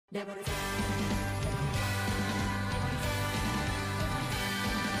レボルジョ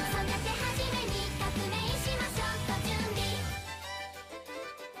そんな手始めに革命しましょうと準備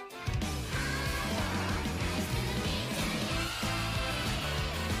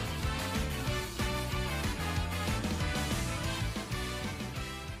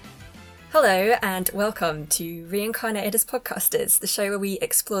Hello and welcome to Reincarnated as Podcasters, the show where we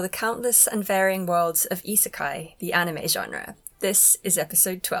explore the countless and varying worlds of isekai, the anime genre. This is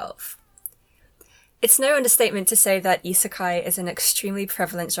episode 12. It's no understatement to say that isekai is an extremely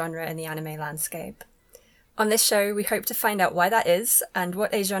prevalent genre in the anime landscape. On this show, we hope to find out why that is and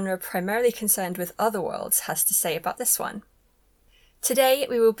what a genre primarily concerned with other worlds has to say about this one. Today,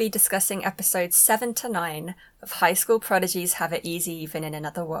 we will be discussing episodes 7 to 9 of High School Prodigies Have It Easy Even in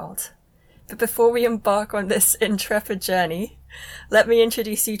Another World. But before we embark on this intrepid journey, let me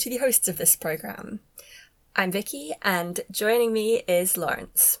introduce you to the hosts of this program. I'm Vicky, and joining me is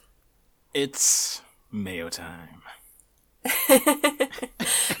Lawrence. It's Mayo time.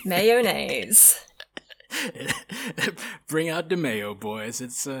 Mayonnaise. Bring out the mayo, boys.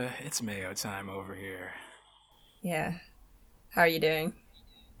 It's Mayo time over here. Yeah. How are you doing?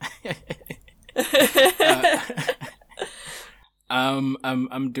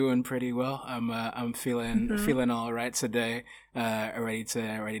 I'm doing pretty well. I'm feeling all right today. Ready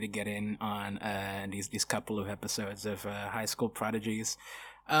to get in on these couple of episodes of High School Prodigies.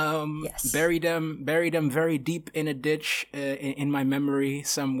 Yes. Buried them very deep in a ditch in my memory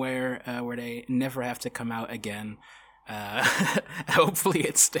somewhere where they never have to come out again. Hopefully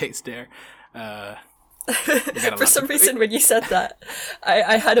it stays there. For some reason, when you said that,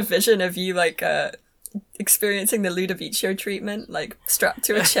 I had a vision of you experiencing the Ludovicio treatment, like strapped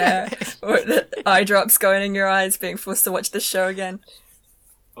to a chair, or the eye drops going in your eyes, being forced to watch the show again.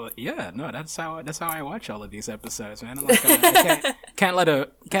 Well, yeah, no, that's how I watch all of these episodes, man. I'm like, I can't let a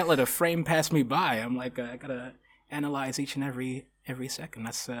frame pass me by. I'm like, I gotta analyze each and every second.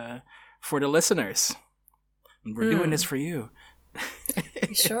 That's for the listeners. We're doing this for you.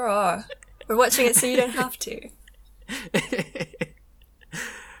 You sure are. We're watching it so you don't have to.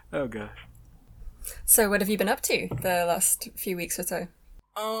 Oh god. So what have you been up to the last few weeks or so?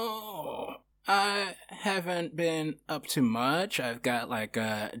 Oh, I haven't been up to much. I've got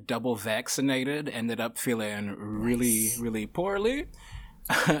double vaccinated, ended up feeling really poorly.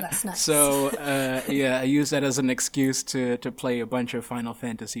 That's nice. So, yeah, I use that as an excuse to play a bunch of Final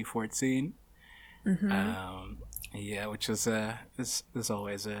Fantasy XIV. Mm-hmm. Yeah, which is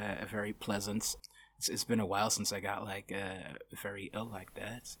always a very pleasant. It's been a while since I got very ill like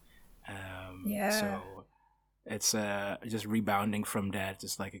that. Yeah. So it's just rebounding from that.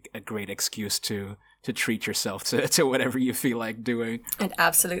 Just like a great excuse to treat yourself to whatever you feel like doing. It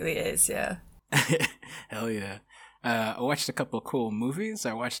absolutely is, yeah. Hell yeah. I watched a couple of cool movies.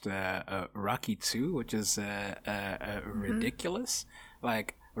 I watched Rocky 2, which is ridiculous.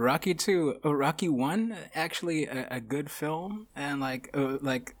 Like Rocky 2, Rocky 1, actually a good film, and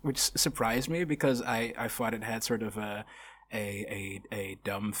which surprised me because I thought it had sort of a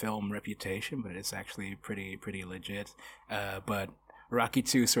dumb film reputation, but it's actually pretty legit. But Rocky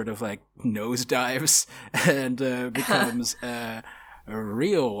 2 sort of nosedives and becomes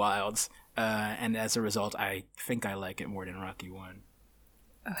real wild. And as a result, I think I like it more than Rocky 1.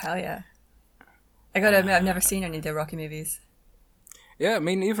 Oh, hell yeah. I gotta admit, I've never seen any of the Rocky movies. Yeah,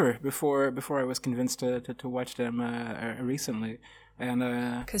 me neither. Before I was convinced to watch them recently,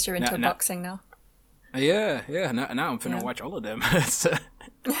 and because you're into boxing now. Yeah. Now I'm finna watch all of them. It's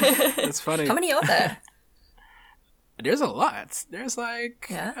funny. How many are there? There's a lot. There's 5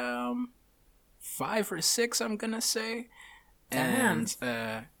 or 6, I'm gonna say. Damn.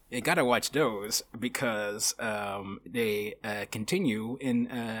 And you gotta watch those because they continue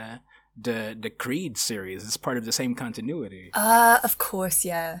in the Creed series. It's part of the same continuity. Of course,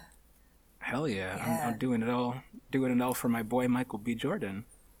 yeah. Hell yeah. I'm doing it all for my boy Michael B. Jordan.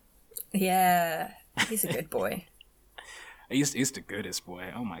 Yeah, he's a good boy. He's the goodest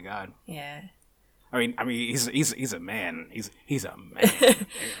boy. Oh my god. Yeah. I mean, he's a man. He's a man.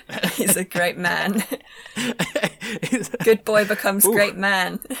 He's a great man. Good boy becomes great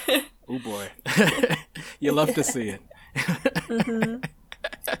man. Oh boy, you love to see it. Mm-hmm.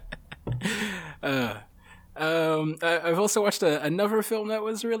 I've also watched another film that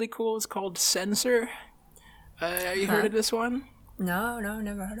was really cool. It's called Censor. You heard of this one? No,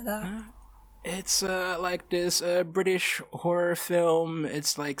 never heard of that. It's this British horror film.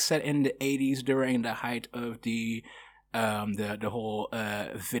 It's set in the 80s during the height of the whole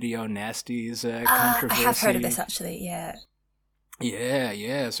video nasties controversy. I have heard of this actually. Yeah.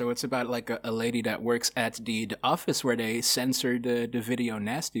 Yeah. So it's about like a lady that works at the office where they censor the video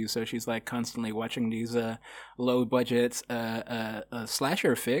nasty. So she's like constantly watching these low budget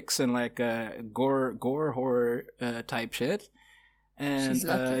slasher fix and like gore horror type shit. And She's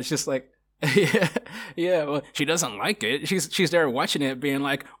lucky. it's just like yeah. Well, she doesn't like it. She's there watching it, being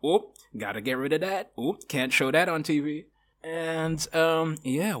like, "Oh, gotta get rid of that. Oh, can't show that on TV." And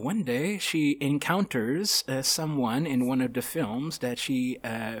yeah, one day she encounters someone in one of the films that she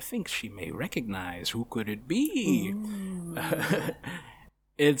thinks she may recognize. Who could it be?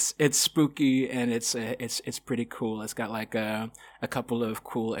 It's spooky and it's pretty cool. It's got like a couple of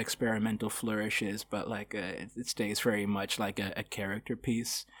cool experimental flourishes, but like it stays very much like a character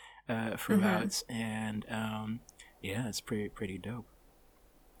piece throughout. And yeah, it's pretty dope.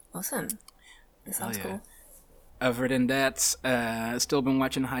 Awesome. That sounds Hell yeah. cool. Other than that, still been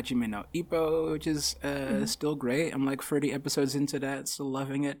watching Hajime no Ippo, which is still great. I'm like 30 episodes into that, still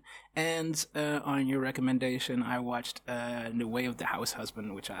loving it. And on your recommendation, I watched The Way of the House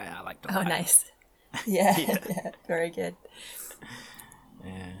Husband, which I liked a Oh, lot. nice. Yeah, yeah, very good.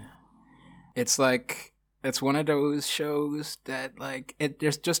 Yeah. It's like, it's one of those shows that like,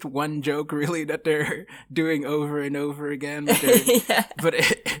 there's just one joke really that they're doing over and over again. But, Yeah. but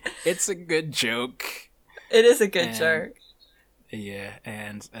it's a good joke. It is a good And- joke. Yeah,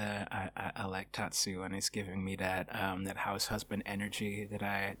 and I like Tatsu, and he's giving me that that house husband energy that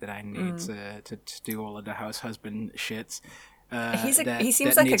I need to do all of the house husband shits. He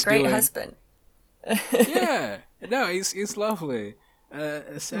seems like a great husband. Yeah, no, he's lovely.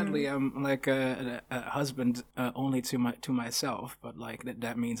 Sadly, I'm like a husband only to myself, but like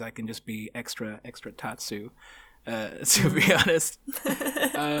that means I can just be extra Tatsu. To be honest.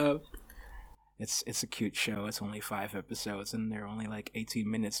 It's a cute show. It's only 5 episodes, and they're only like 18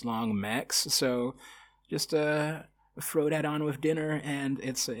 minutes long max. So just throw that on with dinner, and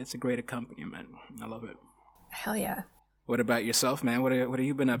it's a great accompaniment. I love it. Hell yeah. What about yourself, man? What have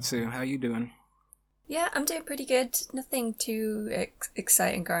you been up to? How you doing? Yeah, I'm doing pretty good. Nothing too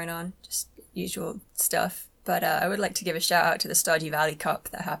exciting going on. Just usual stuff. But I would like to give a shout out to the Stardew Valley Cup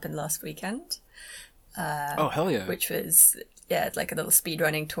that happened last weekend. Oh hell yeah! Which was like a little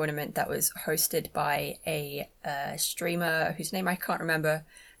speedrunning tournament that was hosted by a streamer whose name I can't remember,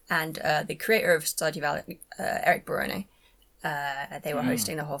 and the creator of Stardew Valley, Eric Barone. They were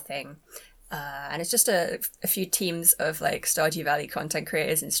hosting the whole thing, and it's just a few teams of like Stardew Valley content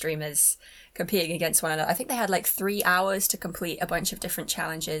creators and streamers competing against one another. I think they had like 3 hours to complete a bunch of different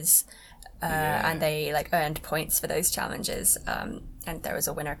challenges, and they like earned points for those challenges, and there was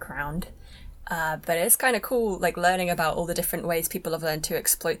a winner crowned. But it's kind of cool, like learning about all the different ways people have learned to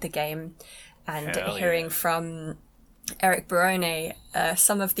exploit the game, and Hell hearing yeah. from Eric Barone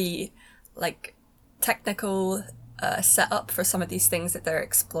some of the like technical setup for some of these things that they're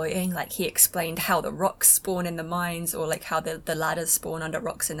exploiting. Like he explained how the rocks spawn in the mines, or like how the ladders spawn under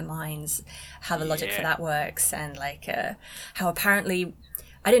rocks in the mines, how the logic for Yeah. that works, and like how apparently,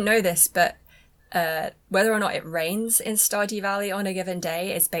 I didn't know this, but whether or not it rains in Stardew Valley on a given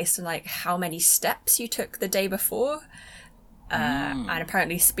day is based on like how many steps you took the day before, and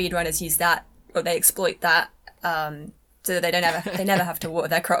apparently speedrunners use that, or they exploit that, so they never have to water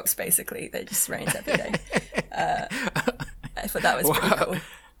their crops. Basically, it just rains every day. I thought that was pretty cool.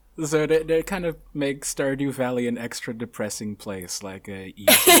 So they kind of make Stardew Valley an extra depressing place, like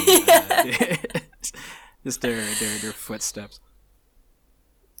easy, just their footsteps.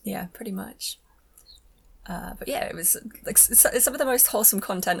 Yeah, pretty much. But yeah, it was like some of the most wholesome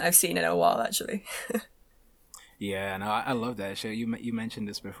content I've seen in a while, actually. Yeah, no, I love that show. You mentioned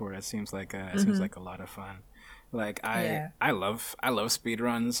this before. It seems like a lot of fun. Like Yeah. I love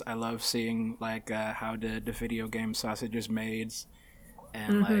speedruns. I love seeing like how the video game sausage is made,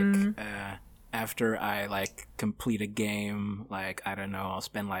 and like after I like complete a game, like I don't know, I'll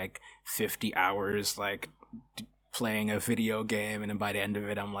spend like 50 hours like playing a video game, and then by the end of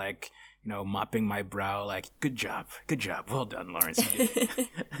it, I'm like, you know, mopping my brow, like, good job, well done, Lawrence. You did it."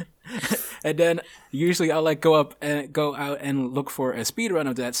 And then usually I'll like go out and look for a speed run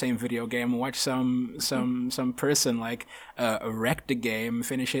of that same video game, watch some person like wreck the game,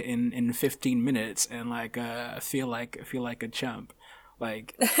 finish it in 15 minutes, and like feel like a chump.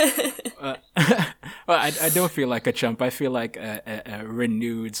 Like, well, I don't feel like a chump. I feel like a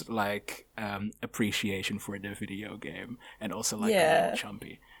renewed like appreciation for the video game, and also like a Yeah. little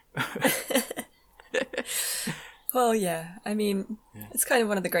chumpy. Well, yeah. I mean, it's kind of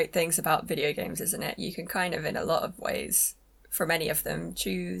one of the great things about video games, isn't it? You can kind of, in a lot of ways, for many of them,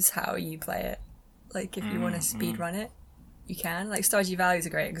 choose how you play it. Like, if you want to speedrun it, you can. Like, Stardew Valley is a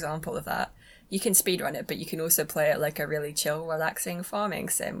great example of that. you can speedrun it, but you can also play it like a really chill, relaxing farming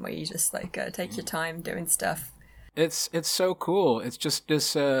sim where you just like take your time doing stuff. It's so cool. It's just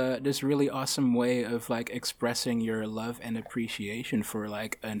this really awesome way of like expressing your love and appreciation for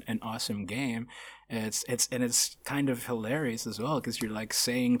like an awesome game. It's kind of hilarious as well because you're like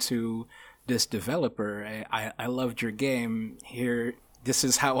saying to this developer, I loved your game. Here, this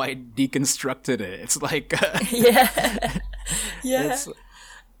is how I deconstructed it. It's like Yeah. Yeah. it's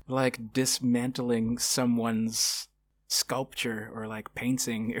like dismantling someone's sculpture or like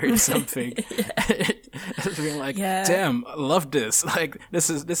painting or something. It's being like, Yeah. damn, I love this. Like this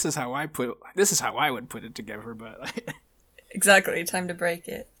is how I would put it together. But like, Exactly. Time to break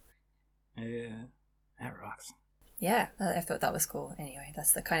it. yeah, that rocks. Yeah, I thought that was cool. Anyway,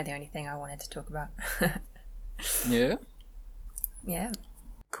 that's the kind of the only thing I wanted to talk about. Yeah, Yeah.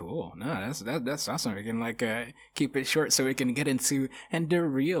 cool. No, that's awesome. We can like keep it short so we can get into the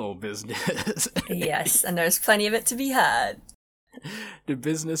real business. Yes, and there's plenty of it to be had. The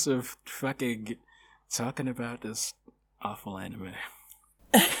business of fucking talking about this awful anime.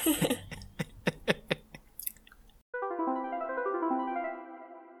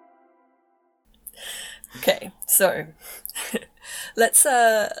 Okay, so let's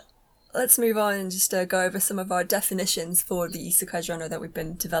move on and just go over some of our definitions for the isekai genre that we've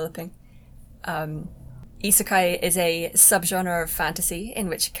been developing. Isekai is a subgenre of fantasy in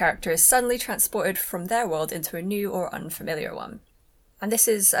which a character is suddenly transported from their world into a new or unfamiliar one. And this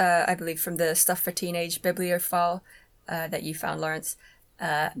is, I believe, from the Stuff for Teenage bibliophile that you found, Lawrence.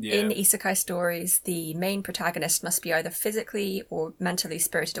 In isekai stories, the main protagonist must be either physically or mentally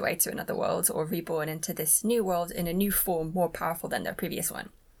spirited away to another world or reborn into this new world in a new form more powerful than their previous one.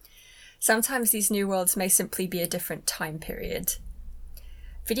 Sometimes these new worlds may simply be a different time period.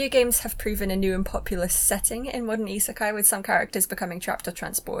 Video games have proven a new and popular setting in modern isekai, with some characters becoming trapped or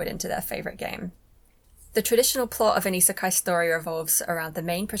transported into their favourite game. The traditional plot of an isekai story revolves around the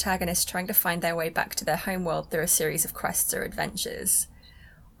main protagonist trying to find their way back to their homeworld through a series of quests or adventures.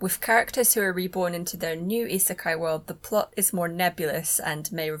 With characters who are reborn into their new isekai world, the plot is more nebulous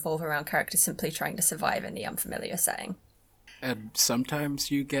and may revolve around characters simply trying to survive in the unfamiliar setting. And sometimes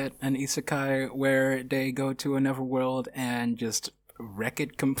you get an isekai where they go to another world and just wreck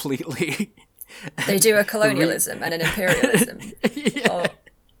it completely. They do a colonialism and an imperialism Yeah. all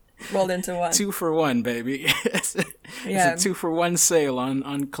rolled into one. 2 for 1, baby. It's Yeah. a 2 for 1 sale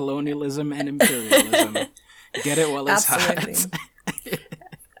on colonialism and imperialism. Get it while it's Absolutely.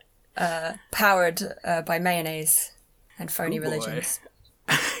 hot. Powered by mayonnaise and phony Oh, boy. religions.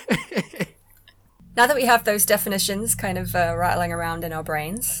 Now that we have those definitions kind of rattling around in our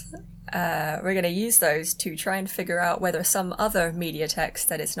brains, we're going to use those to try and figure out whether some other media text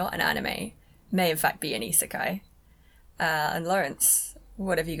that is not an anime may in fact be an isekai. And Lawrence,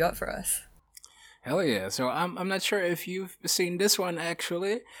 what have you got for us? Hell yeah. So I'm not sure if you've seen this one,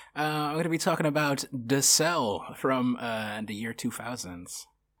 actually. I'm going to be talking about The Cell from the year 2000s.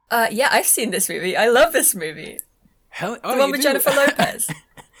 Yeah, I've seen this movie. I love this movie. Hell, The one with Jennifer Lopez.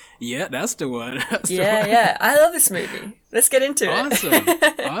 Yeah, that's the one. That's the Yeah, one. yeah. I love this movie. Let's get into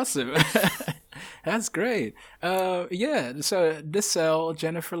it. Awesome. That's great. Yeah, so The Cell,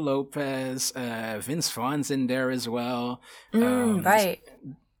 Jennifer Lopez, Vince Vaughn's in there as well. Right.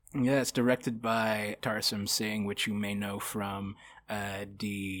 Yeah, it's directed by Tarsem Singh, which you may know from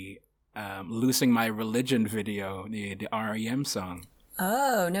the Losing My Religion video, the REM song.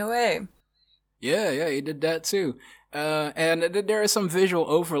 Oh, no way. Yeah, he did that too. And there is some visual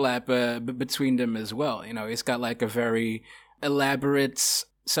overlap between them as well. You know, he's got like a very elaborate,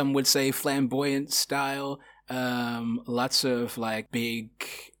 some would say flamboyant style. Lots of like big,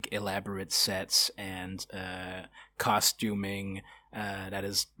 elaborate sets and costuming that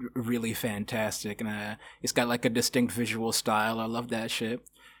is really fantastic. And he's got like a distinct visual style. I love that shit.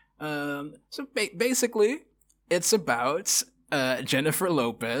 So basically, it's about Jennifer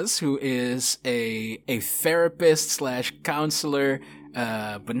Lopez, who is a therapist slash counselor,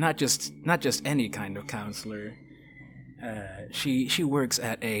 but not just any kind of counselor. She works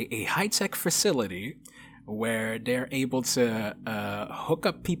at a high tech facility where they're able to hook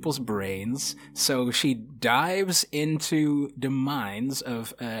up people's brains. So she dives into the minds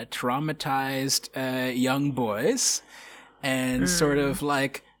of traumatized young boys and sort of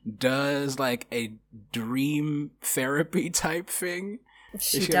like does like a dream therapy type thing.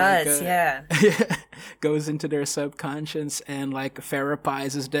 She does, like, yeah. goes into their subconscious and like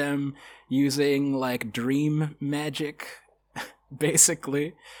therapizes them using like dream magic,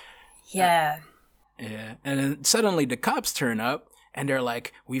 basically. Yeah. Yeah, and then suddenly the cops turn up and they're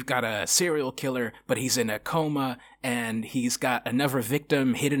like, we've got a serial killer, but he's in a coma, and he's got another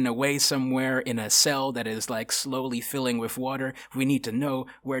victim hidden away somewhere in a cell that is like slowly filling with water. We need to know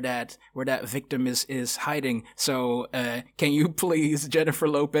where that victim is hiding. So can you please, Jennifer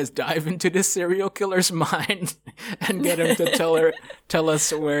Lopez, dive into this serial killer's mind and get him to tell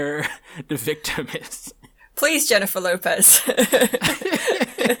us where the victim is? Please, Jennifer Lopez.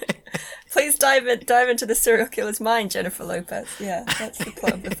 Please dive into the serial killer's mind, Jennifer Lopez. Yeah, that's the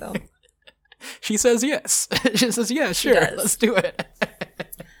plot of the film. She says yes. She says, yeah, sure, let's do it.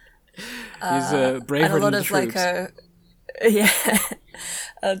 He's braver than the troops.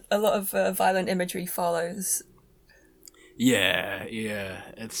 A lot of violent imagery follows. Yeah.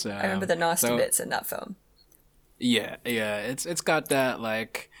 It's. I remember the nasty bits in that film. Yeah. It's got that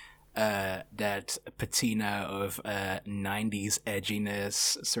like that patina of 90s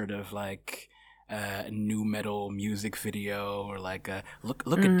edginess, sort of like new metal music video, or like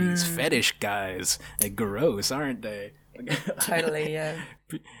look at these fetish guys, gross, aren't they? Totally, yeah.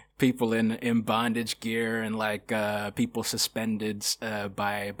 People in bondage gear, and like people suspended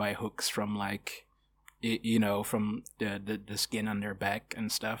by hooks from like from the skin on their back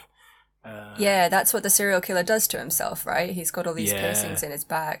and stuff. Yeah, that's what the serial killer does to himself, right? He's got all these piercings in his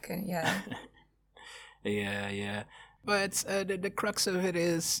back, and yeah. Yeah. But the crux of it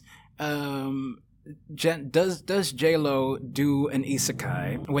is, does J-Lo do an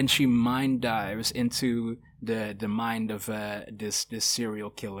isekai when she mind dives into the mind of this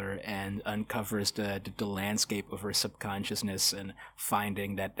serial killer and uncovers the landscape of her subconsciousness, and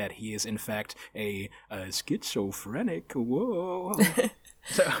finding that he is in fact a schizophrenic? Whoa.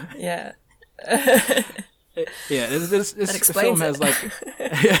 So, yeah. This film has like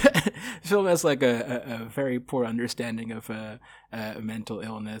film has like a very poor understanding of mental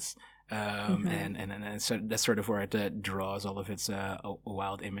illness, and so that's sort of where it draws all of its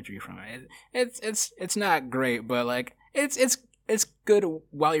wild imagery from. It's not great, but like it's good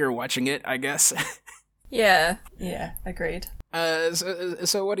while you're watching it, I guess. Yeah, agreed.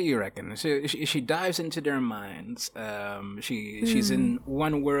 So what do you reckon? She dives into their minds. She's in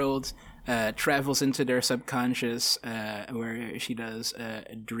one world, travels into their subconscious, where she does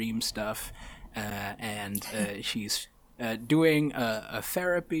dream stuff, and she's doing a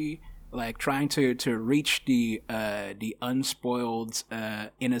therapy, like trying to reach the unspoiled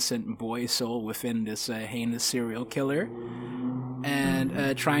innocent boy soul within this heinous serial killer,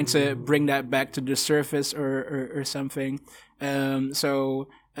 and trying to bring that back to the surface or something. So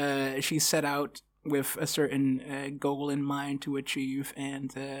she set out with a certain goal in mind to achieve,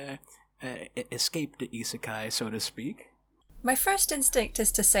 and escape the isekai, so to speak. My first instinct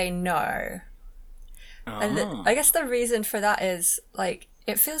is to say no. And Oh. I guess the reason for that is, like,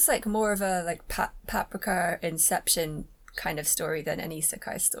 it feels like more of a like Paprika Inception kind of story than an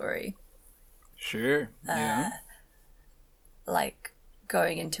isekai story. Sure. Yeah. Like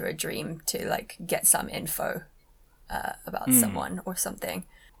going into a dream to like get some info about someone or something.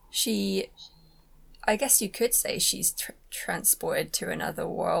 I guess you could say she's transported to another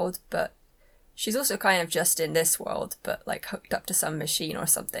world, but she's also kind of just in this world, but like hooked up to some machine or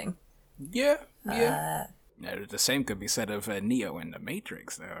something. Yeah. The same could be said of Neo in the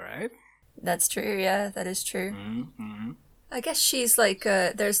Matrix, though, right? That's true. Yeah, that is true. Mm-hmm. I guess she's like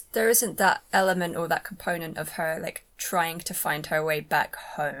there isn't that element or that component of her like trying to find her way back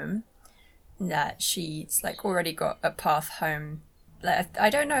home, that she's like already got a path home. Like, I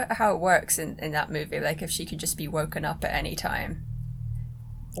don't know how it works in that movie, like if she could just be woken up at any time,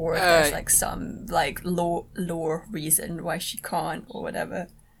 or if there's like some like lore reason why she can't or whatever.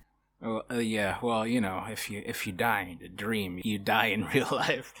 Well, yeah. Well, if you die in a dream, you die in real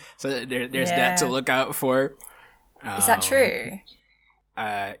life. So there's that to look out for. Is that true?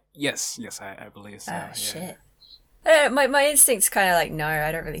 Yes, I believe so. Oh, yeah. shit. My instinct's kind of like, no,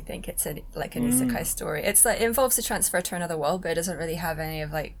 I don't really think it's an isekai story. It's like, it involves a transfer to another world, but it doesn't really have any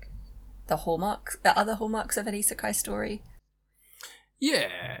of like the other hallmarks of an isekai story.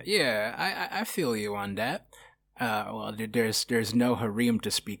 Yeah, I feel you on that. Well, there's no harem to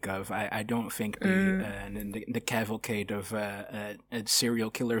speak of. I don't think the cavalcade of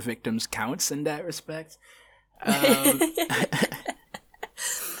serial killer victims counts in that respect.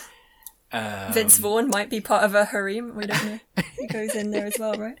 Vince Vaughn might be part of a harem. We don't know. He goes in there as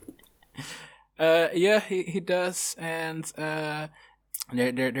well, right? Yeah, he does, and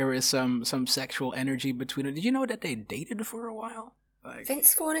there is some sexual energy between them. Did you know that they dated for a while? Like,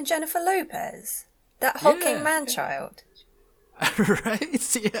 Vince Vaughn and Jennifer Lopez, that hulking man-child.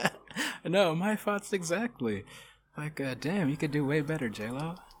 Right? Yeah. No, my thoughts exactly. Like, damn, you could do way better,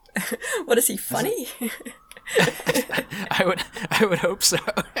 J-Lo. What is he, funny? I would hope so.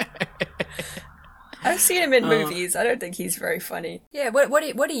 I've seen him in movies. I don't think he's very funny. Yeah. What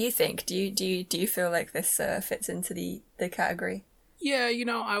do you think? Do you feel like this fits into the category? Yeah,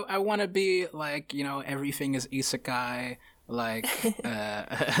 I want to be like, everything is isekai, like,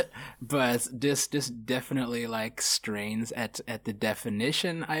 but this definitely like strains at the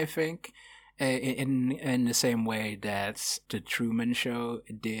definition, I think, in the same way that the Truman Show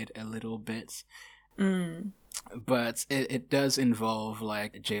did a little bit. But it does involve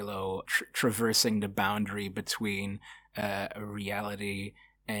like J-Lo traversing the boundary between reality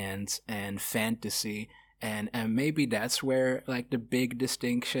and fantasy. And maybe that's where like the big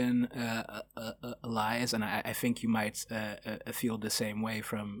distinction lies, and I think you might feel the same way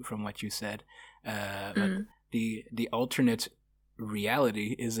from what you said. But the alternate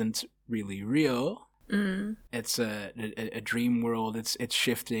reality isn't really real. It's a dream world. It's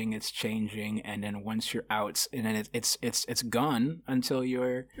shifting, it's changing, and then once you're out, and then it's gone until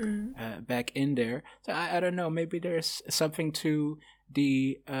you're back in there. So I don't know. Maybe there's something to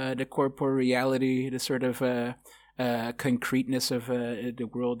the corporeality, the sort of concreteness of the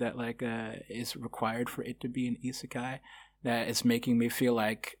world that like is required for it to be an isekai. That is making me feel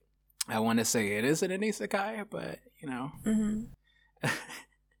like I want to say it isn't an isekai, but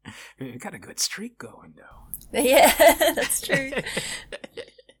we got a good streak going though. Yeah, that's true.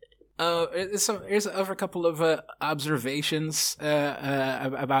 So here's a couple of observations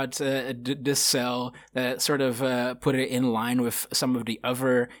about this cell that sort of put it in line with some of the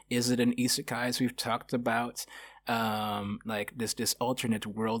other is it an isekais we've talked about. Like this alternate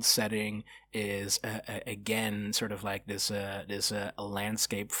world setting is again sort of like this a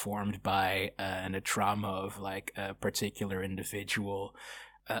landscape formed by the trauma of like a particular individual.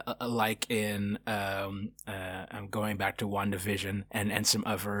 Like in I'm going back to WandaVision and some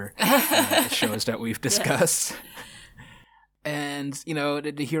other shows that we've discussed. And,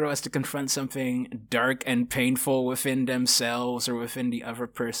 the hero has to confront something dark and painful within themselves or within the other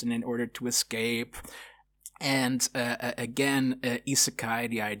person in order to escape. And again, isekai,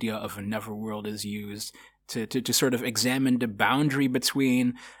 the idea of another world, is used to sort of examine the boundary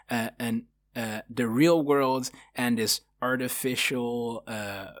between the real world and this artificial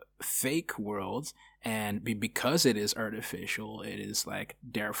fake world, and because it is artificial, it is like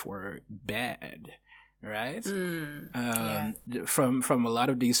therefore bad, right? From a lot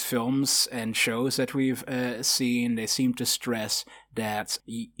of these films and shows that we've seen, they seem to stress that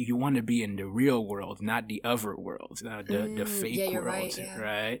you want to be in the real world, not the other world, the fake world,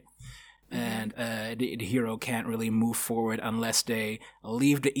 right? And the hero can't really move forward unless they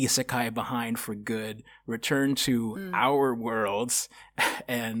leave the isekai behind for good, return to our worlds,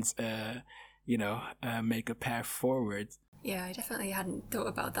 and make a path forward. Yeah, I definitely hadn't thought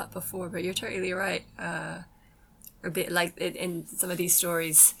about that before, but you're totally right. A bit like in some of these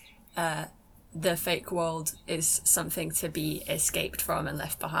stories, the fake world is something to be escaped from and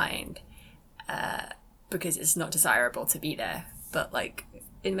left behind, because it's not desirable to be there. But like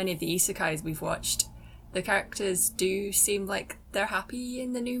in many of the isekais we've watched, the characters do seem like they're happy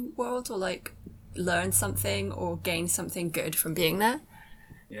in the new world, or like learn something or gain something good from being there.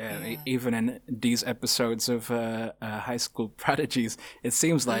 Yeah. Even in these episodes of High School Prodigies, it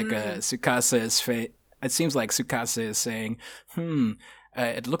seems like Tsukasa is saying,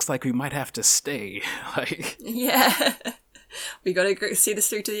 it looks like we might have to stay. Like, yeah, we gotta see this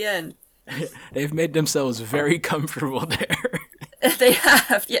through to the end. They've made themselves very comfortable there. They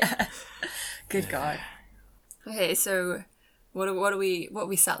have, yeah. Good God. Okay, so what are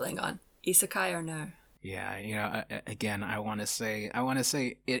we settling on? Isekai or no? Yeah, again, I want to say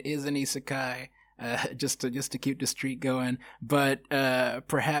it is an isekai, just to keep the streak going. But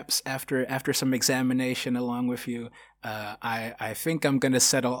perhaps after some examination along with you, I think I'm gonna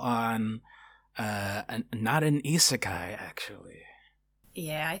settle on not an isekai actually.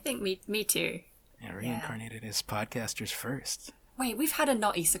 Yeah, I think me too. Yeah, reincarnated as podcasters first. Wait, we've had a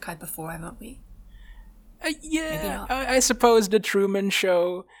not isekai before, haven't we? Yeah, I suppose the Truman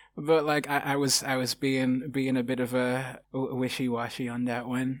Show, but like I was being a bit of a wishy-washy on that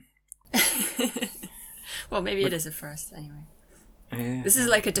one. Well, maybe it is a first anyway. Yeah. This is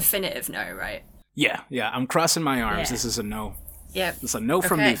like a definitive no, right? Yeah, I'm crossing my arms. Yeah. This is a no. Yeah, it's a no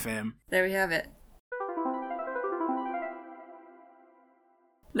from me, fam. There we have it.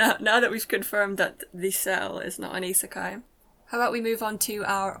 Now that we've confirmed that the cell is not an isekai, how about we move on to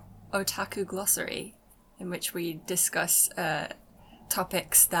our otaku glossary, in which we discuss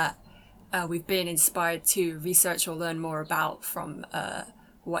topics that we've been inspired to research or learn more about from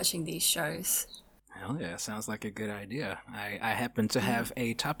watching these shows. Hell yeah, sounds like a good idea. I happen to have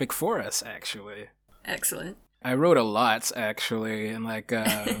a topic for us, actually. Excellent. I wrote a lot actually, and like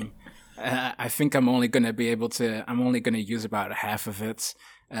I think I'm only gonna use about half of it,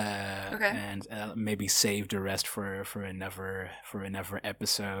 and maybe save the rest for another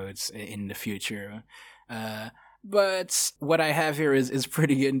episodes in the future. But what I have here is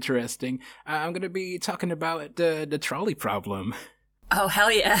pretty interesting. I'm gonna be talking about the trolley problem. Oh,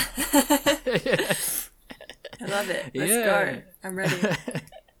 hell yeah. I love it. Let's go. I'm ready.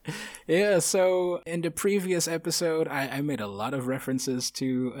 Yeah, so in the previous episode, I made a lot of references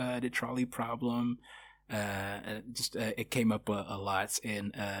to the trolley problem. It came up a lot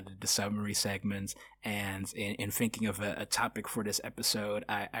in the summary segments, and in thinking of a topic for this episode,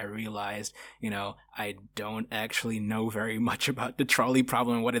 I realized, I don't actually know very much about the trolley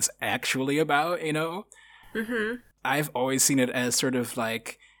problem and what it's actually about, Mm-hmm. I've always seen it as sort of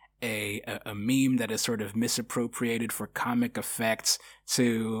like a meme that is sort of misappropriated for comic effects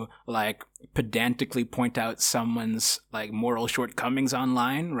to like pedantically point out someone's like moral shortcomings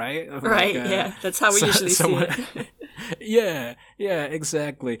online, right? Right, yeah. That's how we usually see it. yeah,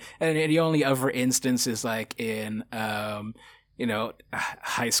 exactly. And the only other instance is like in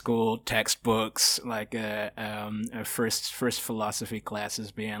high school textbooks, like first philosophy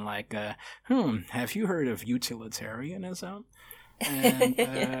classes being like, have you heard of utilitarianism?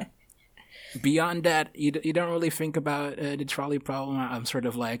 And beyond that, you don't really think about the trolley problem. I'm sort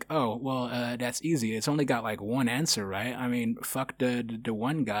of like, oh, well, that's easy. It's only got like one answer, right? I mean, fuck the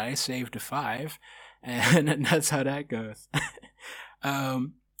one guy, save the five, and that's how that goes.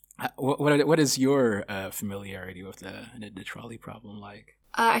 What is your familiarity with the trolley problem like?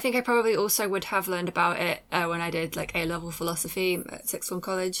 I think I probably also would have learned about it when I did like A-level philosophy at Sixth Form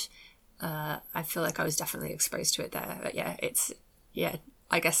College. I feel like I was definitely exposed to it there. But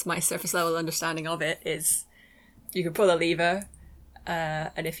I guess my surface level understanding of it is you can pull a lever,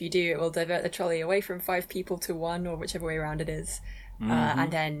 and if you do, it will divert the trolley away from 5 people to 1, or whichever way around it is. Mm-hmm.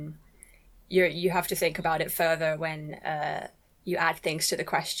 And then you have to think about it further when you add things to the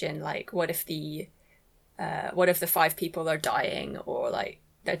question, like what if the 5 people are dying, or like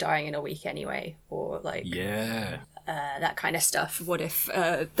they're dying in a week anyway, or like that kind of stuff. What if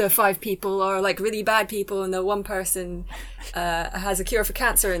the 5 people are like really bad people and the one person has a cure for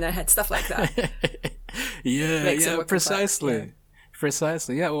cancer in their head, stuff like that. Precisely.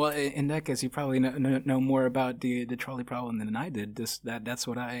 Yeah, well, in that case, you probably know more about the trolley problem than I did.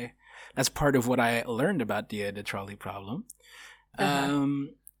 That's part of what I learned about the trolley problem. So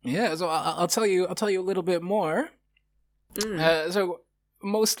I'll tell you a little bit more. So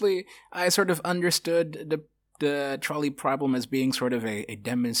mostly, I sort of understood the trolley problem as being sort of a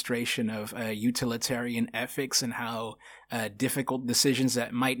demonstration of utilitarian ethics, and how difficult decisions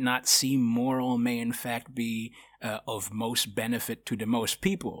that might not seem moral may in fact be of most benefit to the most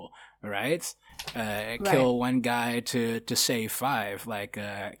people, right? Kill one guy to save 5. Like,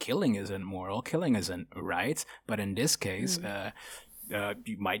 killing isn't moral, killing isn't right, but in this case,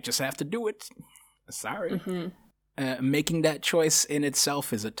 you might just have to do it. Sorry. Mm-hmm. Making that choice in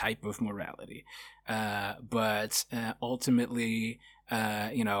itself is a type of morality. But ultimately,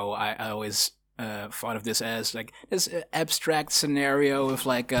 I always thought of this as like this abstract scenario of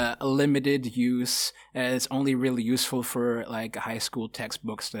like a limited use. It's only really useful for like high school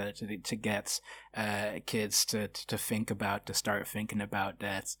textbooks to get kids to think about, to start thinking about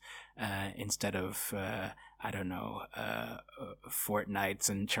that, instead of I don't know, Fortnite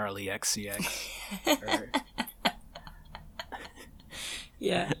and Charlie XCX.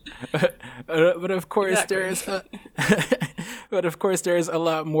 Yeah. But of course there's a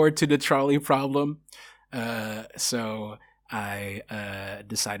lot more to the trolley problem. So I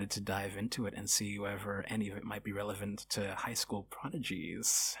decided to dive into it and see whether any of it might be relevant to high school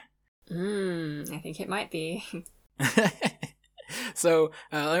prodigies. I think it might be. So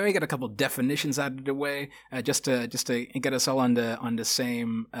let me get a couple definitions out of the way, just to get us all on the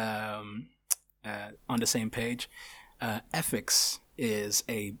same page. Ethics is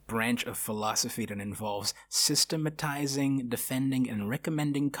a branch of philosophy that involves systematizing, defending, and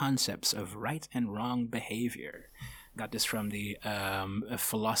recommending concepts of right and wrong behavior. Got this from the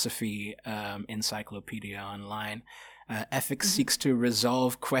Philosophy Encyclopedia Online. Ethics seeks to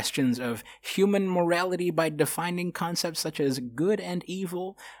resolve questions of human morality by defining concepts such as good and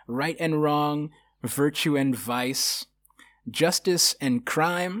evil, right and wrong, virtue and vice, justice and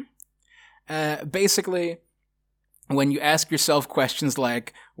crime. Basically, when you ask yourself questions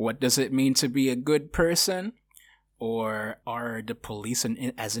like, what does it mean to be a good person? Or are the police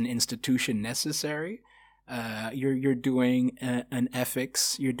as an institution necessary? You're doing an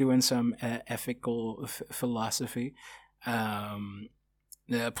ethics. You're doing some ethical philosophy.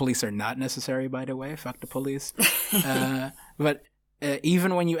 Police are not necessary, by the way. Fuck the police. But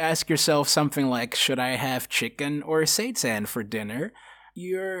even when you ask yourself something like, should I have chicken or seitan for dinner?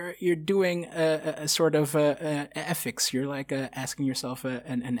 You're doing a sort of ethics. You're like asking yourself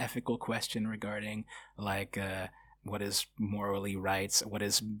an ethical question regarding like what is morally right, what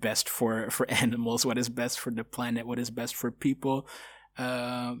is best for animals, what is best for the planet, what is best for people.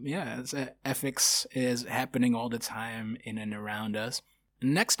 Ethics is happening all the time in and around us.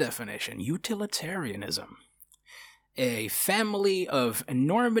 Next definition, utilitarianism. A family of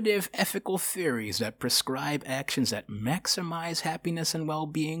normative ethical theories that prescribe actions that maximize happiness and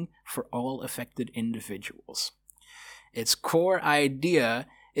well-being for all affected individuals. Its core idea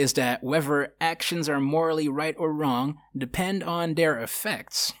is that whether actions are morally right or wrong depend on their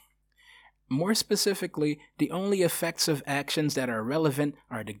effects. More specifically, the only effects of actions that are relevant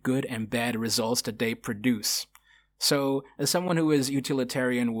are the good and bad results that they produce. So, as someone who is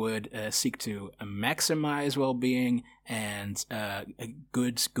utilitarian would seek to maximize well-being and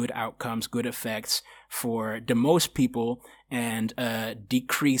good outcomes, good effects for the most people, and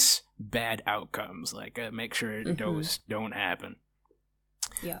decrease bad outcomes, like make sure those don't happen.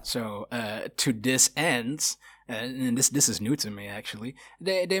 Yeah. So, to this end, and this is new to me actually,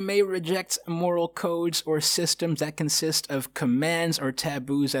 they may reject moral codes or systems that consist of commands or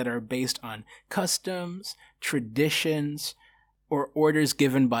taboos that are based on customs, traditions, or orders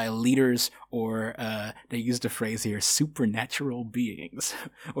given by leaders, or they use the phrase here, supernatural beings.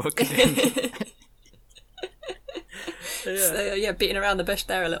 So, beating around the bush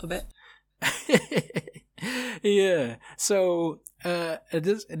there a little bit. Yeah. So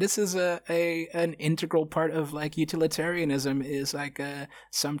this is an integral part of like utilitarianism is like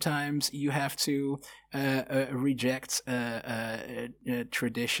sometimes you have to reject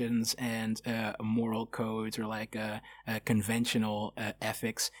traditions and moral codes or like conventional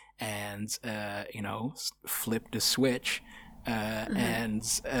ethics and flip the switch and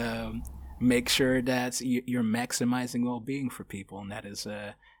make sure that you're maximizing well-being for people, and that is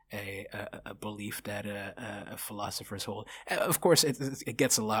a belief that philosophers hold. Of course, it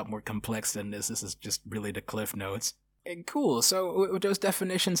gets a lot more complex than this. This is just really the cliff notes. Cool. So with those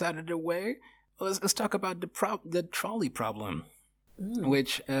definitions out of the way, let's talk about the trolley problem,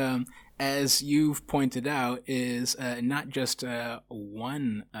 which, as you've pointed out, is not just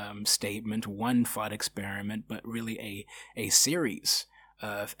one statement, one thought experiment, but really a series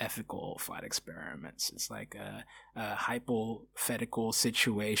of ethical thought experiments. It's like a hypothetical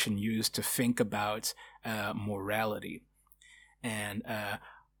situation used to think about morality. And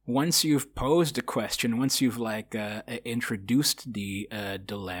once you've posed a question, once you've like introduced the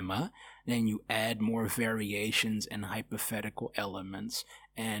dilemma, then you add more variations and hypothetical elements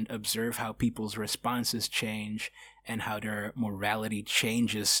and observe how people's responses change and how their morality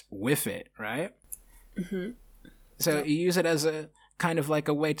changes with it, right? Mm-hmm. So you use it as a kind of like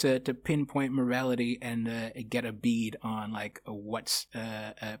a way to pinpoint morality and get a bead on like what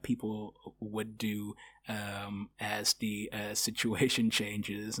people would do as the situation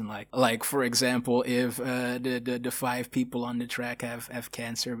changes, and like for example, if the 5 people on the track have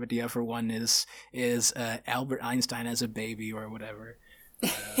cancer, but the other one is Albert Einstein as a baby or whatever.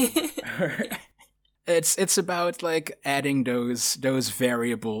 It's about like adding those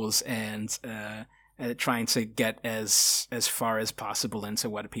variables and trying to get as far as possible into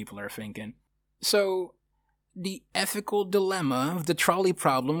what people are thinking. So, the ethical dilemma of the trolley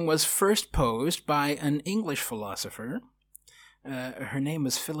problem was first posed by an English philosopher. Her name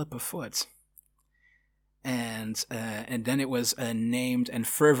was Philippa Foot. And then it was named and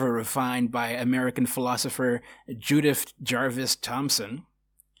further refined by American philosopher Judith Jarvis Thomson.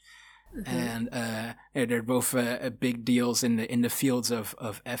 Mm-hmm. And they're both big deals in the fields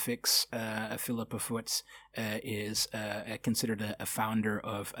of ethics. Philippa Foot is considered a founder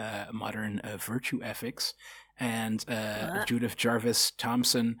of modern virtue ethics, and Judith Jarvis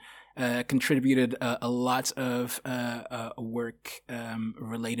Thomson contributed a lot of work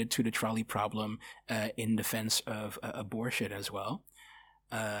related to the trolley problem in defense of abortion as well.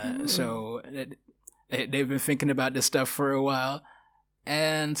 So they've been thinking about this stuff for a while.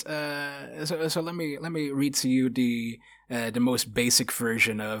 And so let me read to you the most basic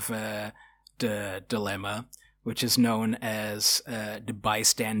version of the dilemma, which is known as the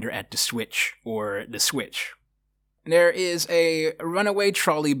bystander at the switch, or the switch. There is a runaway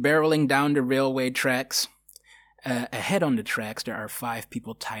trolley barreling down the railway tracks. Ahead on the tracks, there are 5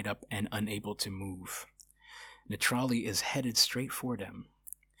 people tied up and unable to move. The trolley is headed straight for them.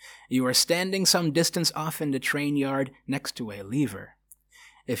 You are standing some distance off in the train yard next to a lever.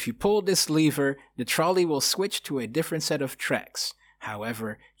 If you pull this lever, the trolley will switch to a different set of tracks.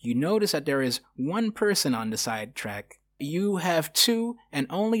 However, you notice that there is one person on the sidetrack. You have two and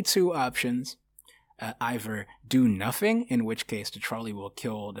only two options. Either do nothing, in which case the trolley will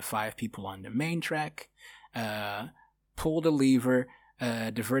kill the 5 people on the main track, pull the lever,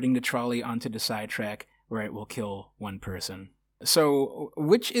 diverting the trolley onto the sidetrack, where it will kill one person. So,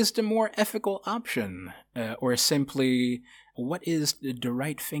 which is the more ethical option? Or simply, what is the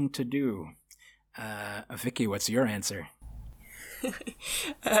right thing to do? Vicky, what's your answer?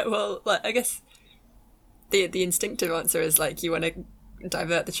 Well, like, I guess the instinctive answer is like you want to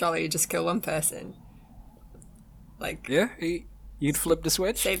divert the trolley, you just kill one person. Like, yeah, you'd flip the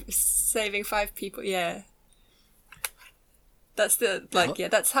switch. Saving 5 people, yeah. That's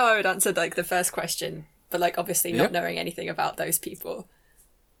that's how I would answer like the first question. But like obviously not knowing anything about those people.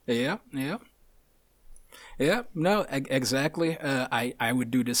 Yeah. No, exactly. I would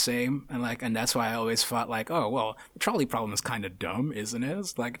do the same, and that's why I always thought like, oh well, the trolley problem is kind of dumb, isn't it?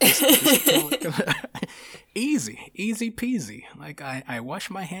 It's like just easy peasy. Like I wash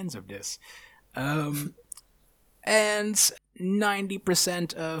my hands of this, and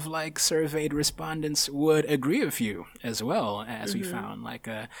 90% of like surveyed respondents would agree with you as well, as we found. Like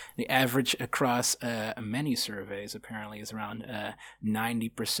the average across many surveys apparently is around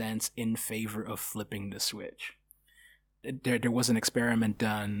 90% in favor of flipping the switch. There was an experiment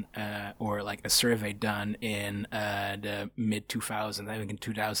done, or like a survey done in the mid 2000s, I think in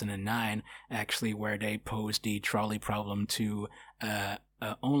 2009, actually, where they posed the trolley problem to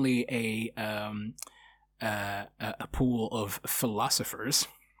only a pool of philosophers.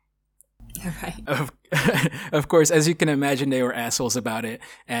 Right. Of course, as you can imagine, they were assholes about it,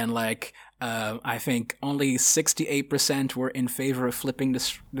 and like I think only 68% were in favor of flipping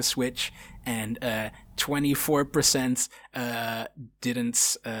the switch, and 24%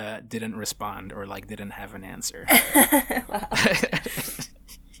 didn't respond or like didn't have an answer.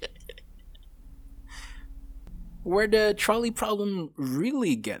 Where the trolley problem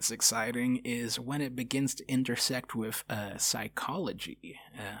really gets exciting is when it begins to intersect with psychology,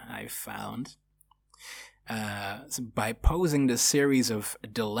 I found. So by posing this series of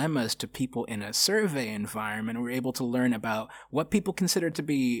dilemmas to people in a survey environment, we're able to learn about what people consider to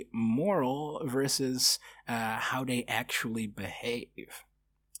be moral versus how they actually behave.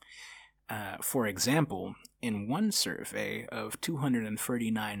 For example, in one survey of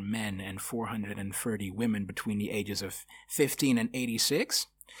 239 men and 430 women between the ages of 15 and 86,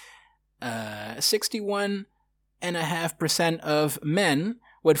 61.5% of men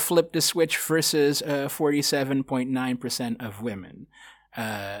would flip the switch versus 47.9% of women.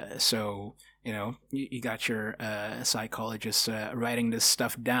 So, you know, you got your psychologists writing this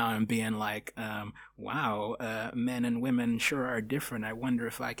stuff down and being like, wow, men and women sure are different. I wonder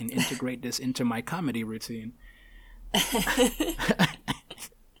if I can integrate this into my comedy routine. I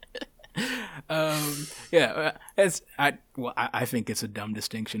think it's a dumb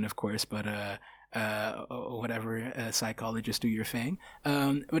distinction, of course, but whatever, psychologists, do your thing.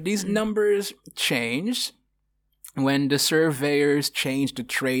 But these numbers changed when the surveyors changed the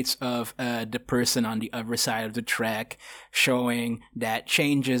traits of the person on the other side of the track, showing that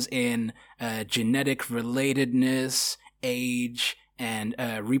changes in genetic relatedness, age, and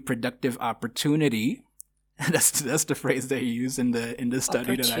reproductive opportunity. That's the phrase they use in the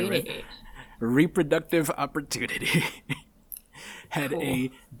study that I read. Reproductive opportunity had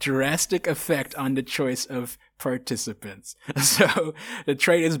a drastic effect on the choice of participants. So the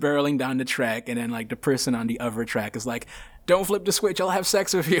train is barreling down the track, and then like the person on the other track is like, "Don't flip the switch, I'll have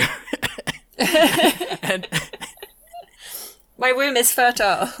sex with you." And my womb is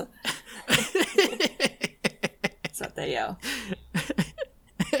fertile. That's what they yell.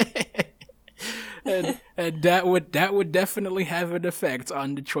 And that would definitely have an effect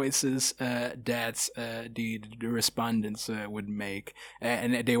on the choices that the respondents would make,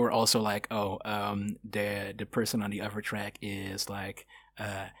 and they were also like, the person on the other track is like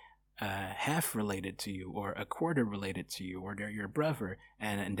half related to you, or a quarter related to you, or they're your brother,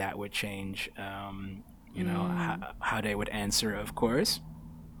 and that would change, how they would answer, of course.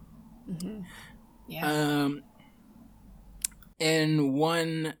 Mm-hmm. Yeah. In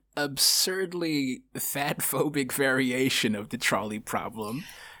one absurdly fat-phobic variation of the trolley problem,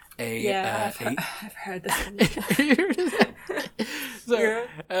 I've heard this one. So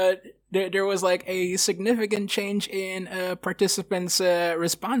there was like a significant change in participants'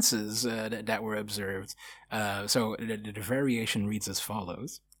 responses that were observed. So the variation reads as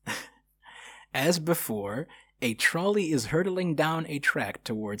follows. As before, a trolley is hurtling down a track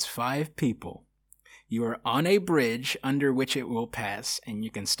towards 5 people. You are on a bridge under which it will pass, and you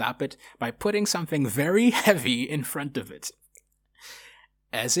can stop it by putting something very heavy in front of it.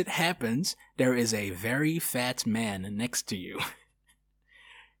 As it happens, there is a very fat man next to you.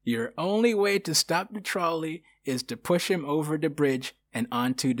 Your only way to stop the trolley is to push him over the bridge and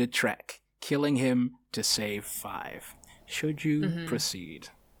onto the track, killing him to save 5. Should you proceed?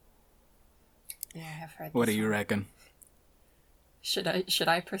 Yeah, I have heard. What do you reckon? Should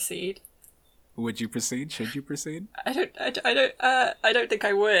I proceed? Would you proceed? Should you proceed? I don't think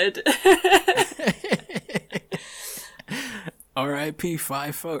I would. R.I.P.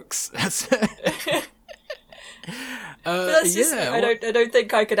 5 folks. That's I don't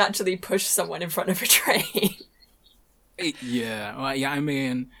think I could actually push someone in front of a train. Yeah, well, yeah. I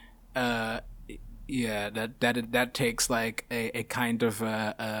mean, yeah. That takes like a kind of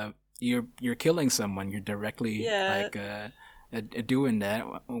you're killing someone. You're directly doing that.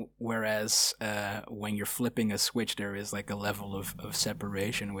 Whereas when you're flipping a switch, there is like a level of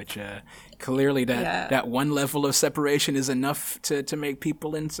separation, which clearly that one level of separation is enough to make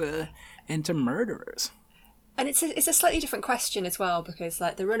people into murderers. And it's a slightly different question as well, because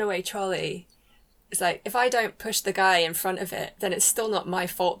like the runaway trolley, it's like if I don't push the guy in front of it, then it's still not my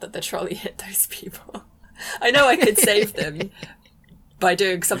fault that the trolley hit those people. I know I could save them by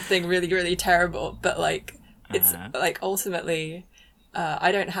doing something really, really terrible, but like it's like ultimately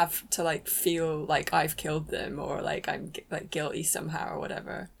I don't have to like feel like I've killed them or like I'm like guilty somehow or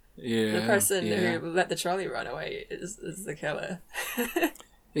whatever. Yeah, the person who let the trolley run away is the killer.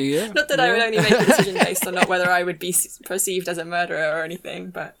 Yeah. Not that I would only make a decision based on not whether I would be perceived as a murderer or anything,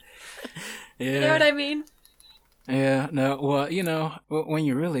 but you know what I mean? Yeah. No. Well, you know, when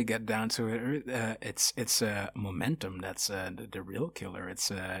you really get down to it, it's momentum that's the real killer.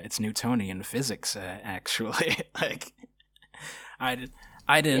 It's Newtonian physics, actually. Like, I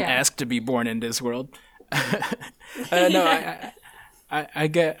didn't ask to be born in this world. No, I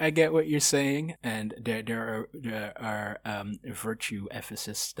get what you're saying, and there are virtue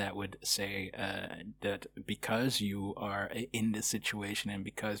ethicists that would say that because you are in this situation and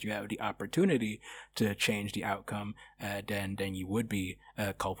because you have the opportunity to change the outcome, then you would be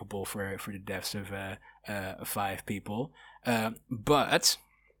culpable for the deaths of 5 people. But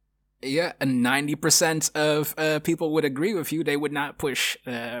yeah, 90% of people would agree with you. They would not push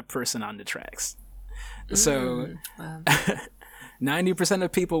a person on the tracks. So. Wow. 90%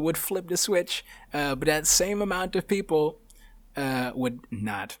 of people would flip the switch, but that same amount of people would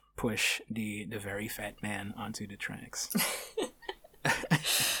not push the very fat man onto the tracks.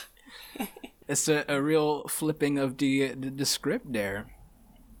 It's a real flipping of the script there.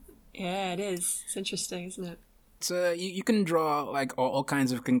 Yeah, it is. It's interesting, isn't it? So you can draw like all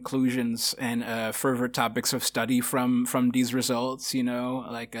kinds of conclusions and further topics of study from these results. You know,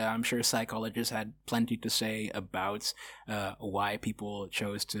 like I'm sure psychologists had plenty to say about why people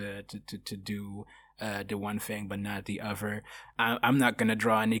chose to do the one thing but not the other. I'm not gonna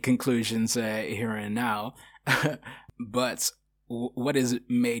draw any conclusions here and now, but what is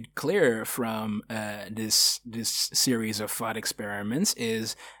made clear from this series of thought experiments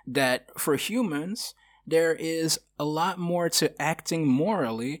is that for humans, there is a lot more to acting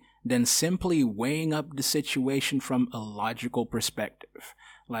morally than simply weighing up the situation from a logical perspective.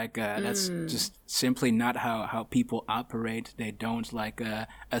 Like, that's just simply not how people operate. They don't, like,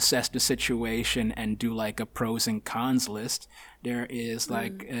 assess the situation and do, like, a pros and cons list. There is,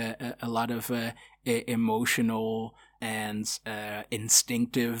 like, a lot of emotional and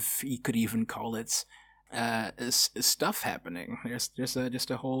instinctive, you could even call it, stuff happening. There's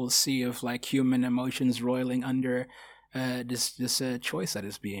just a whole sea of like human emotions roiling under this choice that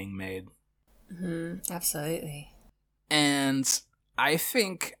is being made. Absolutely. And I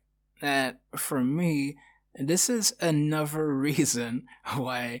think that for me, this is another reason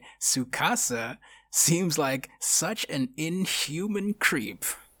why Tsukasa seems like such an inhuman creep.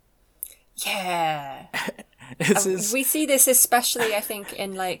 Yeah. We see this especially, I think,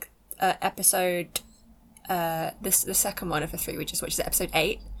 in like episode. The second one of the 3 we just watched is episode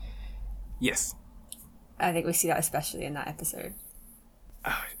 8. Yes. I think we see that especially in that episode.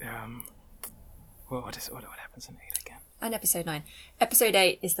 What happens in 8 again? And episode 9. Episode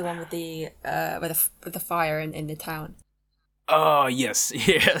 8 is the one with the with the fire in the town. Oh yes,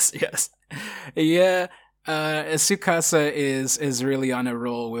 yes. Yeah. Tsukasa is really on a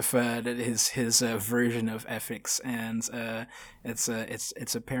roll with his version of ethics, and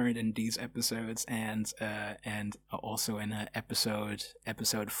it's apparent in these episodes, and also in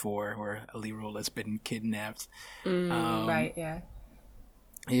episode 4 where Lirul has been kidnapped. Right. Yeah.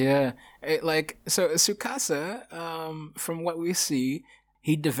 Yeah. So Tsukasa, from what we see,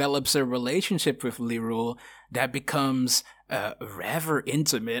 he develops a relationship with Lirul that becomes rather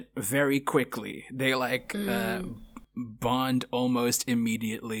intimate very quickly. They bond almost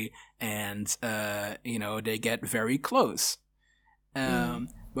immediately, and they get very close.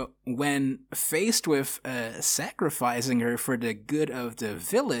 But when faced with sacrificing her for the good of the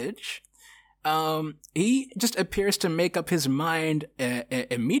village, he just appears to make up his mind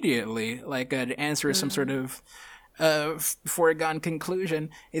immediately. Like the answer is some sort of foregone conclusion.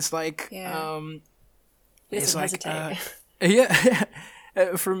 It's like He doesn't hesitate. yeah.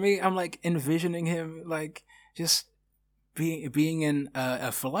 For me, I'm like envisioning him like just being in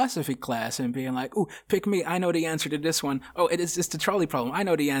a philosophy class and being like, "Ooh, pick me! I know the answer to this one. Oh, it's the trolley problem. I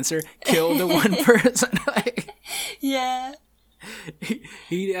know the answer. Kill the one person." Like, Yeah.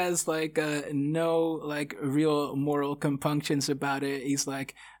 he has like no like real moral compunctions about it. He's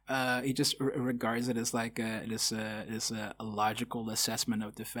like he just regards it as like this logical assessment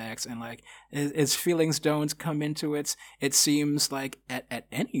of the facts, and like his feelings don't come into it. It seems like at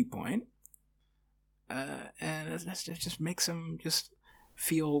any point. And it just makes him just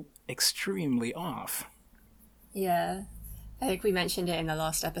feel extremely off. Yeah. I think we mentioned it in the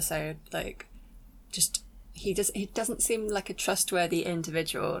last episode, like, just, he doesn't seem like a trustworthy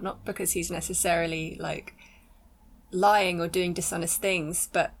individual, not because he's necessarily, like, lying or doing dishonest things,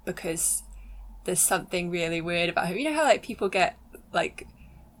 but because there's something really weird about him. You know how, like, people get, like,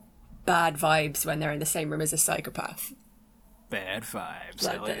 bad vibes when they're in the same room as a psychopath? Bad vibes.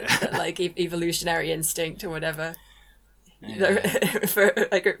 Like, like evolutionary instinct or whatever. Yeah.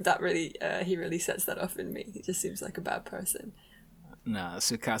 That really, he really sets that off in me. He just seems like a bad person. No,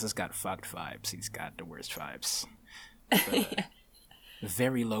 Tsukasa's got fucked vibes. He's got the worst vibes.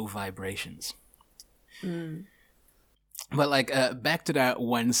 Very low vibrations. But like back to that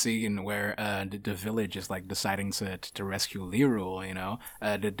one scene where the village is like deciding to rescue Lirul,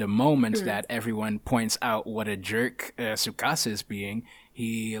 the moment that everyone points out what a jerk Tsukasa is being,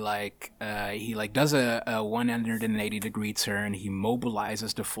 he does a 180-degree turn. He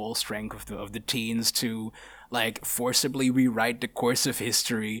mobilizes the full strength of the teens to like forcibly rewrite the course of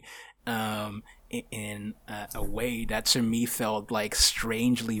history. In a way that to me felt like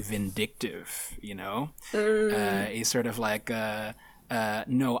strangely vindictive, He's sort of like,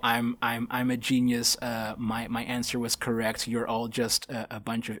 no, I'm a genius. My answer was correct. You're all just a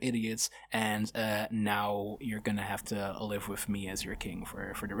bunch of idiots, and now you're gonna have to live with me as your king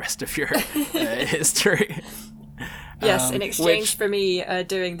for the rest of your history. Yes, in exchange for me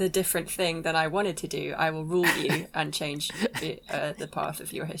doing the different thing that I wanted to do, I will rule you and change the path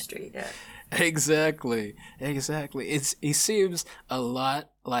of your history. Yeah. Exactly. He seems a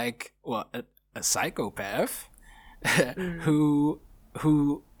lot like a psychopath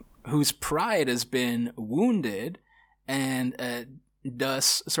whose pride has been wounded, and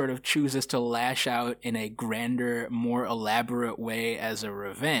thus sort of chooses to lash out in a grander, more elaborate way as a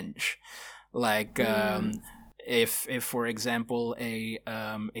revenge. Like if for example a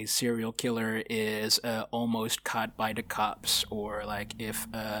serial killer is almost caught by the cops, or like if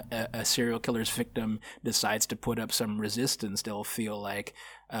a serial killer's victim decides to put up some resistance, they'll feel like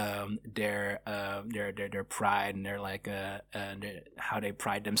their pride and their like how they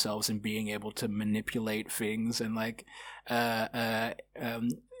pride themselves in being able to manipulate things and like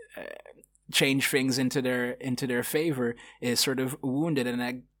change things into their favor is sort of wounded, and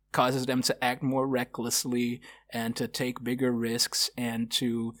that causes them to act more recklessly and to take bigger risks and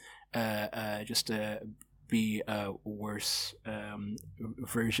to just be a worse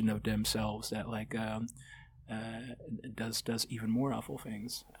version of themselves that like does even more awful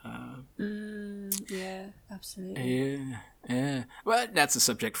things. Yeah, absolutely. Yeah. Well, that's a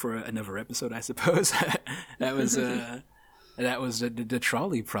subject for another episode, I suppose. That was the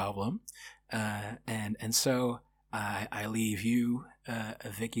trolley problem, and so I leave you,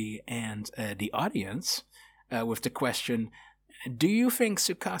 Vicky, and the audience with the question: do you think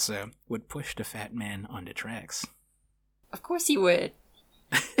Tsukasa would push the fat man on the tracks? Of course he would.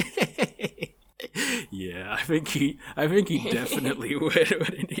 Yeah, I think he definitely would,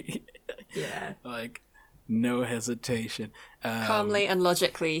 wouldn't he? Yeah. Like, no hesitation. Calmly and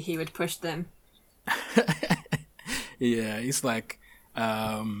logically, he would push them. Yeah, he's like,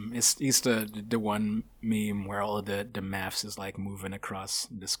 he's the one meme where all of the maths is like moving across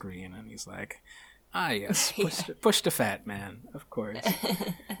the screen, and he's like, yes, push the fat man, of course.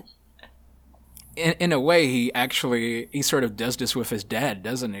 In a way, he sort of does this with his dad,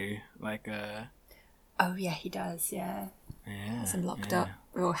 doesn't he? Like, oh yeah, he does. Yeah. Has him locked up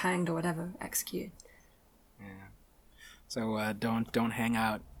or hanged or whatever, executed. Yeah. So don't hang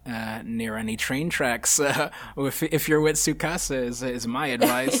out near any train tracks if you're with Tsukasa is my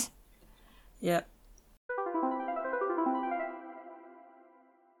advice. Yeah.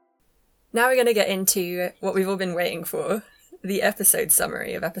 Now we're going to get into what we've all been waiting for, the episode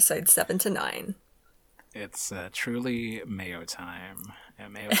summary of episodes 7 to 9. It's truly Mayo time.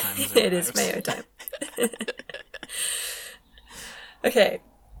 Mayo time has It is arrived. Mayo time. Okay,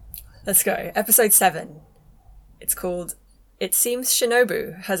 let's go. Episode 7. It's called It Seems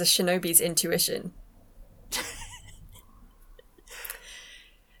Shinobu Has a Shinobi's Intuition.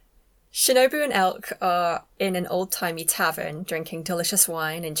 Shinobu and Elk are in an old-timey tavern, drinking delicious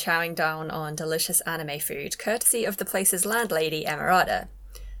wine and chowing down on delicious anime food, courtesy of the place's landlady, Emerada.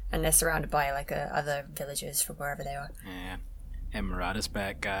 And they're surrounded by, like, other villagers from wherever they are. Yeah. Emerada's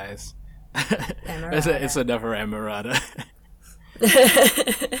back, guys. Emerada. It's another Emerada.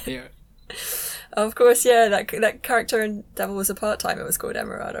 Yeah. Of course, yeah, that character in Devil Was a Part-Timer was called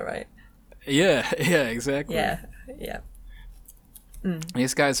Emerada, right? Yeah, exactly. Yeah.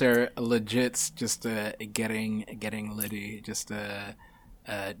 These guys are legit just getting litty, just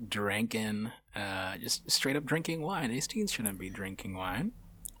drinking, just straight up drinking wine. These teens shouldn't be drinking wine.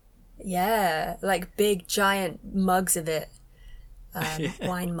 Yeah, like big giant mugs of it.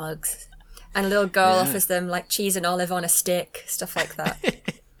 Wine mugs. And a little girl offers them like cheese and olive on a stick, stuff like that.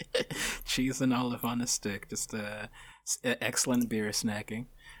 Cheese and olive on a stick, just excellent beer snacking.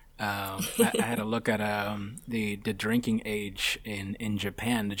 I had a look at the drinking age in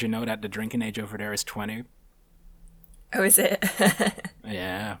Japan. Did you know that the drinking age over there is 20? Oh, is it?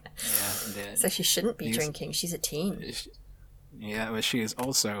 Yeah. So she shouldn't be drinking. She's a teen. Yeah, but she is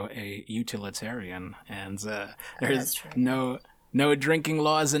also a utilitarian, and that's there's true. no drinking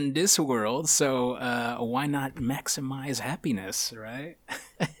laws in this world. So why not maximize happiness, right?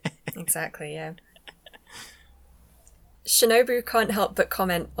 Exactly, yeah. Shinobu can't help but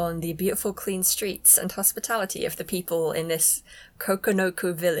comment on the beautiful clean streets and hospitality of the people in this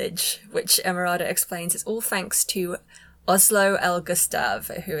Kokonoku village, which Emerada explains is all thanks to Oslo El Gustav,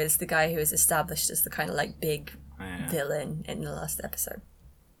 who is the guy who is established as the kind of like big villain in the last episode.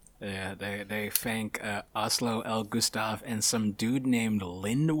 Yeah, they thank Oslo El Gustav and some dude named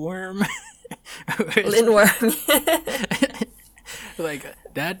Lindworm. Lindworm. Like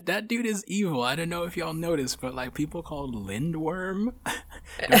that dude is evil. I don't know if y'all noticed, but like people called Lindworm.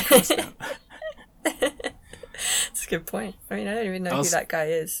 Don't trust him. That's a good point. I mean, I don't even know who Also- that guy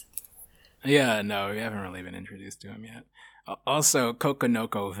is. Yeah, no, we haven't really been introduced to him yet. Also,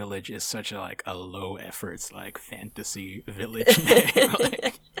 Kokonoko Village is such a low effort fantasy village name.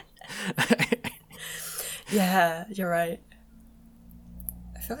 Yeah, you're right.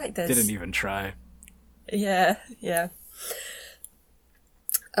 I feel like there's... Didn't even try. Yeah.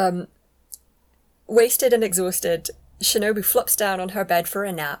 Wasted and exhausted, Shinobu flops down on her bed for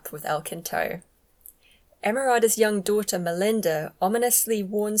a nap with Elk in tow. Emerada's young daughter Melinda ominously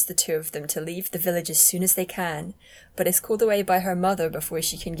warns the two of them to leave the village as soon as they can, but is called away by her mother before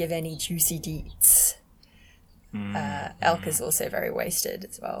she can give any juicy deets. Elk is also very wasted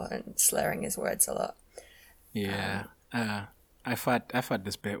as well, and slurring his words a lot. Yeah. I thought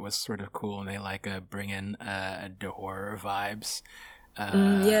this bit was sort of cool, and they bring in the horror vibes.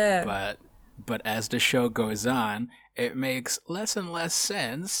 Yeah. But as the show goes on, it makes less and less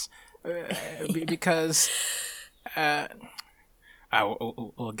sense because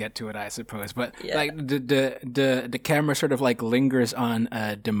we'll get to it, I suppose. But the camera sort of lingers on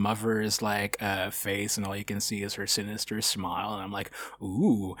the mother's face, and all you can see is her sinister smile. And I'm like,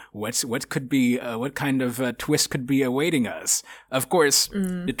 ooh, what could be what kind of twist could be awaiting us? Of course,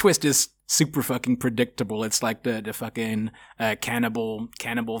 the twist is super fucking predictable. It's like the fucking cannibal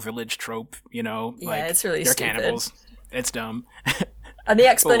village trope, you know? Yeah, it's really they're stupid. cannibals. It's dumb. And the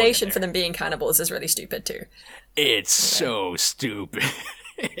explanation for them being cannibals is really stupid too. It's so stupid.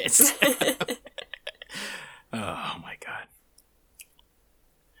 It's oh my god.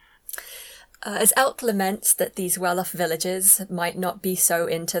 As Elk laments that these well-off villagers might not be so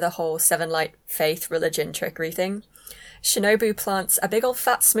into the whole Seven Light faith religion trickery thing, Shinobu plants a big old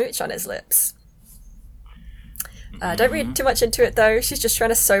fat smooch on his lips. Don't read too much into it though, she's just trying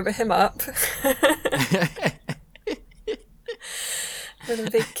to sober him up. With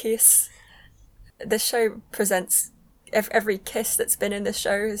a big kiss. This show presents every kiss that's been in this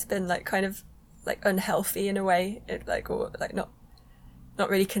show has been kind of unhealthy in a way. It not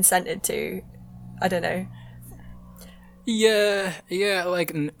really consented to. I don't know. Yeah,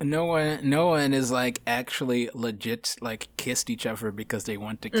 no one is actually legit kissed each other because they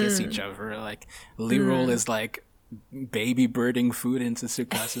want to kiss each other. Lirol is baby birding food into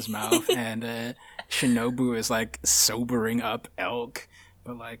Tsukasa's mouth, and Shinobu is sobering up Elk.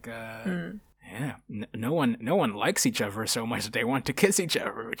 But yeah, no one likes each other so much that they want to kiss each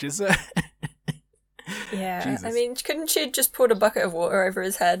other, which is Yeah, Jesus. I mean, couldn't she just poured a bucket of water over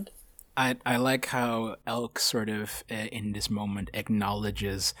his head? I like how Elk sort of in this moment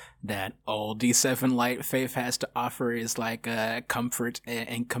acknowledges that all D7 Light Faith has to offer is like comfort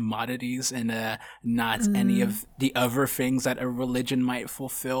and commodities, and not any of the other things that a religion might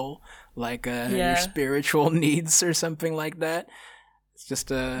fulfill, like your spiritual needs or something like that. It's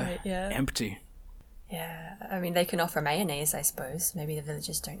just empty. Yeah, I mean, they can offer mayonnaise, I suppose. Maybe the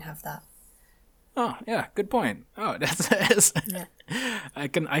villagers don't have that. Oh yeah, good point. Oh, that's Yeah. I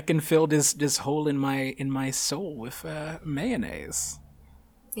can fill this hole in my soul with mayonnaise.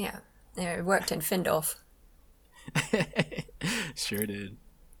 Yeah, it worked in Findorf. Sure did.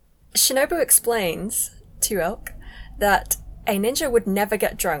 Shinobu explains to Elk that a ninja would never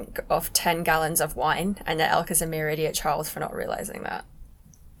get drunk off 10 gallons of wine, and that Elk is a mere idiot child for not realizing that.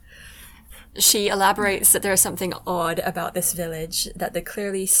 She elaborates that there is something odd about this village, that the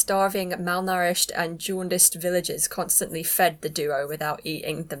clearly starving, malnourished, and jaundiced villagers constantly fed the duo without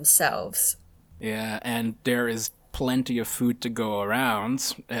eating themselves. Yeah, and there is plenty of food to go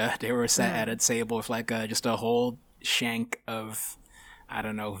around. They were sat at a table with like just a whole shank of, I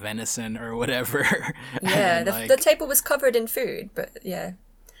don't know, venison or whatever. Yeah, the table was covered in food, but yeah.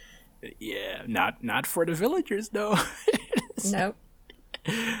 Yeah, not for the villagers though. Nope.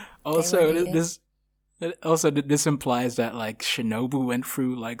 Also, this implies that like Shinobu went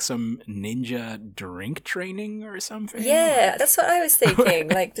through like some ninja drink training or something. Yeah, that's what I was thinking.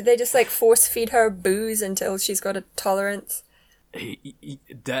 Like, did they just like force feed her booze until she's got a tolerance?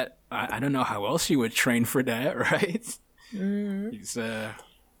 That I don't know how else you would train for that, right?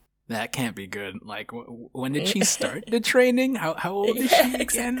 That can't be good. Like, when did she start the training? How old is she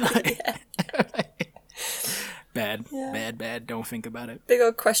again? Exactly, Bad. Don't think about it. Big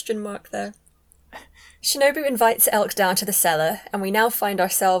old question mark there. Shinobu invites Elk down to the cellar, and we now find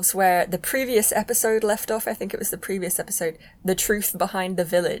ourselves where the previous episode left off. I think it was the previous episode. The truth behind the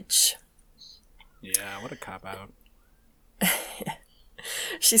village. Yeah, what a cop-out.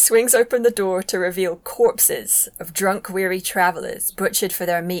 She swings open the door to reveal corpses of drunk, weary travelers butchered for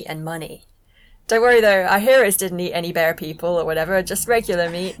their meat and money. Don't worry though, our heroes didn't eat any bear people or whatever, just regular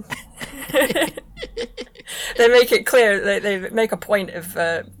meat. They make it clear, they make a point of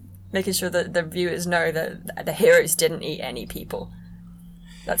making sure that the viewers know that the heroes didn't eat any people.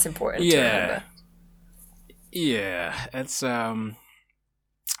 That's important to remember. Yeah, it's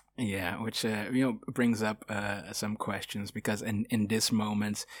which brings up some questions, because in this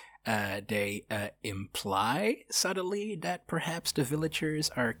moment they imply subtly that perhaps the villagers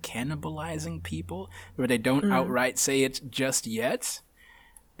are cannibalizing people, but they don't outright say it just yet.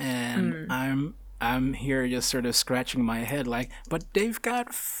 And I'm here just sort of scratching my head like, but they've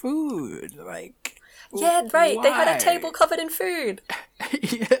got food, like, yeah, right, why? They had a table covered in food.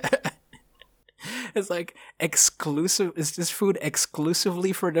 Yeah. It's like exclusive. Is this food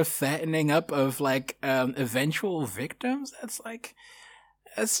exclusively for the fattening up of like eventual victims?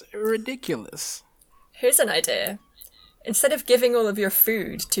 That's ridiculous. Here's an idea. Instead of giving all of your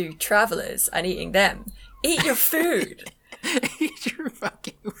food to travelers and eating them, eat your food. Eat your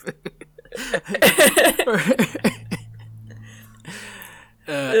fucking food.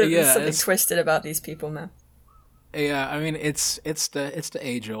 There's something twisted about these people, man. Yeah, I mean it's the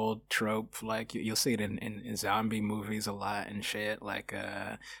age old trope. Like you'll see it in zombie movies a lot and shit. Like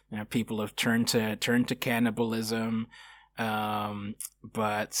people have turned to cannibalism,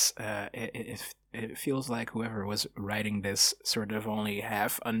 but it feels like whoever was writing this sort of only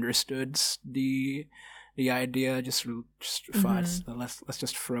half understood the idea. Just thought, let's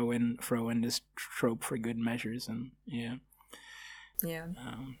just throw in this trope for good measures, and yeah.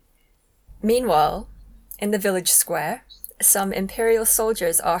 Meanwhile, in the village square, some Imperial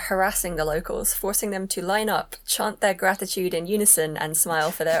soldiers are harassing the locals, forcing them to line up, chant their gratitude in unison, and smile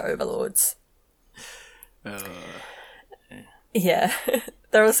for their overlords. Yeah.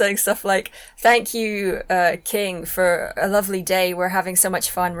 They're all saying stuff like, "Thank you, King, for a lovely day. We're having so much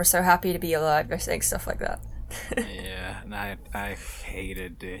fun. We're so happy to be alive." They're saying stuff like that. Yeah, and I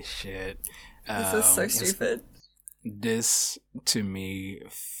hated this shit. This is so stupid. This, to me,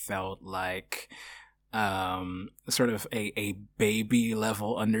 felt like sort of a baby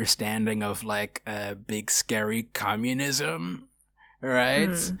level understanding of like big scary communism,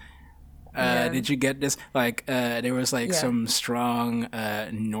 right? Did you get this? Like there was like some strong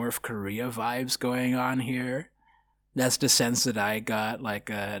North Korea vibes going on here. That's the sense that I got. Like,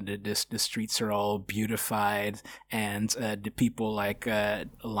 the streets are all beautified, and the people like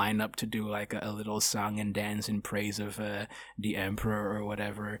line up to do like a little song and dance in praise of the emperor or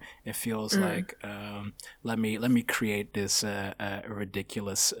whatever. It feels like let me create this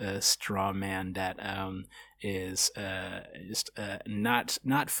ridiculous straw man that is just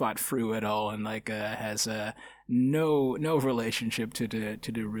not fought through at all, and like has no relationship to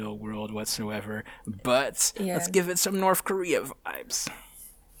the real world whatsoever. But Yeah. let's give it some North Korea vibes.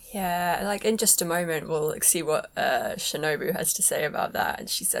 Yeah, like in just a moment we'll like see what Shinobu has to say about that, and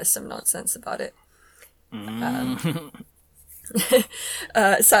she says some nonsense about it.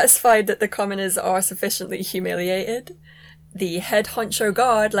 Satisfied that the commoners are sufficiently humiliated, the head honcho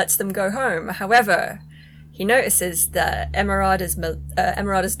guard lets them go home. However, he notices that Emerada's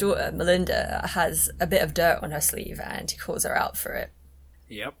daughter, Melinda, has a bit of dirt on her sleeve, and he calls her out for it.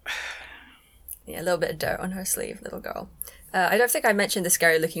 Yep. Yeah, a little bit of dirt on her sleeve, little girl. I don't think I mentioned the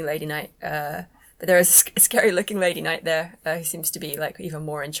scary-looking Lady Knight, but there is a scary-looking Lady Knight there who seems to be like even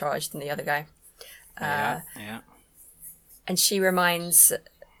more in charge than the other guy. Yeah. And she reminds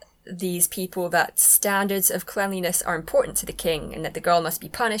these people that standards of cleanliness are important to the king, and that the girl must be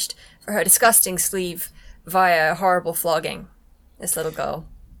punished for her disgusting sleeve via horrible flogging. This little girl.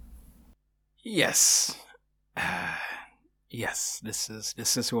 Yes. Yes. This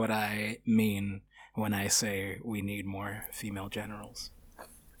is what I mean when I say we need more female generals.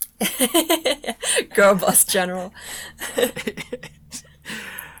 Girl boss general. Oh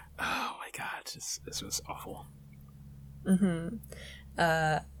my god, this was awful.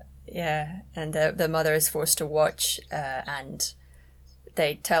 Yeah, and the mother is forced to watch, and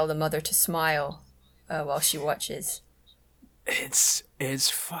they tell the mother to smile while she watches. It's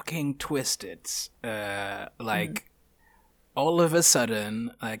fucking twisted. Like all of a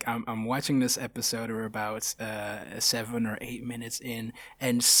sudden, like I'm watching this episode, or about 7 or 8 minutes in,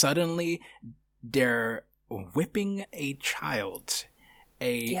 and suddenly they're whipping a child,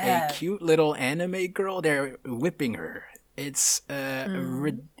 a cute little anime girl. They're whipping her. It's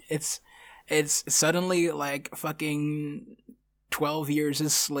it's suddenly like fucking 12 years a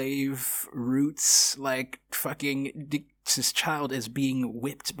slave roots. Like fucking this child is being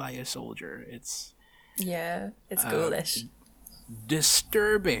whipped by a soldier. It's ghoulish.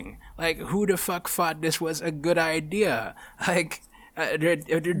 Disturbing. Like, who the fuck thought this was a good idea? Like, they're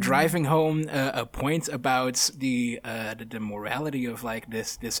driving home a point about the morality of like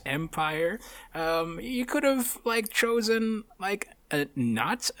this empire. You could have like chosen like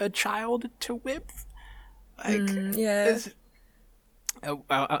not a child to whip. Like,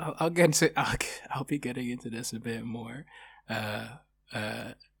 I'll get into I'll be getting into this a bit more.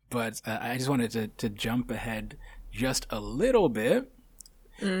 But I just wanted to jump ahead just a little bit,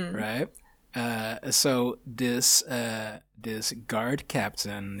 right? So this guard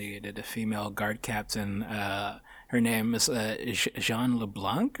captain, the female guard captain, her name is Jean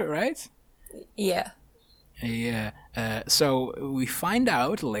LeBlanc, right? Yeah. Yeah. So we find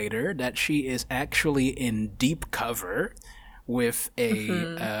out later that she is actually in deep cover with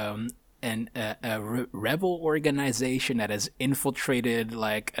a rebel organization that has infiltrated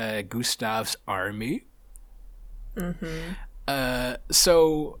like Gustav's army.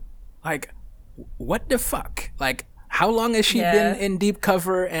 So like, what the fuck? Like, how long has she been in deep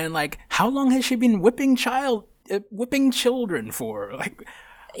cover, and like how long has she been whipping children for? Like,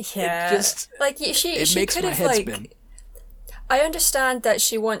 yeah, it just like she makes could my have head like. spin. I understand that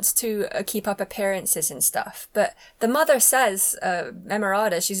she wants to keep up appearances and stuff, but the mother says,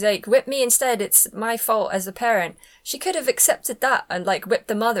 Emerada, she's like, whip me instead, it's my fault as a parent. She could have accepted that and like whipped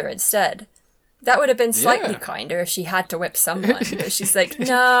the mother instead. That would have been slightly kinder if she had to whip someone. But she's like,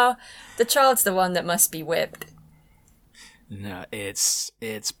 no, the child's the one that must be whipped. No, it's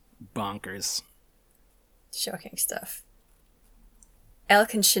bonkers. Shocking stuff.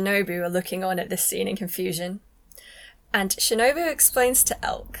 Elk and Shinobu are looking on at this scene in confusion. And Shinobu explains to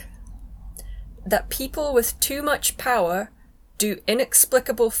Elk that people with too much power do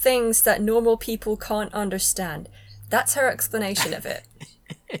inexplicable things that normal people can't understand. That's her explanation of it.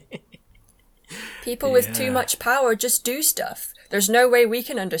 People with too much power just do stuff. There's no way we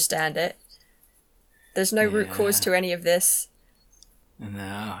can understand it. There's no root cause to any of this.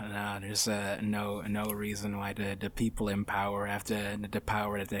 No, there's no reason why the people in power have the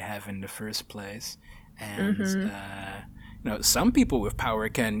power that they have in the first place. And some people with power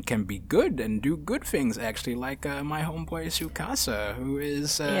can be good and do good things, actually, like my homeboy Tsukasa, who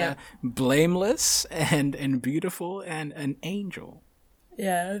is blameless and beautiful and an angel.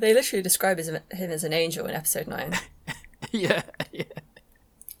 Yeah, they literally describe him as an angel in episode 9. Yeah.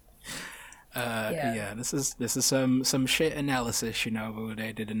 Yeah. This is some shit analysis, Shinobu.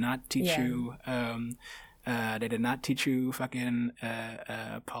 They did not teach you. They did not teach you fucking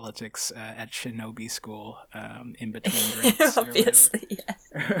politics at Shinobi school in between drinks. Obviously, yeah.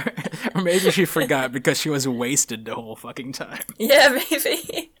 Or maybe she forgot because she was wasted the whole fucking time. Yeah,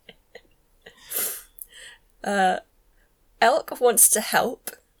 maybe. Elk wants to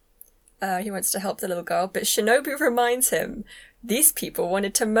help. He wants to help the little girl, but Shinobu reminds him these people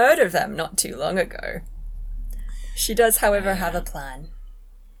wanted to murder them not too long ago. She does, however, have a plan.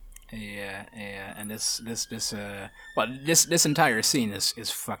 Yeah, and this entire scene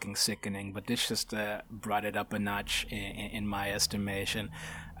is fucking sickening, but this just brought it up a notch in my estimation.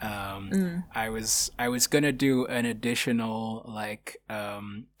 I was gonna do an additional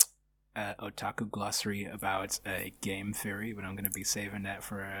otaku glossary about game theory, but I'm gonna be saving that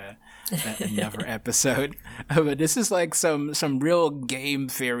for another episode. But this is like some real game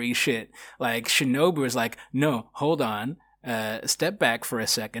theory shit. Like Shinobu is like, no, hold on. Step back for a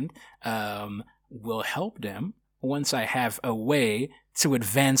second. Will help them once I have a way to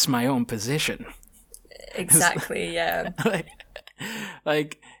advance my own position. Exactly, yeah.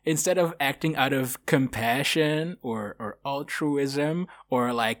 like instead of acting out of compassion or altruism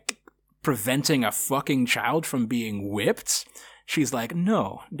or like preventing a fucking child from being whipped, she's like,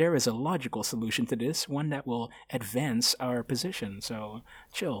 no, there is a logical solution to this, one that will advance our position. So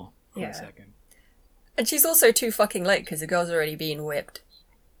chill for a second. And she's also too fucking late because the girl's already been whipped.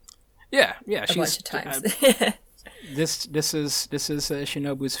 Yeah, a bunch of times. This is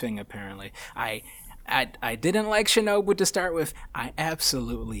Shinobu's thing apparently. I didn't like Shinobu to start with. I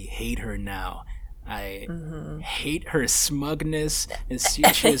absolutely hate her now. I hate her smugness. She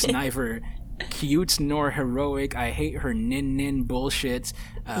is neither cute nor heroic. I hate her nin bullshit.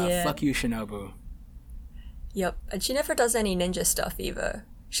 Fuck you, Shinobu. Yep, and she never does any ninja stuff either.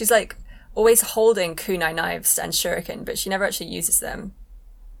 She's like always holding kunai knives and shuriken, but she never actually uses them.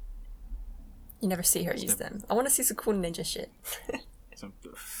 You never see her use them. I want to see some cool ninja shit. Some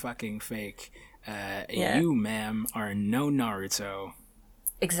fucking fake. You, ma'am, are no Naruto.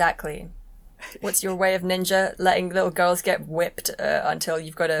 Exactly. What's your way of ninja? Letting little girls get whipped until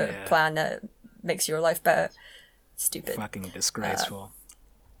you've got a plan that makes your life better. Stupid. Fucking disgraceful.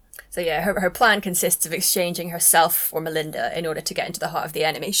 So yeah, her plan consists of exchanging herself for Melinda in order to get into the heart of the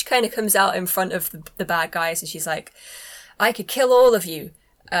enemy. She kind of comes out in front of the bad guys and she's like, I could kill all of you,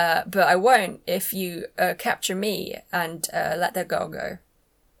 but I won't if you capture me and let that girl go.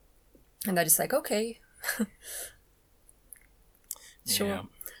 And they're just like, okay. Sure. Yeah.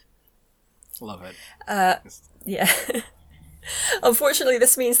 Love it. Yeah. Unfortunately,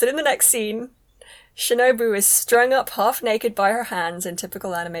 this means that in the next scene, Shinobu is strung up half naked by her hands in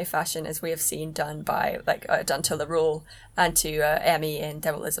typical anime fashion, as we have seen done by done to LaRule and to Emmy in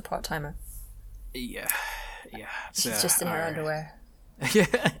Devil is a Part-Timer. Yeah. She's just in her underwear.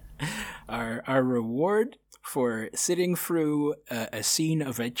 Yeah. Our reward for sitting through a scene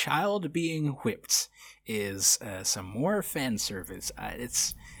of a child being whipped is some more fan service.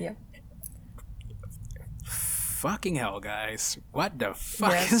 It's fucking hell, guys. What the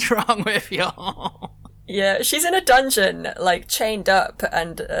fuck is wrong with y'all? Yeah, she's in a dungeon, like, chained up,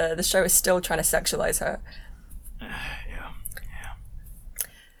 and the show is still trying to sexualize her.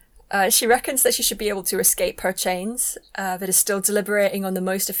 She reckons that she should be able to escape her chains, but is still deliberating on the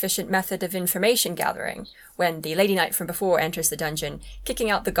most efficient method of information gathering when the Lady Knight from before enters the dungeon, kicking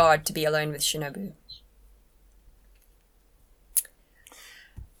out the guard to be alone with Shinobu.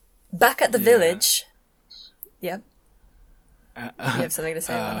 Back at the village... Yeah. You have something to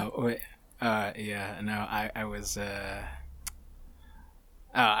say about that? I was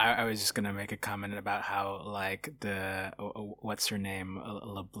I was just gonna make a comment about how like the what's her name,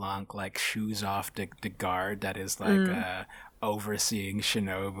 LeBlanc, like shoos off the guard that is like overseeing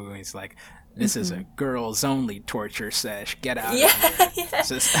Shinobu. He's like, this is a girls only torture sesh. Get out of here.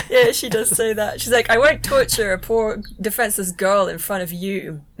 Yeah, she does say that. She's like, I won't torture a poor defenseless girl in front of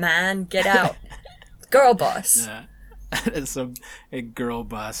you, man. Get out. Girl boss. Yeah. That's some girl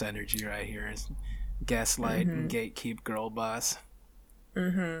boss energy right here. It's gaslight and gatekeep girl boss.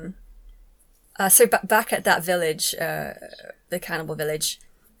 So back at that village, the cannibal village,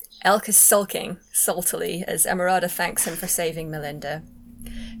 Elk is sulking saltily as Emerada thanks him for saving Melinda.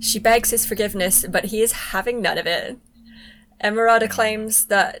 She begs his forgiveness, but he is having none of it. Emerada claims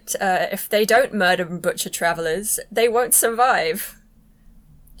that if they don't murder and butcher travelers, they won't survive.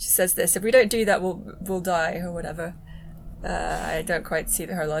 She says this, if we don't do that, we'll die, or whatever. I don't quite see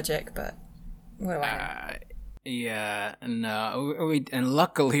her logic, but what do I know? Yeah, no, and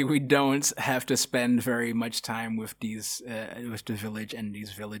luckily we don't have to spend very much time with with the village and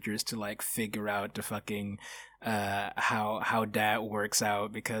these villagers to like figure out the fucking how that works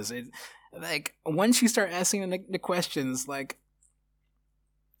out, because it, like, once you start asking the questions, like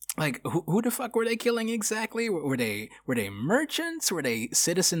who the fuck were they killing exactly? Were they merchants? Were they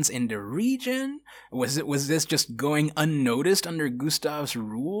citizens in the region? Was this just going unnoticed under Gustav's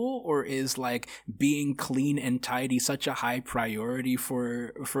rule, or is like being clean and tidy such a high priority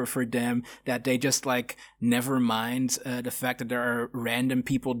for them that they just like never mind the fact that there are random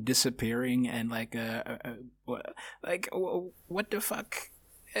people disappearing and like what the fuck?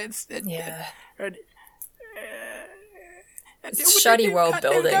 Yeah. It's shoddy world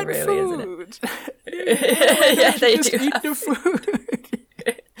building, really, food. isn't it? Yeah, they just do. eat the food.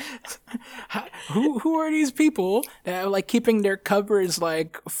 Who are these people that are like keeping their cupboards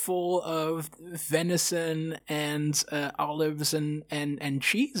like full of venison and olives and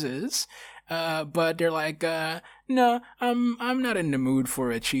cheeses? But they're like, no, I'm not in the mood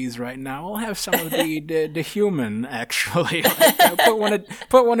for a cheese right now. I'll have some of the human, actually. Like,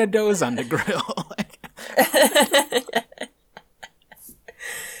 put one of those on the grill.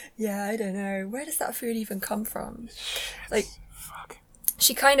 Yeah, I don't know. Where does that food even come from? Like, Fuck.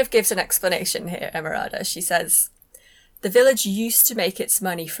 she kind of gives an explanation here, Emerada. She says, the village used to make its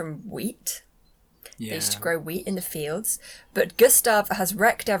money from wheat. Yeah. They used to grow wheat in the fields. But Gustav has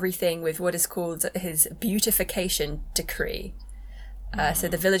wrecked everything with what is called his beautification decree. So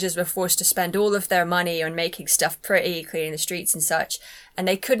the villagers were forced to spend all of their money on making stuff pretty, cleaning the streets and such. And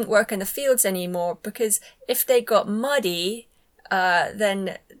they couldn't work in the fields anymore because if they got muddy,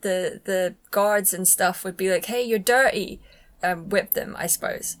 then the guards and stuff would be like, hey, you're dirty. Whip them, I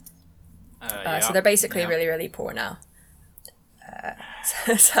suppose. So they're basically really, really poor now.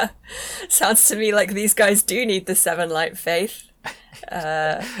 So sounds to me like these guys do need the Seven Light Faith.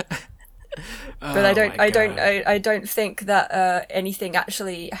 But I don't think that anything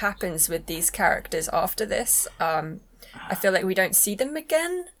actually happens with these characters after this. I feel like we don't see them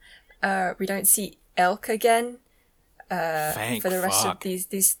again. We don't see Elk again. For the rest of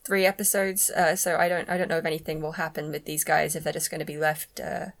these 3 episodes, so I don't know if anything will happen with these guys, if they're just going to be left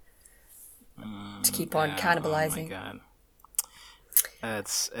to keep on cannibalizing. Oh my god,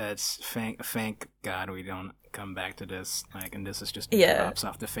 it's thank God we don't come back to this. Like, and this is just drops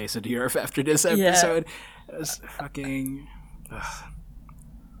off the face of the earth after this episode. Yeah. It's fucking. Ugh.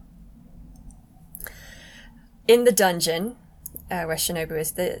 In the dungeon, where Shinobu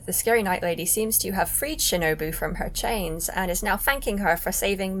is, the scary night lady seems to have freed Shinobu from her chains and is now thanking her for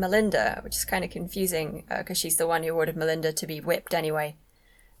saving Melinda, which is kind of confusing because she's the one who ordered Melinda to be whipped anyway.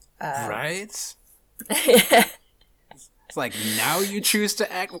 Right? It's like, now you choose to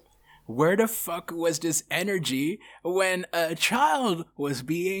act. Where the fuck was this energy when a child was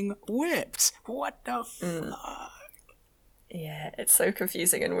being whipped? What the fuck? Yeah, it's so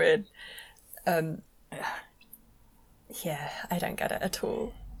confusing and weird. Yeah, I don't get it at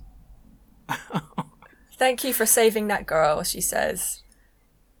all. Thank you for saving that girl, she says.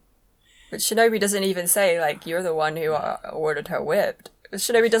 But Shinobi doesn't even say, like, you're the one who ordered her whipped.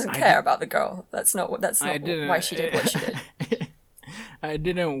 Shinobi doesn't care about the girl. That's not why she did what she did. I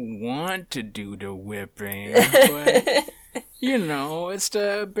didn't want to do the whipping, but, you know, it's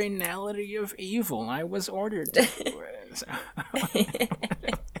the banality of evil. I was ordered to do it.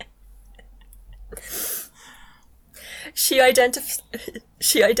 She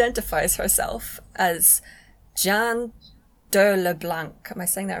identifies herself as Jeanne de Leblanc. Am I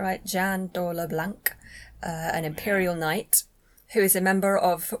saying that right? Jeanne de Leblanc, an Imperial Knight who is a member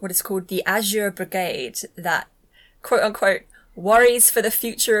of what is called the Azure Brigade that, quote unquote, worries for the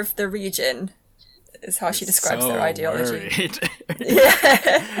future of the region, is how she describes their ideology.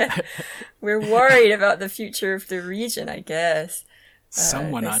 Yeah. We're worried about the future of the region, I guess.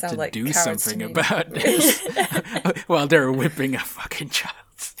 Someone ought to like do something about this. While they're whipping a fucking child.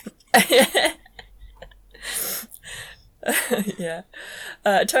 Yeah.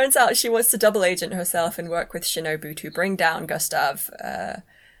 It turns out she wants to double agent herself and work with Shinobu to bring down Gustav.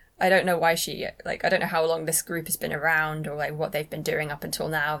 I don't know why I don't know how long this group has been around or like what they've been doing up until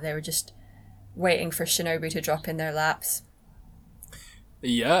now. They were just waiting for Shinobu to drop in their laps.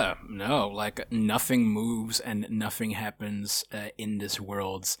 Yeah, no, like nothing moves and nothing happens in this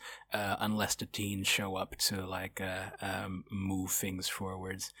world unless the teens show up to like move things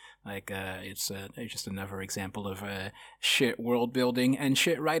forwards. Like it's just another example of shit world building and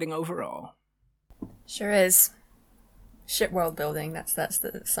shit writing overall. Sure is. Shit world building. That's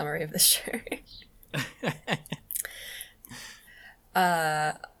the summary of the show.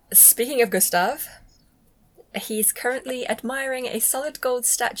 Speaking of Gustav, he's currently admiring a solid gold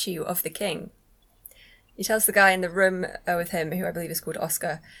statue of the king. He tells the guy in the room with him, who I believe is called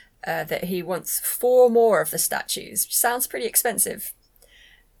Oscar, that he wants 4 more of the statues, which sounds pretty expensive.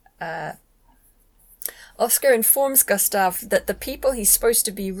 Oscar informs Gustav that the people he's supposed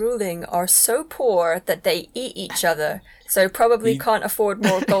to be ruling are so poor that they eat each other, so probably can't afford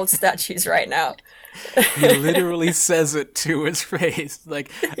more gold statues right now. He literally says it to his face,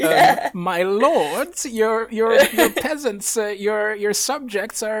 like, "My lords, your peasants, your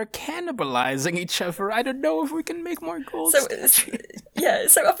subjects are cannibalizing each other. I don't know if we can make more gold statues."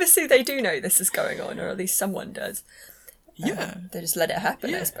 So obviously they do know this is going on, or at least someone does. Yeah, they just let it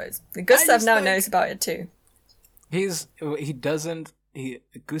happen, I suppose. Gustav now knows about it too.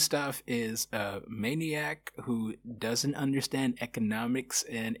 Gustav is a maniac who doesn't understand economics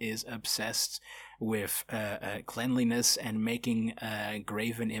and is obsessed with cleanliness and making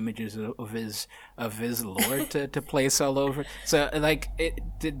graven images of his lord to place all over. So like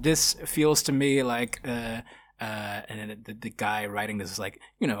this feels to me like and the guy writing this is like,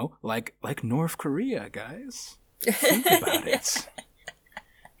 like North Korea, guys. Think about it.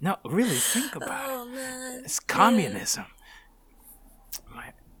 No, really think about it. Man. It's communism.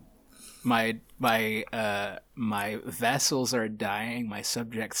 My vassals are dying. My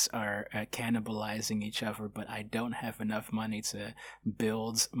subjects are cannibalizing each other, but I don't have enough money to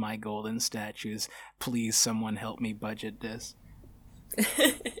build my golden statues. Please, someone help me budget this.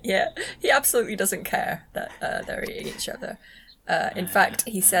 Yeah, he absolutely doesn't care that they're eating each other. In fact,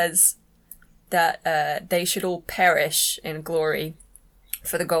 he says that they should all perish in glory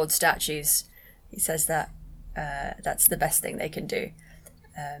for the gold statues. He says that that's the best thing they can do.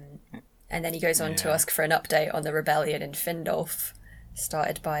 And then he goes on to ask for an update on the rebellion in Findolf,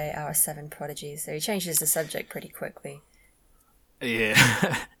 started by our 7 prodigies. So he changes the subject pretty quickly.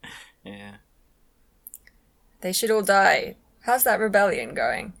 Yeah. Yeah. They should all die. How's that rebellion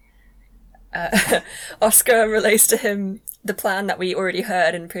going? Oscar relays to him the plan that we already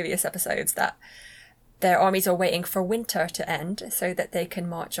heard in previous episodes, that their armies are waiting for winter to end so that they can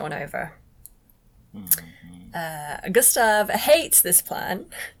march on over. Gustav hates this plan.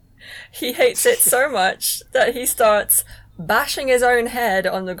 He hates it so much that he starts bashing his own head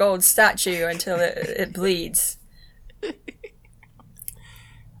on the gold statue until it bleeds.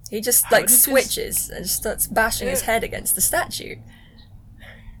 He just switches and starts bashing his head against the statue.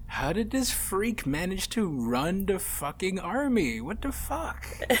 How did this freak manage to run the fucking army? What the fuck?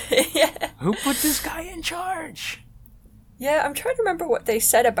 Yeah. Who put this guy in charge? Yeah, I'm trying to remember what they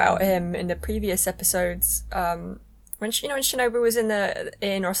said about him in the previous episodes. When Shinobu was in the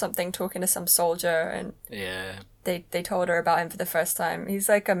inn or something talking to some soldier, and they told her about him for the first time. He's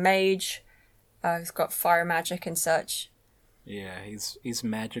like a mage. He's got fire magic and such. Yeah, he's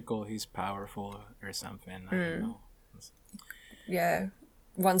magical. He's powerful or something. I don't know. Yeah,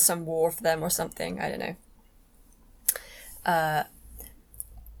 won some war for them or something. I don't know.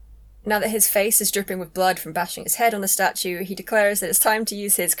 Now that his face is dripping with blood from bashing his head on the statue, he declares that it's time to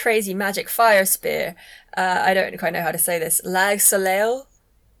use his crazy magic fire spear. I don't quite know how to say this. Lag Soleil?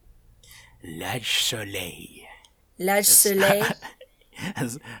 Lag Soleil. Lag Soleil?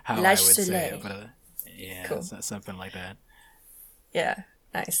 That's how I would say it. But, yeah, cool. Something like that. Yeah,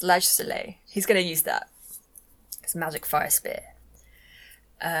 nice. Lag Soleil. He's going to use that. His magic fire spear.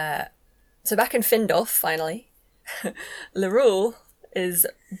 So back in Findolf, finally, Lorule is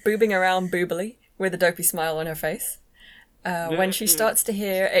boobing around boobily with a dopey smile on her face when she starts to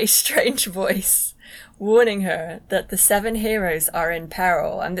hear a strange voice warning her that the 7 heroes are in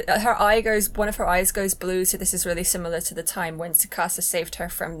peril, and one of her eyes goes blue, so this is really similar to the time when Tsukasa saved her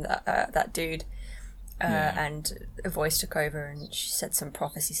from that dude, and a voice took over and she said some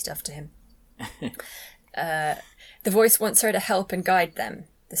prophecy stuff to him. The voice wants her to help and guide them,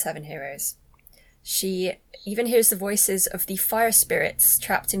 the 7 heroes. She even hears the voices of the fire spirits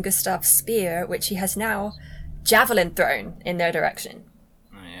trapped in Gustav's spear, which he has now javelin thrown in their direction.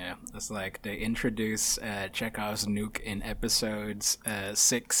 Yeah, it's like they introduce Chekhov's nuke in episodes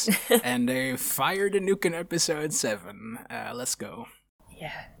 6, and they fired a nuke in episode 7. Let's go.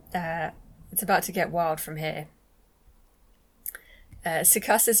 Yeah, it's about to get wild from here.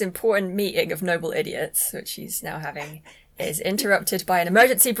 Tsukasa's important meeting of noble idiots, which he's now having, is interrupted by an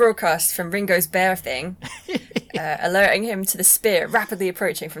emergency broadcast from Ringo's bear thing, alerting him to the spear rapidly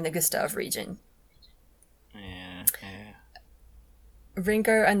approaching from the Gustav region. Yeah.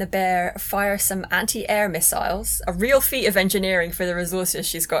 Ringo and the bear fire some anti-air missiles, a real feat of engineering for the resources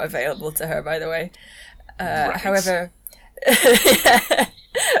she's got available to her, by the way. Right. However,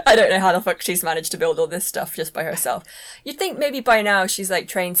 I don't know how the fuck she's managed to build all this stuff just by herself. You'd think maybe by now she's like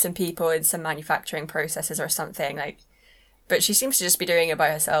trained some people in some manufacturing processes or something, like, but she seems to just be doing it by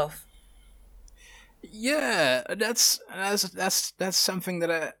herself. Yeah, that's something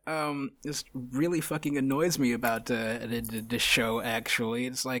that just really fucking annoys me about the show. Actually,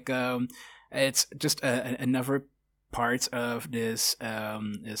 it's like it's just another part of this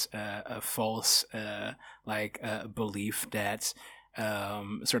false belief that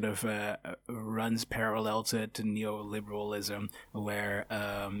sort of runs parallel to neoliberalism, where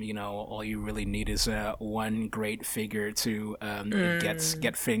all you really need is one great figure to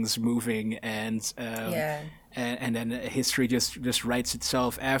get things moving, and and then history just writes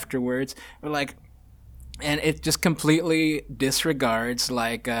itself afterwards. But like, and it just completely disregards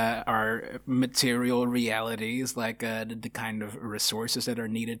like our material realities, like the kind of resources that are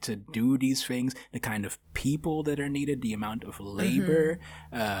needed to do these things, the kind of people that are needed, the amount of labor,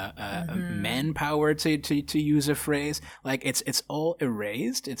 manpower, to use a phrase. Like it's all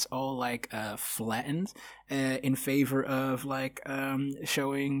erased. It's all like flattened in favor of like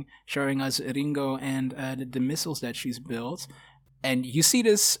showing us Ringo and the missiles that she's built. And you see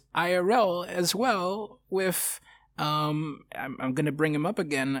this IRL as well with, I'm going to bring him up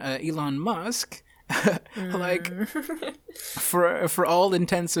again, Elon Musk. Like, for all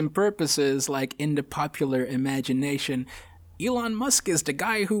intents and purposes, like in the popular imagination, Elon Musk is the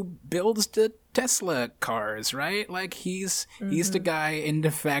guy who builds the Tesla cars, right? Like he's the guy in the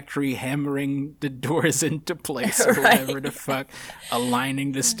factory hammering the doors into place or whatever the fuck,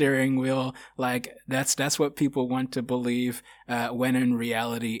 aligning the steering wheel. Like that's what people want to believe, when in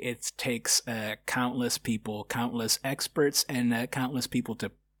reality it takes countless people, countless experts, and countless people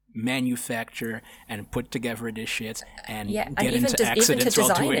to manufacture and put together this shit and get into accidents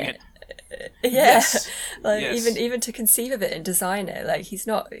while doing it. Yes. Like yes. even to conceive of it and design it, like he's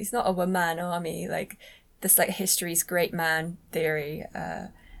not a one-man army. Like this like history's great man theory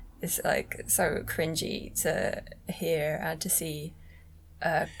is like so cringy to hear and to see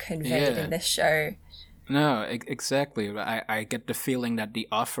conveyed in this show. No, exactly. I get the feeling that the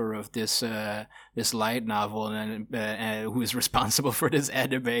author of this light novel and who is responsible for this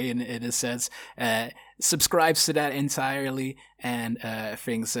anime in a sense subscribes to that entirely, and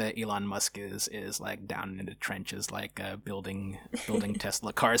thinks Elon Musk is like down in the trenches, like building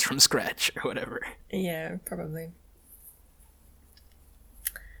Tesla cars from scratch or whatever. Yeah, probably.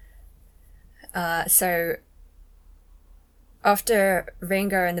 So after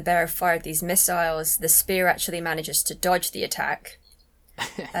Ringo and the bear have fired these missiles, the spear actually manages to dodge the attack.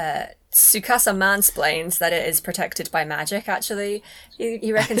 Tsukasa mansplains that it is protected by magic, actually.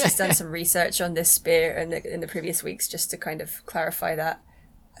 He reckons he's done some research on this spear in the previous weeks just to kind of clarify that.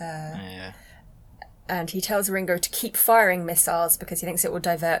 And he tells Ringo to keep firing missiles because he thinks it will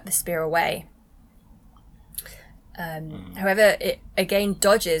divert the spear away. However, it again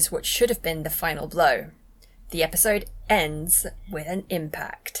dodges what should have been the final blow. The episode ends with an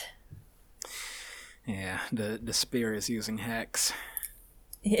impact. Yeah, the spear is using hex.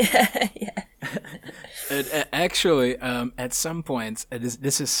 Yeah. Actually, at some point,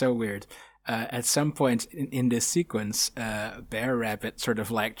 this is so weird. At some point in this sequence, Bear Rabbit sort of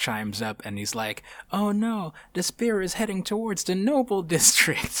like chimes up and he's like, "Oh no, the spear is heading towards the Noble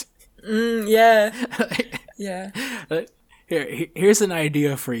District." Yeah. Yeah. Here's an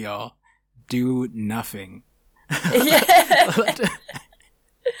idea for y'all. Do nothing. Yeah.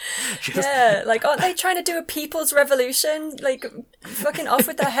 Yeah, like, aren't they trying to do a people's revolution? Like, fucking off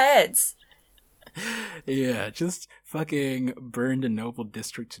with their heads. Yeah, just fucking burn the Noble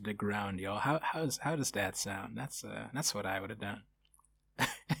District to the ground, y'all. How does that sound? That's what I would have done.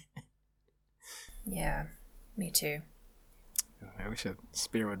 Yeah, me too. I wish a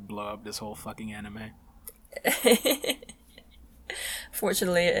spear would blow up this whole fucking anime.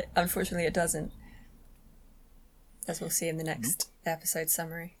 Unfortunately, it doesn't. As we'll see in the next episode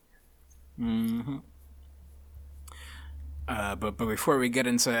summary. Mm-hmm. But before we get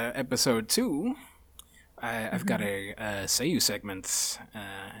into episode 2, I've got a Seiyu segment.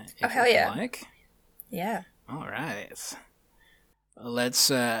 If hell yeah! Like. Yeah. All right. Let's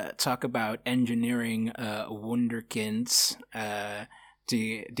talk about engineering wunderkinds,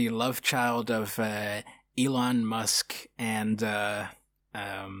 the love child of Elon Musk and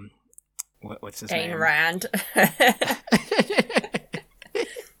what's his name? Ayn Rand.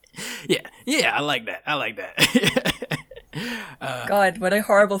 Yeah, I like that. God, what a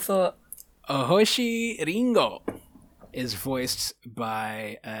horrible thought. Ohoshi Ringo is voiced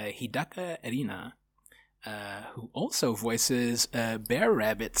by Hidaka Erina, who also voices Bear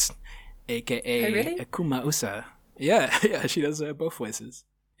Rabbit, aka Oh, really? Kuma Usa. Yeah, she does both voices.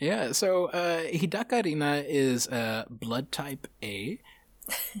 Yeah, so Hidaka Rina is blood type A.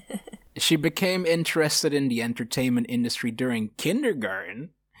 She became interested in the entertainment industry during kindergarten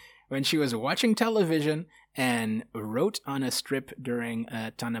when she was watching television and wrote on a strip during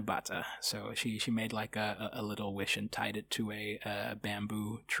Tanabata. So she made like a little wish and tied it to a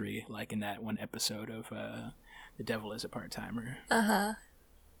bamboo tree, like in that one episode of The Devil is a Part-Timer. Uh-huh.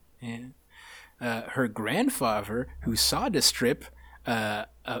 Yeah. Her grandfather, who saw the strip,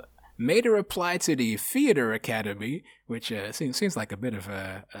 made a reply to the Theater Academy, which seems like a bit of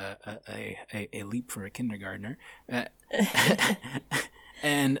a leap for a kindergartner.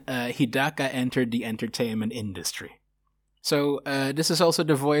 And Hidaka entered the entertainment industry. So this is also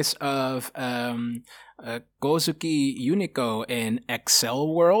the voice of Gozuki Yuniko in Excel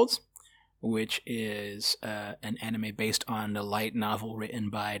World, which is an anime based on the light novel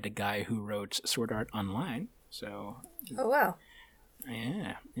written by the guy who wrote Sword Art Online. So, Oh, wow.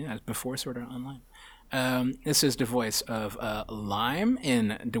 yeah, it's before Sword Art Online. This is the voice of Lime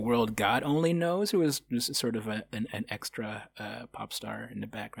in The World God Only Knows, who is sort of an extra pop star in the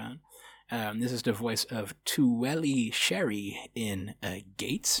background. This is the voice of Tueli Sherry in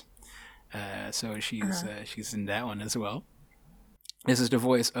Gates. So she's in that one as well. This is the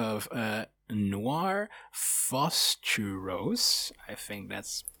voice of Noir Fosturos, I think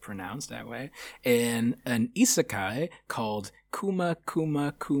that's pronounced that way, in an isekai called Kuma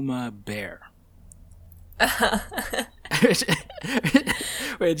Kuma Kuma Bear.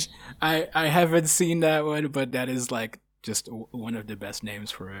 Which I haven't seen that one, but that is like just one of the best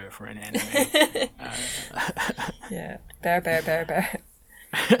names for an anime. Yeah, bear.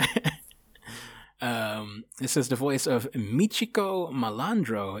 This is the voice of Michiko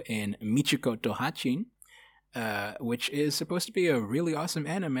Malandro in Michiko Tohachin, which is supposed to be a really awesome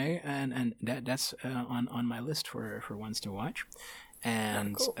anime, and that's on my list for ones to watch.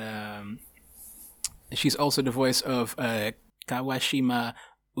 And cool. She's also the voice of Kawashima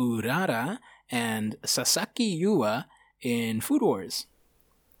Urara and Sasaki Yua in Food Wars.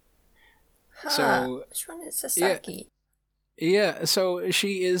 So which one is Sasaki? Yeah, so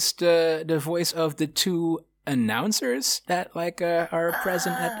she is the voice of the two announcers that like are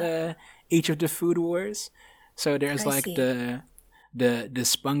present at each of the Food Wars. So there's the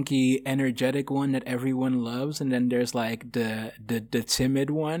spunky, energetic one that everyone loves, and then there's like the timid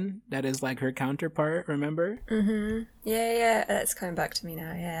one that is like her counterpart. Remember? Mm-hmm. Yeah. That's coming back to me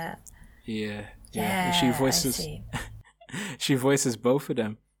now. Yeah. Yeah. She voices. I see. She voices both of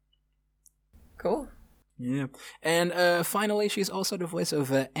them. Cool. Yeah, and finally, she's also the voice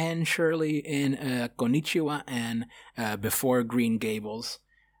of Anne Shirley in Konnichiwa and Before Green Gables,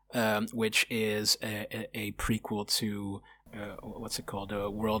 which is a prequel to what's it called?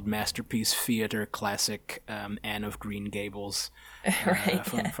 A World Masterpiece Theater classic, Anne of Green Gables, Right.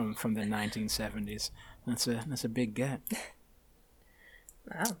 from the 1970s. That's a big get.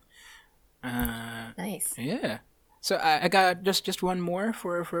 Wow. Nice. Yeah. So I got just one more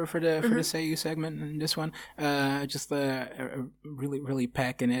for the Seiyu segment in this one. Just really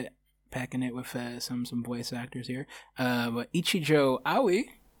packing it with some voice actors here. But Ichijo Aoi,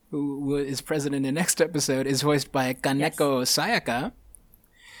 who is present in the next episode, is voiced by Kaneko Sayaka.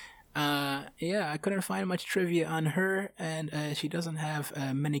 I couldn't find much trivia on her, and she doesn't have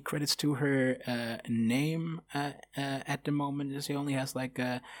many credits to her name at the moment. She only has like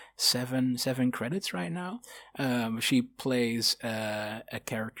seven credits right now. She plays a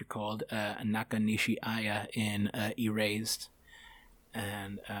character called Nakanishi Aya in Erased,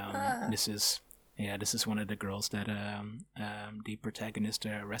 and this is one of the girls that the protagonist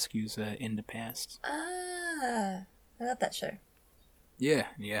rescues in the past. I love that show. Yeah,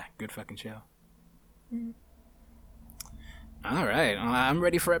 good fucking show. All right, I'm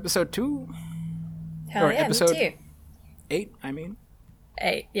ready for episode 2. Hell or yeah, episode me too. 8, I mean.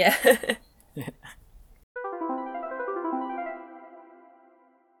 8, yeah.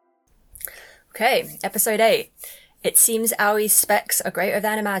 Okay, episode 8. It seems Aoi's specs are greater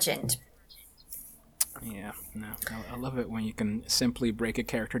than imagined. Yeah, no, I love it when you can simply break a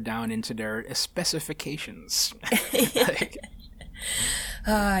character down into their specifications.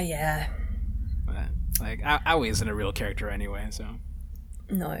 Yeah. Like, Aoi isn't a real character anyway, so.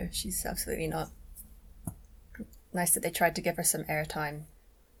 No, she's absolutely not. Nice that they tried to give her some airtime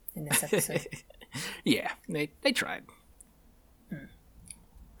in this episode. Yeah, they tried.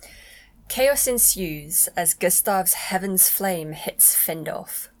 Chaos ensues as Gustav's Heaven's Flame hits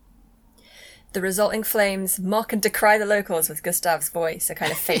Findorf. The resulting flames mock and decry the locals with Gustav's voice. A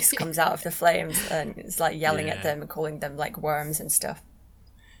kind of face comes out of the flames and it's like yelling at them and calling them like worms and stuff.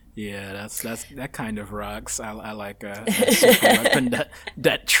 Yeah, that's that kind of rocks. I like a super weapon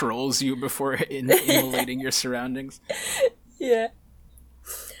that trolls you before immolating your surroundings. Yeah.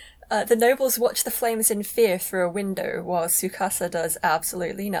 The nobles watch the flames in fear through a window while Tsukasa does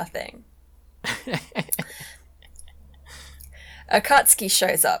absolutely nothing. Akatsuki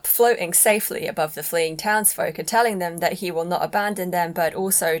shows up, floating safely above the fleeing townsfolk and telling them that he will not abandon them, but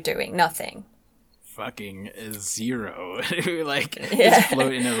also doing nothing. Fucking zero. Like, Yeah. just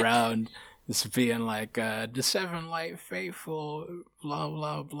floating around, just being like, the Seven Light Faithful, blah,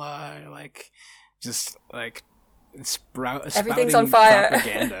 blah, blah. Like, just like, Everything's spouting on fire.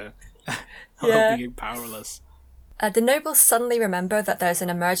 propaganda. Yeah. While being powerless. The nobles suddenly remember that there's an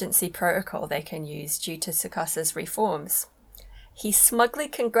emergency protocol they can use due to Tsukasa's reforms. He smugly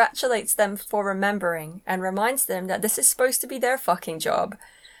congratulates them for remembering and reminds them that this is supposed to be their fucking job.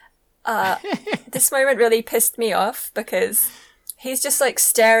 This moment really pissed me off because he's just like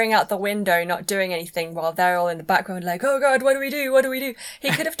staring out the window, not doing anything, while they're all in the background like, oh god, what do we do? What do we do? He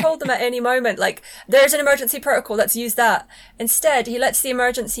could have told them at any moment, like, there's an emergency protocol, let's use that. Instead, he lets the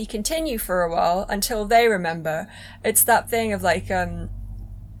emergency continue for a while until they remember. It's that thing of like, I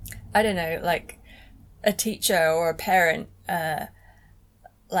don't know, like a teacher or a parent,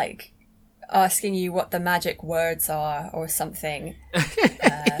 like asking you what the magic words are or something.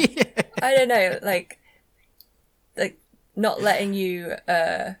 I don't know, like not letting you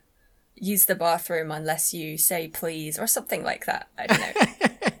use the bathroom unless you say please or something like that. I don't know.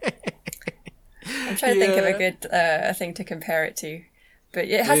 I'm trying to think of a good thing to compare it to, but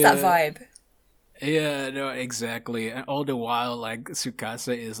it has that vibe. Yeah, no, exactly. And all the while, like,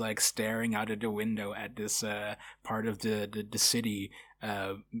 Tsukasa is like staring out of the window at this part of the city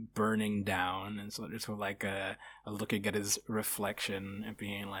burning down, and so there's like looking at his reflection and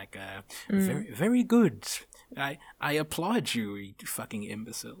being like, very, very good. I applaud you, you fucking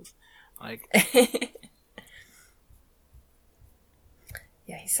imbeciles. Like,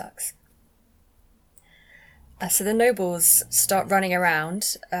 yeah, he sucks. So the nobles start running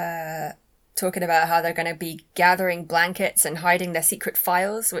around, talking about how they're going to be gathering blankets and hiding their secret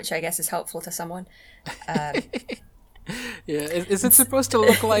files, which I guess is helpful to someone. Yeah, is it supposed to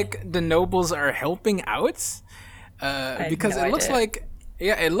look like the nobles are helping out? Because it looks like,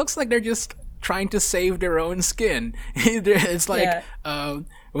 it looks like they're just trying to save their own skin. It's like,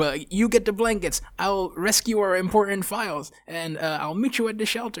 well, you get the blankets, I'll rescue our important files, and I'll meet you at the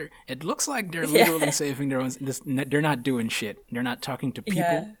shelter. It looks like they're literally saving their own. They're not doing shit. They're not talking to people.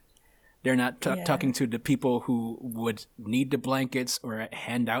 Yeah. They're not talking to the people who would need the blankets or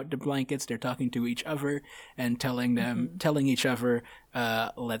hand out the blankets. They're talking to each other and telling each other,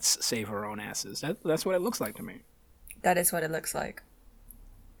 let's save our own asses. That's what it looks like to me. That is what it looks like.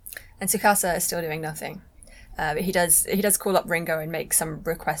 And Tsukasa is still doing nothing. But he does call up Ringo and make some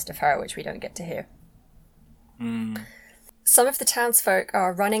request of her, which we don't get to hear. Some of the townsfolk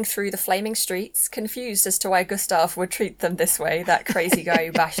are running through the flaming streets, confused as to why Gustav would treat them this way, that crazy guy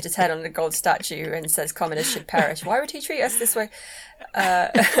who bashed his head on the gold statue and says commoners should perish. Why would he treat us this way?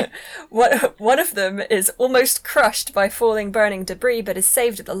 One of them is almost crushed by falling burning debris, but is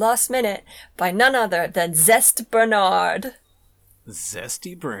saved at the last minute by none other than Zest Bernard.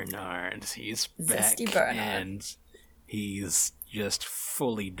 Zesty Bernard. He's back. Zesty Bernard. And he's just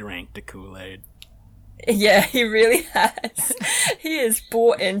fully drank the Kool-Aid. Yeah, he really has. He is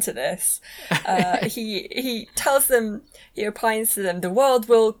bought into this. He tells them, he opines to them, the world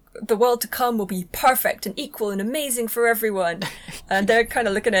to come will be perfect and equal and amazing for everyone. And they're kind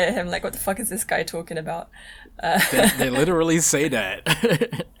of looking at him like, what the fuck is this guy talking about? They literally say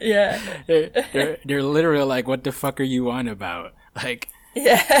that. Yeah. They're literally like, what the fuck are you on about? Like,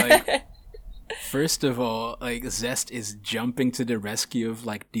 yeah. Like, first of all, like, Zest is jumping to the rescue of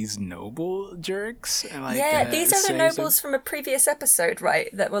like these noble jerks. And, like, yeah, these are the nobles from a previous episode, right?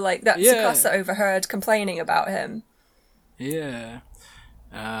 That were like, that Tsukasa overheard complaining about him. Yeah.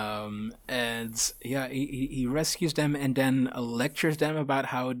 And yeah, he rescues them and then lectures them about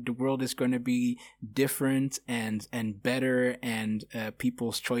how the world is going to be different and better, and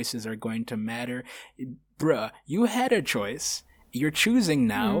people's choices are going to matter. Bruh, you had a choice. You're choosing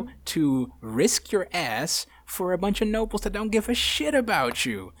now to risk your ass for a bunch of nobles that don't give a shit about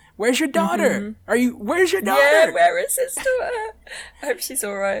you. Where's your daughter? Where's your daughter? Yeah, where is his daughter? I hope she's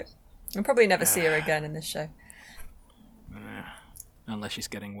alright. I'll probably never see her again in this show. Unless she's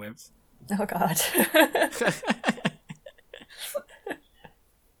getting whipped. Oh god.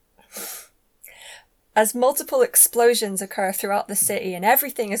 as multiple explosions occur throughout the city and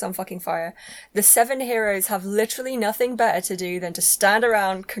everything is on fucking fire, the 7 heroes have literally nothing better to do than to stand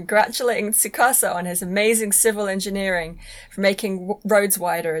around congratulating Tsukasa on his amazing civil engineering for making roads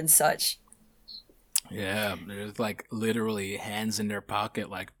wider and such. Yeah, there's like literally hands in their pocket,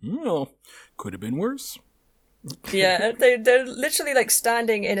 like, could have been worse. Yeah, they're literally like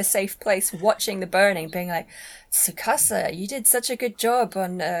standing in a safe place watching the burning, being like, Tsukasa, you did such a good job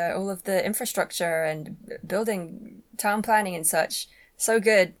on all of the infrastructure and building town planning and such. So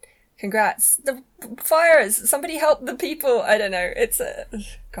good. Congrats. The fires, somebody help the people. I don't know. It's,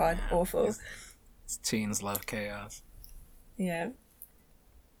 God, awful. Teens love chaos. Yeah.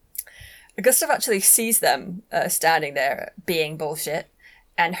 Gustav actually sees them standing there being bullshit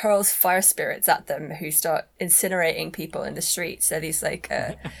and hurls fire spirits at them who start incinerating people in the streets. So these like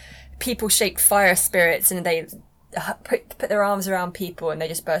people-shaped fire spirits, and they put their arms around people and they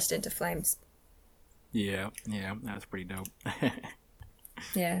just burst into flames. Yeah, that's pretty dope.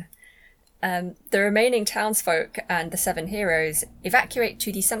 Yeah. The remaining townsfolk and the 7 heroes evacuate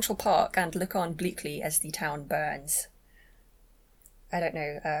to the central park and look on bleakly as the town burns. I don't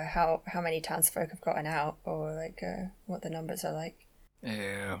know how many townsfolk have gotten out, or like what the numbers are like.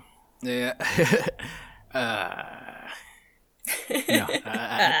 Yeah. Yeah. No.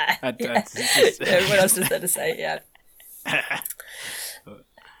 What else is there to say? Yeah.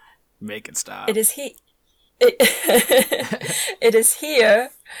 Make it stop. It is it is here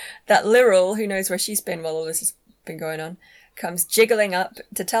that Lyril, who knows where she's been while all this has been going on, comes jiggling up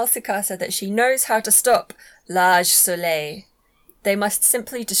to tell Tsukasa that she knows how to stop L'Age Soleil. They must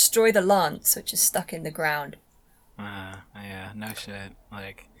simply destroy the lance, which is stuck in the ground. Yeah, no shit.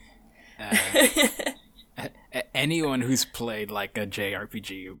 Like, anyone who's played like a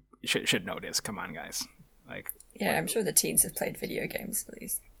JRPG should know this. Come on, guys. Like, yeah, I'm sure the teens have played video games at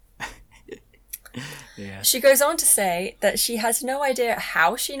least. Yeah. She goes on to say that she has no idea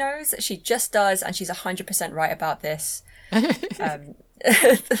how she knows. She just does, and she's 100% right about this.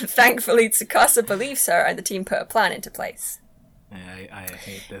 Thankfully, Tsukasa believes her, and the team put a plan into place. Yeah, I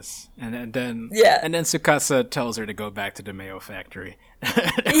hate this. And then Tsukasa tells her to go back to the Mayo factory.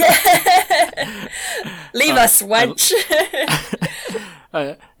 Yeah. Leave us, wench.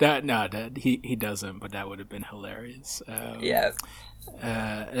 He doesn't, but that would have been hilarious. Yeah.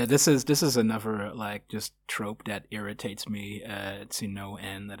 This is another like just trope that irritates me to no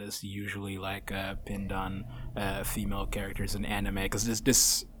end. That is usually like pinned on female characters in anime, because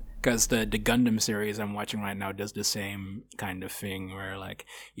the Gundam series I'm watching right now does the same kind of thing, where like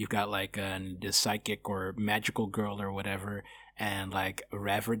you've got like this psychic or magical girl or whatever, and like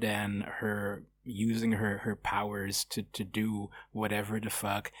rather than her using her powers to do whatever the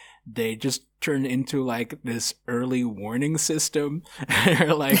fuck, they just turn into like this early warning system.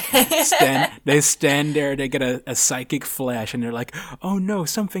 They're like they stand there, they get a psychic flash, and they're like, oh no,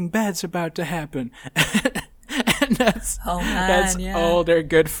 something bad's about to happen. And that's all they're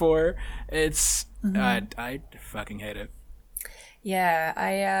good for. It's I fucking hate it. Yeah,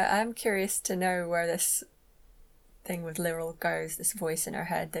 I'm curious to know where this thing with Lyril goes, this voice in her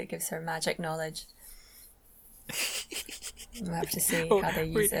head that gives her magic knowledge. We'll have to see how they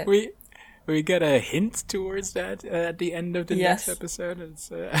use it. We get a hint towards that at the end of the next episode.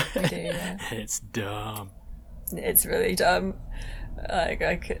 It's we do, yeah. It's dumb. It's really dumb. Like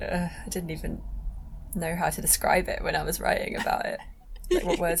I didn't even know how to describe it when I was writing about it. Like,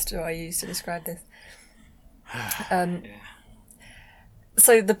 what words do I use to describe this?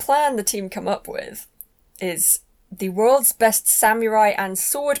 So the plan the team come up with is the world's best samurai and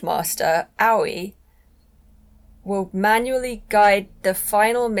sword master, Aoi, will manually guide the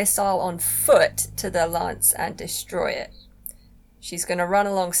final missile on foot to the lance and destroy it. She's going to run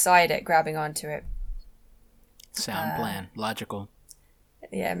alongside it, grabbing onto it. Sound plan. Logical.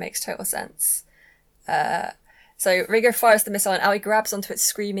 Yeah, it makes total sense. So Rigger fires the missile and Aoi grabs onto it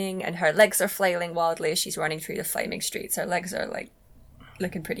screaming, and her legs are flailing wildly as she's running through the flaming streets. Her legs are like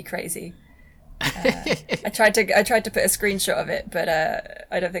looking pretty crazy. I tried to put a screenshot of it, but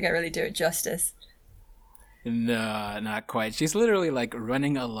I don't think I really do it justice. No, not quite. She's literally like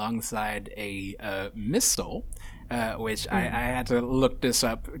running alongside a missile, which I had to look this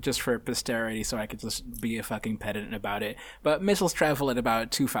up just for posterity so I could just be a fucking pedant about it. But missiles travel at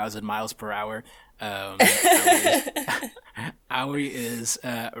about 2,000 miles per hour. Aoi is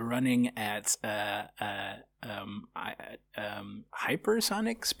running at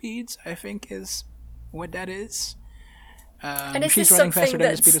hypersonic speeds, I think is what that is. And is she's this running something faster than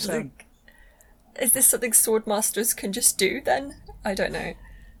the that's speed of sound. Is this something Swordmasters can just do then? I don't know.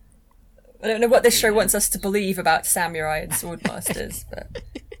 I don't know what this show wants us to believe about samurai and swordmasters, but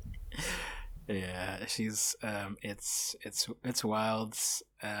Yeah, she's it's wild.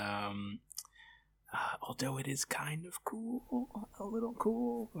 Um, Although it is kind of cool, a little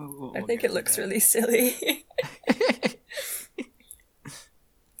cool. I think it looks really silly.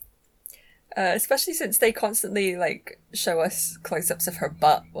 Especially since they constantly like show us close-ups of her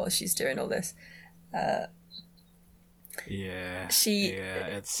butt while she's doing all this.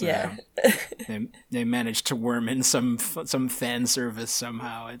 They managed to worm in some fan service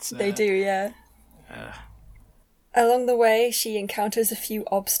somehow. They do, yeah. Along the way, she encounters a few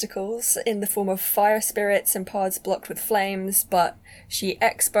obstacles in the form of fire spirits and paths blocked with flames, but she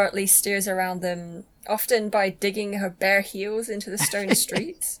expertly steers around them, often by digging her bare heels into the stone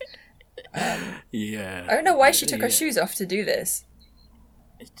streets. I don't know why she took her shoes off to do this.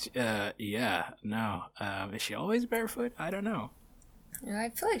 Is she always barefoot? I don't know. I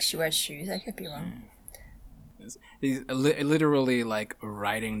feel like she wears shoes. I could be wrong. He's literally like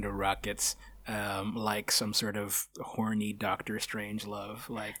riding the rockets, like some sort of horny Doctor Strangelove.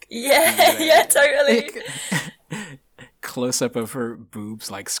 Like totally. Close up of her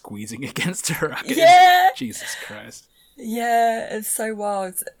boobs, like squeezing against the rocket. Yeah. Jesus Christ. Yeah, it's so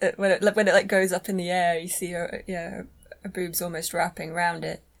wild. When it like goes up in the air, you see her boobs almost wrapping around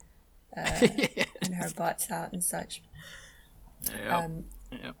it, and her butt's out and such.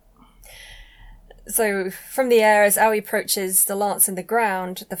 Yep. So from the air, as Aoi approaches the lance in the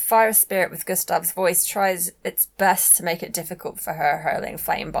ground, the fire spirit with Gustav's voice tries its best to make it difficult for her, hurling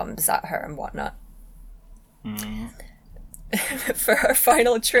flame bombs at her and whatnot. For her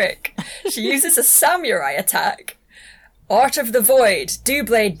final trick, she uses a samurai attack, Art of the Void,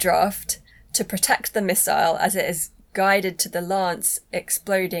 Doublade Draft, to protect the missile as it is guided to the lance,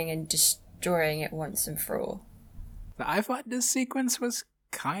 exploding and destroying it once and for all. I thought this sequence was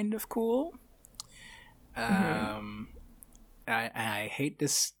kind of cool. I hate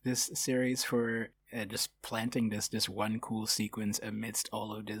this series for just planting this one cool sequence amidst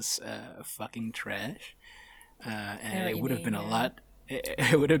all of this fucking trash. And it would have been a lot.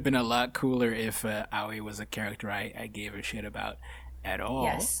 It would have been a lot cooler if Aoi was a character I gave a shit about at all.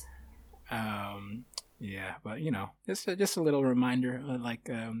 Yes. Yeah, but just a little reminder,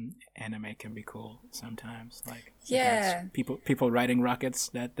 anime can be cool sometimes. Like, people riding rockets,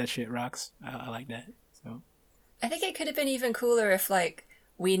 that shit rocks. I like that. So I think it could have been even cooler if like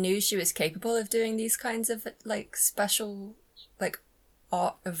we knew she was capable of doing these kinds of like special like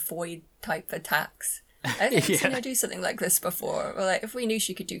Art of Void type attacks. I think I've seen her do something like this before. Or like if we knew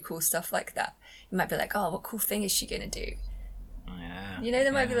she could do cool stuff like that, you might be like, oh, what cool thing is she gonna do? Yeah.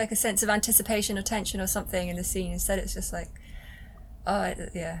 There might be like a sense of anticipation or tension or something in the scene. Instead, it's just like,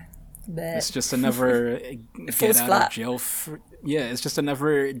 it's just another get out of jail. It's just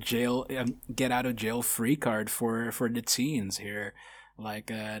another get out of jail free card for the teens here. Like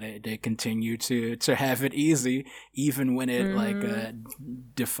they continue to have it easy, even when it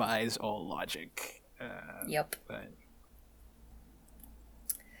defies all logic. Yep. But...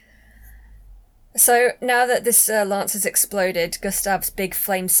 So now that this lance has exploded, Gustav's big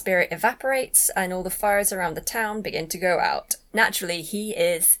flame spirit evaporates and all the fires around the town begin to go out. Naturally, he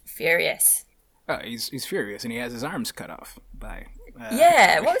is furious. Oh, he's furious and he has his arms cut off by...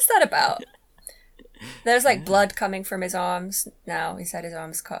 what was that about? There's like blood coming from his arms now. He's had his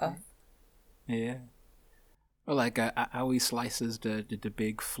arms cut off. Yeah. Well, like Aoi slices the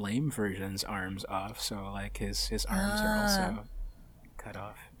big flame version's arms off, so like his arms are also cut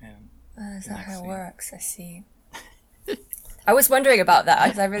off. And is that how it works? I see. I was wondering about that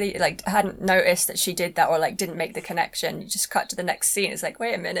because I really hadn't noticed that she did that or didn't make the connection. You just cut to the next scene. It's like,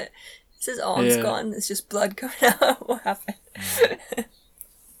 wait a minute, is his arms gone? There's just blood coming out. What happened?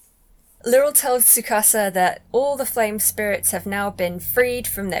 Lyril tells Tsukasa that all the flame spirits have now been freed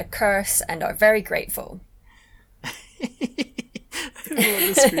from their curse and are very grateful.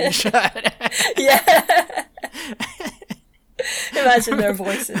 The screenshot. Yeah. Imagine their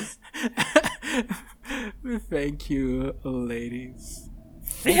voices. Thank you, ladies.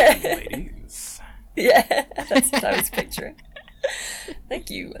 Thank you, ladies. Yeah, that's what I was picturing. Thank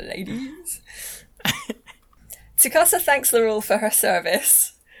you, ladies. Tsukasa thanks Lyril for her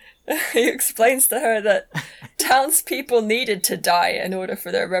service. He explains to her that townspeople needed to die in order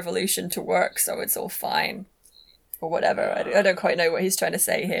for their revolution to work, so it's all fine. Or whatever. I don't quite know what he's trying to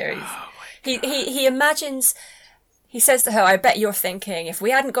say here. He imagines... He says to her, I bet you're thinking, if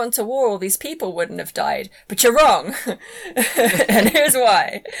we hadn't gone to war, all these people wouldn't have died. But you're wrong. And here's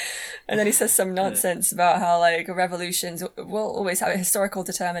why. And then he says some nonsense about how, revolutions will always have a historical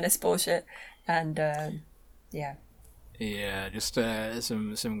determinist bullshit. And, yeah. Yeah, just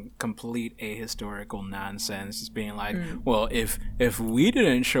some complete ahistorical nonsense. Just being like, well, if we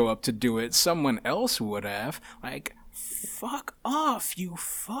didn't show up to do it, someone else would have. Like, fuck off, you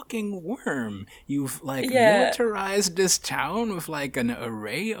fucking worm! You've like militarized this town with like an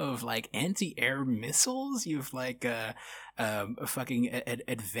array of like anti-air missiles. You've like fucking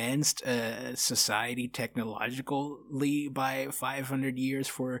advanced society technologically by 500 years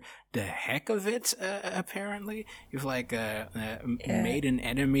for the heck of it. Apparently, you've like made an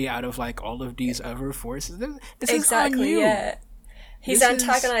enemy out of like all of these other forces. This is on you. Yeah. He's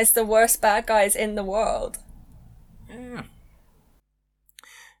antagonized the worst bad guys in the world. Yeah.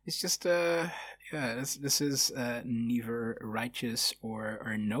 It's just this is neither righteous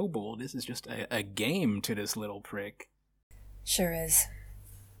or noble. This is just a game to this little prick. Sure is.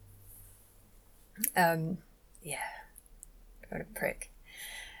 Yeah. What a prick.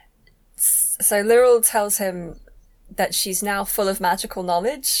 So Lyral tells him that she's now full of magical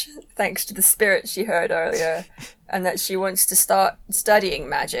knowledge, thanks to the spirit she heard earlier, and that she wants to start studying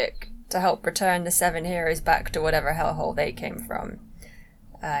magic to help return the Seven Heroes back to whatever hellhole they came from.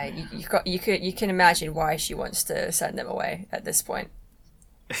 You can imagine why she wants to send them away at this point.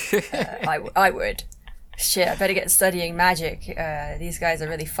 I would. Shit, I better get studying magic. These guys are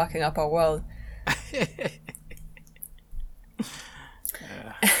really fucking up our world.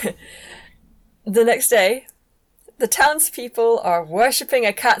 The next day, the townspeople are worshipping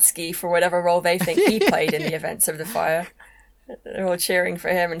Akatsuki for whatever role they think he played in the events of the fire. They're all cheering for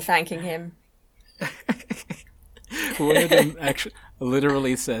him and thanking him. One of them actually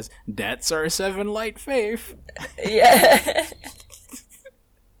literally says, "That's our seven light faith." Yeah.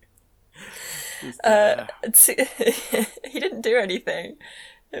 He didn't do anything.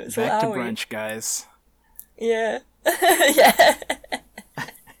 It was back Lowy. to brunch, guys. Yeah. Yeah.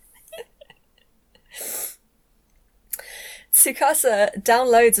 Tsukasa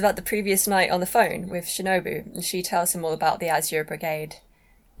downloads about the previous night on the phone with Shinobu, and she tells him all about the Azure Brigade.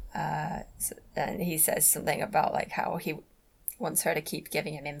 And he says something about like how he wants her to keep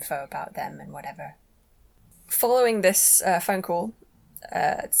giving him info about them and whatever. Following this phone call,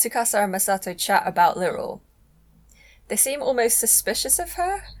 Tsukasa and Masato chat about Lyral. They seem almost suspicious of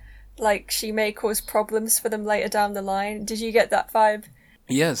her, like she may cause problems for them later down the line. Did you get that vibe?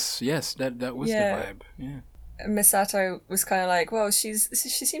 Yes, that was the vibe. Yeah. Misato was kind of like, well, she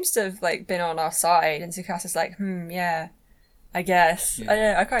seems to have like been on our side, and Tsukasa's like, yeah, I guess.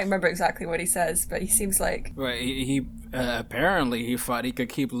 Yeah. I can't remember exactly what he says, but he seems like... Well, he apparently he thought he could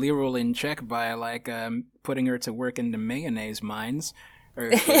keep Lyral in check by like putting her to work in the mayonnaise mines or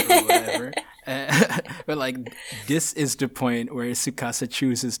whatever. But like this is the point where Tsukasa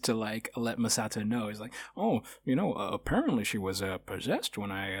chooses to like let Masato know. He's like, oh, apparently she was possessed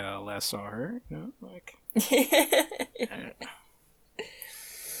when I last saw her. Like.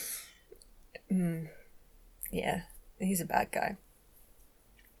 Yeah, he's a bad guy.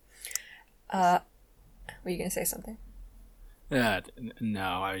 Were you gonna say something?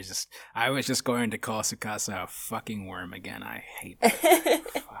 No, I was just going to call Tsukasa a fucking worm again. I hate that.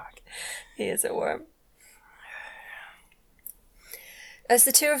 Fuck. He is a worm. As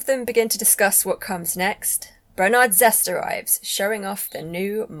the two of them begin to discuss what comes next, Bernard Zest arrives, showing off the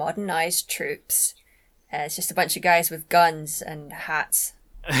new modernized troops. It's just a bunch of guys with guns and hats.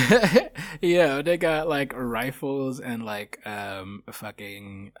 Yeah, they got like rifles and like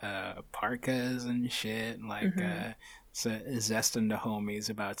fucking parkas and shit, and like so Zest and the homies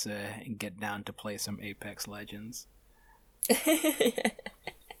about to get down to play some Apex Legends.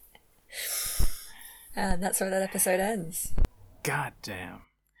 And that's where that episode ends. God damn.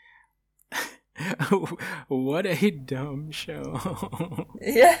 What a dumb show.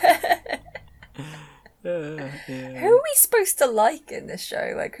 Yeah. Yeah. Who are we supposed to like in this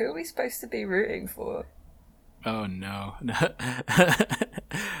show? Like, who are we supposed to be rooting for? Oh no.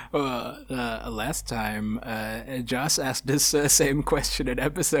 Well, last time Joss asked this same question in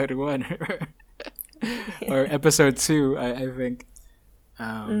episode 1 or episode 2, I think.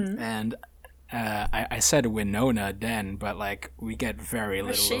 And I said Winona then, but like we get very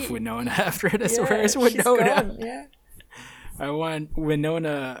little of Winona after this. Yeah, Where's Winona? Gone, yeah. I want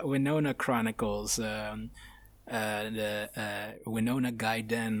Winona Chronicles, the Winona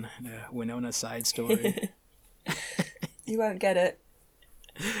Gaiden, the Winona side story. You won't get it.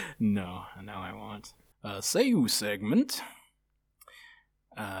 No, I won't. Seiyu segment.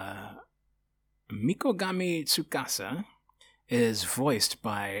 Mikogami Tsukasa is voiced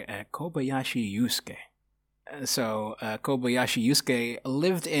by Kobayashi Yusuke. So, Kobayashi Yusuke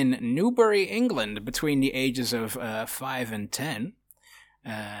lived in Newbury, England between the ages of 5 and 10.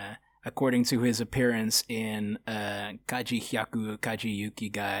 according to his appearance in Kaji Hyaku Kaji Yuki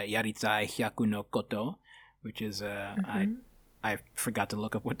ga Yaritai Hyaku no Koto, which is I forgot to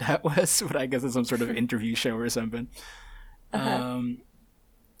look up what that was, but I guess it's some sort of interview show or something.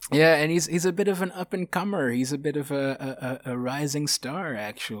 Yeah, and he's a bit of an up and comer. He's a bit of a rising star,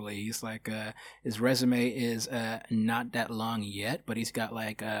 actually. He's like his resume is not that long yet, but he's got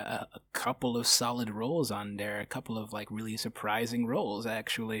like a couple of solid roles on there, a couple of like really surprising roles,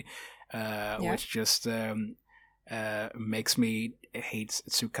 actually, which just makes me hate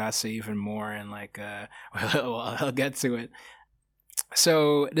Tsukasa even more. And like, well, I'll get to it.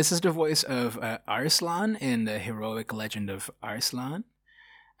 So this is the voice of Arslan in the heroic legend of Arslan.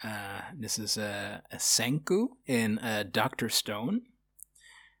 This is Senku in Dr. Stone,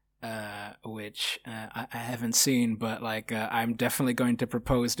 which I haven't seen, but like I'm definitely going to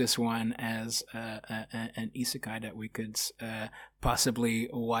propose this one as an isekai that we could possibly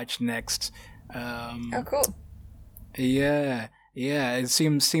watch next. Oh, cool. Yeah, it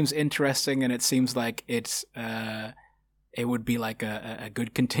seems interesting, and it seems like it would be like a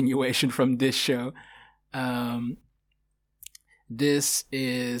good continuation from this show. This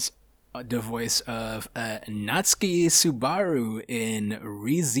is the voice of Natsuki Subaru in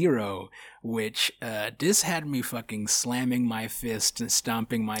ReZero, which this had me fucking slamming my fist and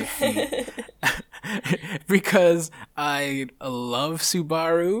stomping my feet because I love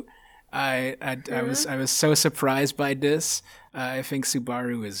Subaru. I was so surprised by this. I think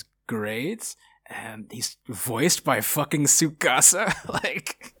Subaru is great, and he's voiced by fucking Tsukasa.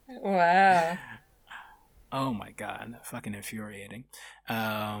 Like, wow. Oh my god, fucking infuriating.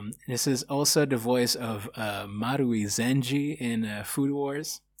 This is also the voice of Marui Zenji in Food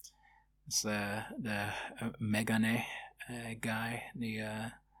Wars. It's the Megane guy,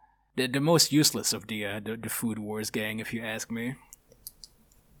 the most useless of the Food Wars gang, if you ask me.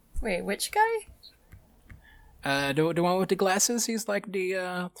 Wait, which guy? The one with the glasses. He's like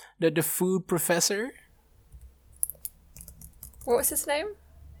the food professor. What was his name?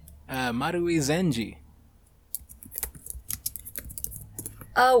 Marui Zenji.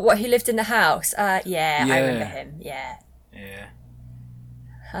 Oh, what, he lived in the house? Yeah, I remember him, yeah. Yeah.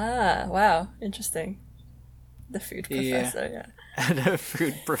 Ah, wow, interesting. The food professor, yeah. The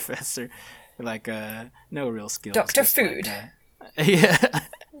food professor. Like, no real skills. Dr. Food. Like, yeah.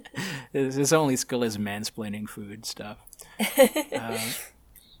 His only skill is mansplaining food stuff.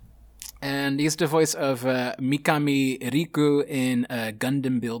 And he's the voice of Mikami Riku in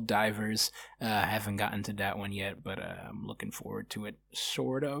Gundam Build Divers. I haven't gotten to that one yet, but I'm looking forward to it,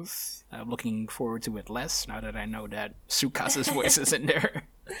 sort of. I'm looking forward to it less, now that I know that Tsukasa's voice is in there.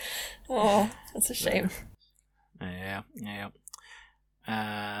 Oh, that's a shame. Yeah.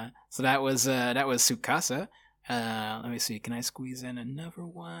 So that was Tsukasa. Let me see, can I squeeze in another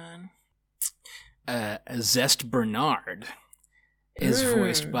one? Zest Bernard is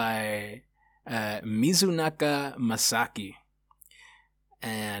voiced by Mizunaka Masaki.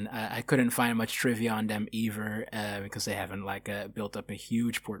 And I couldn't find much trivia on them either because they haven't like built up a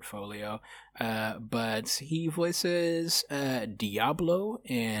huge portfolio. But he voices Diablo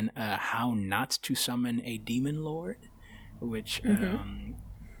in How Not to Summon a Demon Lord, which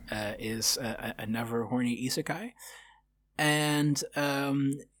is another horny isekai. And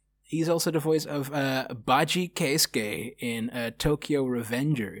he's also the voice of Baji Keisuke in Tokyo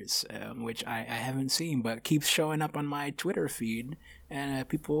Revengers, which I haven't seen, but keeps showing up on my Twitter feed, and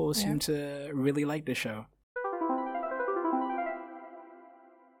people seem to really like the show.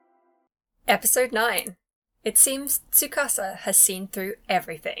 Episode 9. It seems Tsukasa has seen through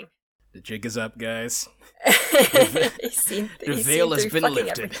everything. The jig is up, guys. The veil has been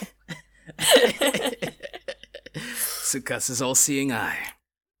lifted. Tsukasa's all-seeing eye.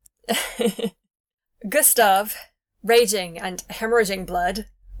 Gustav, raging and hemorrhaging blood,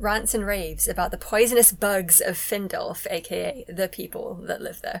 rants and raves about the poisonous bugs of Findolf, aka the people that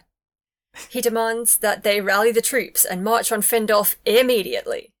live there. He demands that they rally the troops and march on Findolf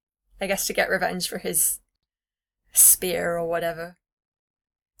immediately. I guess to get revenge for his spear or whatever.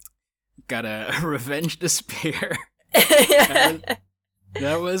 Gotta revenge the spear. Yeah.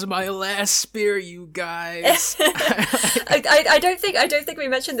 That was my last spear, you guys. I don't think we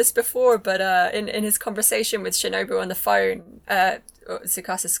mentioned this before, but in his conversation with Shinobu on the phone,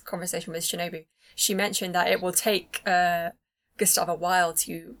 Tsukasa's conversation with Shinobu, she mentioned that it will take Gustav a while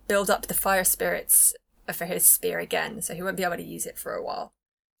to build up the fire spirits for his spear again, so he won't be able to use it for a while.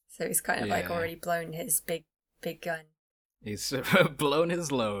 So he's kind of like already blown his big gun. He's blown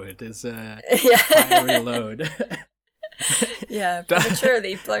his load, his fiery load. Yeah,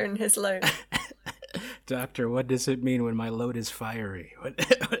 prematurely blown his load. Doctor, what does it mean when my load is fiery?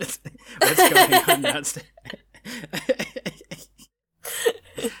 What's going on downstairs?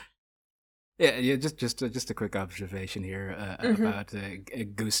 Yeah. Just a quick observation here about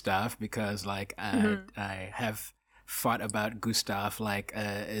Gustav, because like I have fought about Gustav like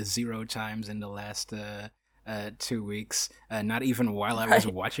 0 times in the last 2 weeks. Not even while I was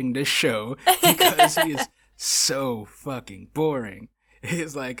watching this show, because he is so fucking boring.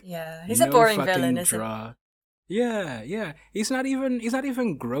 He's like he's a boring villain, isn't he? Yeah. He's not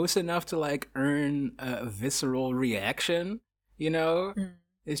even gross enough to like earn a visceral reaction. You know,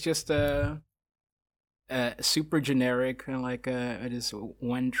 it's just super generic, and like just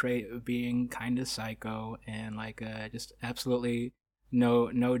one trait of being kind of psycho, and like just absolutely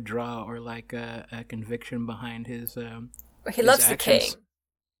no draw or like a conviction behind his. He loves actions.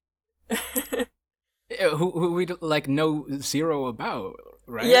 the king. Who we like know zero about,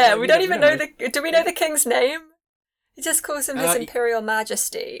 right? Yeah, like, we don't even know the. Do we know the king's name? He just calls him His Imperial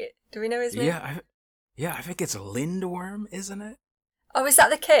Majesty. Do we know his name? I think it's Lindworm, isn't it? Oh, is that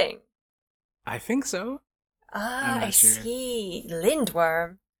the king? I think so. Ah, I see.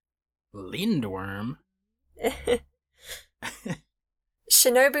 Lindworm. Lindworm?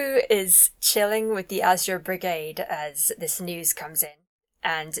 Shinobu is chilling with the Azure Brigade as this news comes in,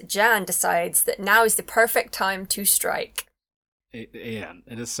 and Jan decides that now is the perfect time to strike. It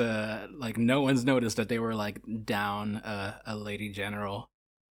is like no one's noticed that they were like down a lady general.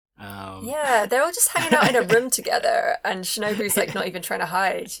 Yeah, they're all just hanging out in a room together, and Shinobu's like not even trying to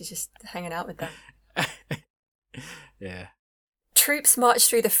hide. She's just hanging out with them. Yeah. Troops march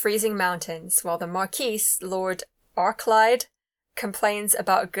through the freezing mountains while the Marquis, Lord Arclide, complains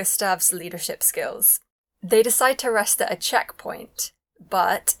about Gustav's leadership skills. They decide to rest at a checkpoint,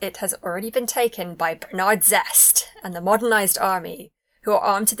 but it has already been taken by Bernard Zest and the modernized army, who are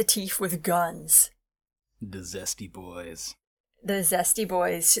armed to the teeth with guns. The Zesty Boys. The Zesty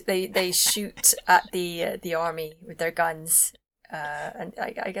Boys. They shoot at the army with their guns, and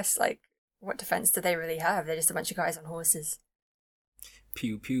I guess like what defense do they really have? They're just a bunch of guys on horses.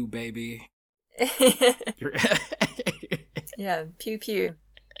 Pew pew, baby. Yeah, pew pew.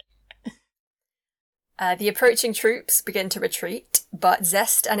 The approaching troops begin to retreat, but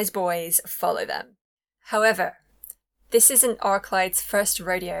Zest and his boys follow them. However, this isn't Arclide's first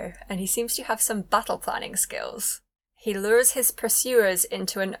rodeo, and he seems to have some battle planning skills. He lures his pursuers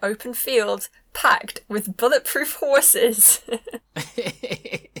into an open field packed with bulletproof horses.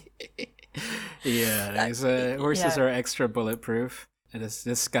 Yeah, these horses are extra bulletproof.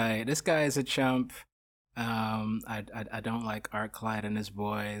 This guy is a chump. I don't like Arclide and his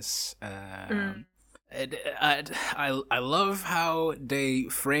boys. I love how they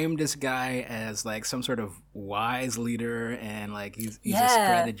frame this guy as like some sort of wise leader, and like he's a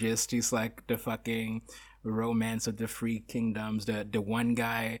strategist. He's like the fucking romance of the free kingdoms, the one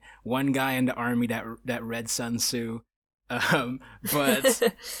guy in the army that read Sun Tzu,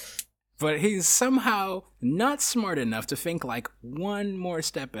 but he's somehow not smart enough to think like one more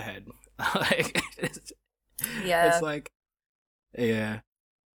step ahead. Like it's like well,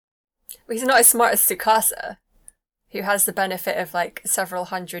 he's not as smart as Tsukasa, who has the benefit of like several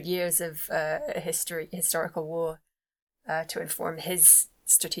hundred years of historical war to inform his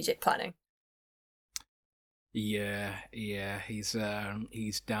strategic planning. Yeah, he's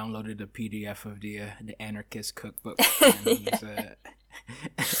downloaded a PDF of the Anarchist Cookbook. And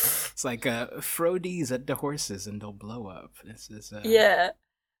it's like throw these at the horses and they'll blow up. Yeah,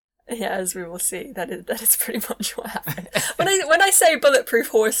 as we will see, that is pretty much what happened. When I say bulletproof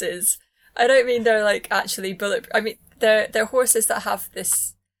horses, I don't mean they're like actually bulletproof. I mean they're horses that have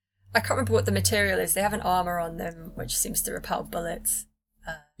this. I can't remember what the material is. They have an armor on them which seems to repel bullets.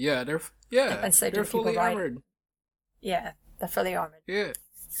 And so they're fully armored. Yeah, they're fully armored. Yeah,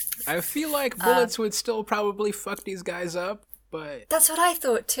 I feel like bullets would still probably fuck these guys up, but that's what I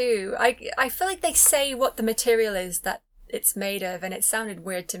thought too. I feel like they say what the material is that it's made of, and it sounded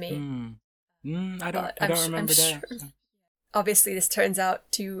weird to me. I don't remember that. Sure. Obviously, this turns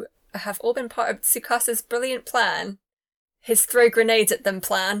out to have all been part of Tsukasa's brilliant plan, his throw grenades at them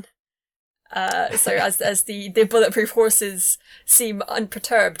plan. So as the bulletproof horses seem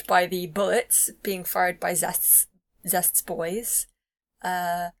unperturbed by the bullets being fired by Zest's boys,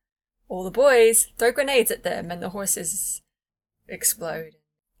 all the boys throw grenades at them and the horses explode.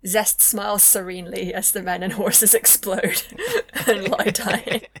 Zest smiles serenely as the men and horses explode and lie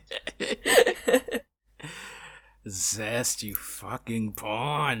dying. Zest, you fucking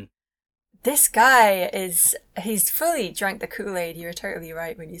pawn. This guy he's fully drank the Kool-Aid. You were totally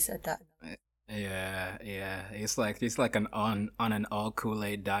right when you said that. Yeah. He's like on an all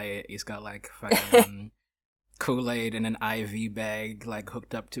Kool-Aid diet. He's got like fucking Kool-Aid in an IV bag, like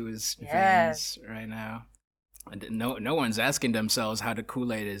hooked up to his Yeah. veins right now. And no one's asking themselves how the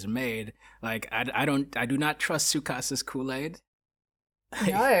Kool-Aid is made. Like I do not trust Tsukasa's Kool-Aid.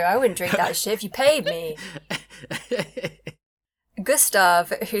 No, I wouldn't drink that shit if you paid me. Gustav,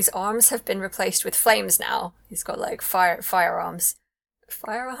 whose arms have been replaced with flames now, he's got like firearms,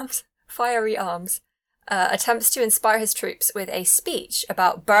 fiery arms, attempts to inspire his troops with a speech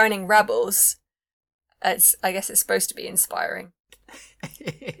about burning rebels. I guess it's supposed to be inspiring.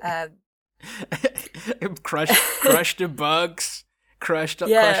 Crush the bugs, crush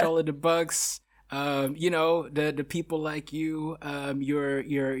all of the bugs. The people like you,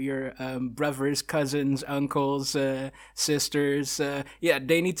 your brothers, cousins, uncles, sisters,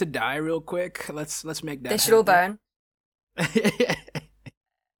 they need to die real quick. Let's make that. They should all burn.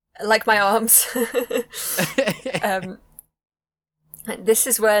 Like my arms. This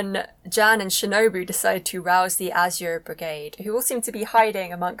is when Jan and Shinobu decide to rouse the Azure Brigade, who all seem to be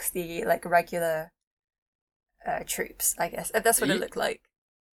hiding amongst the like regular troops. I guess that's what it looked like.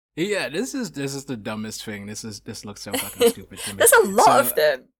 Yeah, this is the dumbest thing. This looks so fucking stupid to me. There's a lot of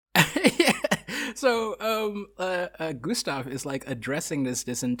them. Yeah. So Gustav is like addressing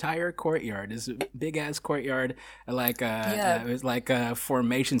this entire courtyard, this big ass courtyard, like it's like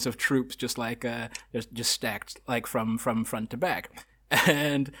formations of troops, just like just stacked like from front to back.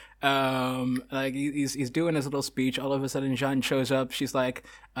 And like he's doing his little speech. All of a sudden, Jean shows up. She's like,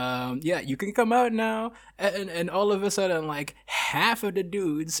 you can come out now. And all of a sudden, like half of the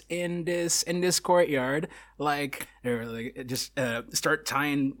dudes in this courtyard, like they're like just start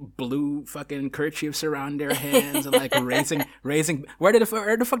tying blue fucking kerchiefs around their hands and like raising. Where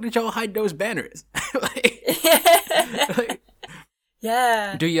the fuck did y'all hide those banners?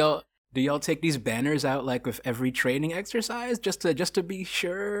 Yeah. Do y'all take these banners out like with every training exercise just to be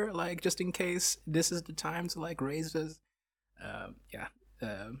sure, like just in case this is the time to like raise this?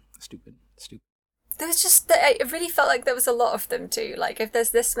 Stupid. There was it really felt like there was a lot of them too. Like if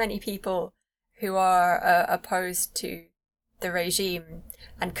there's this many people who are opposed to the regime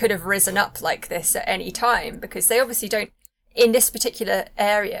and could have risen up like this at any time, because they obviously don't, in this particular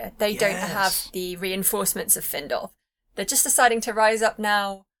area, they don't have the reinforcements of Findolf. They're just deciding to rise up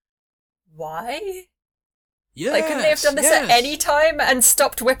now. Why? Yes, like, couldn't they have done this at any time and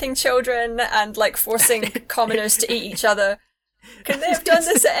stopped whipping children and like forcing commoners to eat each other? Couldn't they have done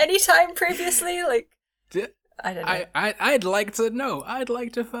this at any time previously? Like, I don't know. I'd like to know. I'd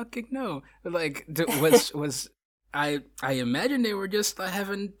like to fucking know. Like, was I imagine they were just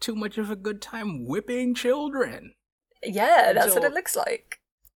having too much of a good time whipping children. Yeah, that's what it looks like.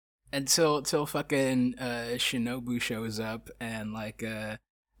 Until fucking Shinobu shows up and like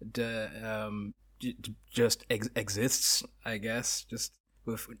just exists, I guess, just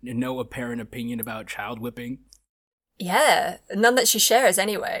with no apparent opinion about child whipping. Yeah, none that she shares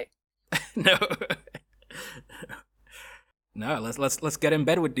anyway. No. No, let's get in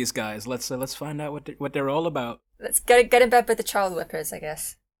bed with these guys. Let's find out what they're all about. Let's get in bed with the child whippers, I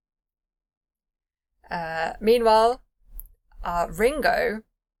guess. Meanwhile, Ringo,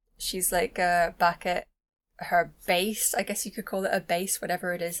 she's like back at her base, I guess you could call it a base,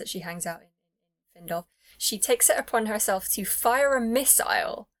 whatever it is that she hangs out in Findolf. She takes it upon herself to fire a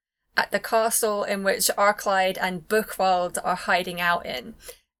missile at the castle in which Arclight and Buchwald are hiding out in.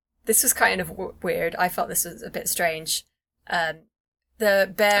 This was kind of weird. I felt this was a bit strange. The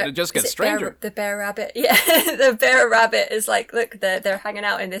bear... And it just gets stranger. The bear rabbit. Yeah, the bear rabbit is like, look, they're hanging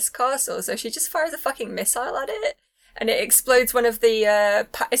out in this castle. So she just fires a fucking missile at it. And it explodes one of the,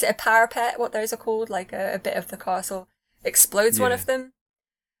 is it a parapet, what those are called? Like a bit of the castle. Explodes one of them.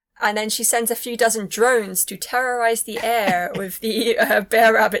 And then she sends a few dozen drones to terrorize the air with the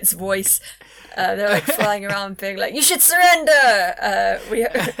bear rabbit's voice. They're like flying around being like, you should surrender!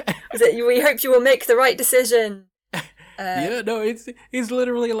 We hope you will make the right decision. He's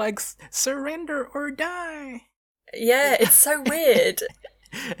literally like, surrender or die. Yeah, it's so weird.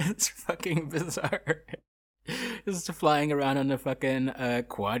 It's fucking bizarre. Just flying around on a fucking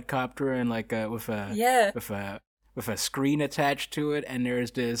quadcopter and like with a screen attached to it, and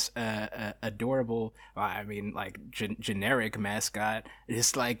there's this adorable, generic mascot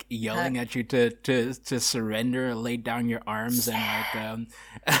just like yelling at you to surrender, lay down your arms, and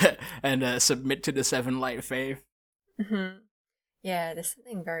like and submit to the Seven Light Faith. Mm-hmm. Yeah, there's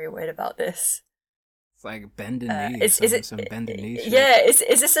something very weird about this. It's like bend the knees. Some bend the knees. Yeah, is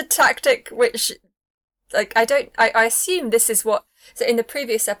this a tactic which, like, I assume this is what. So in the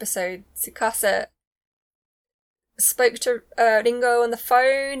previous episode, Tsukasa spoke to Ringo on the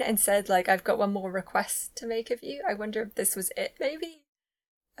phone and said, like, I've got one more request to make of you. I wonder if this was it, maybe?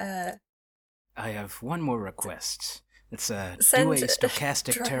 I have one more request. It's Send do a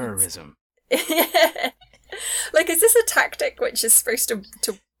stochastic drones. terrorism. Yeah. Like, is this a tactic which is supposed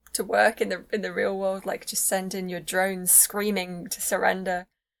to work in the real world? Like, just send in your drones screaming to surrender.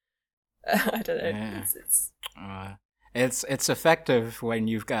 I don't know. Yeah. It's It's effective when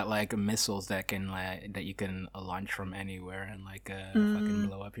you've got like missiles that you can launch from anywhere and fucking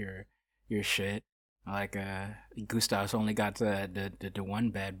blow up your shit. Like Gustav's only got the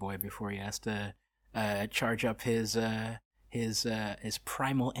one bad boy before he has to charge up his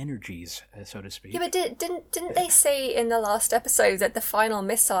primal energies, so to speak. Yeah, but didn't they say in the last episode that the final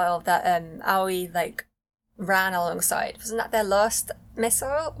missile that Aoi like ran alongside, wasn't that their last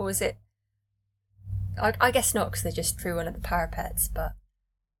missile, or was it? I guess not, because they just threw one of the parapets. But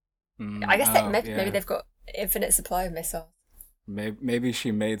I guess maybe they've got infinite supply of missiles. Maybe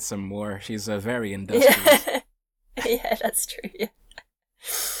she made some more. She's very industrious. Yeah, that's true. Yeah.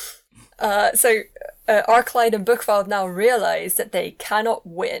 So Arclight and Bookvald now realize that they cannot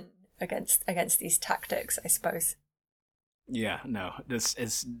win against these tactics, I suppose. Yeah, no,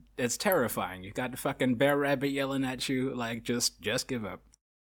 it's terrifying. You got the fucking bear rabbit yelling at you, like just give up.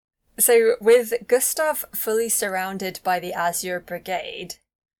 So with Gustav fully surrounded by the Azure Brigade,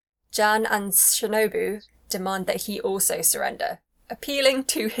 Jan and Shinobu demand that he also surrender, appealing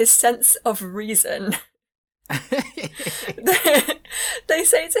to his sense of reason. They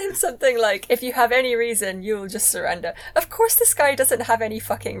say to him something like, if you have any reason, you'll just surrender. Of course this guy doesn't have any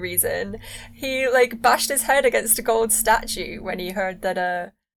fucking reason. He, like, bashed his head against a gold statue when he heard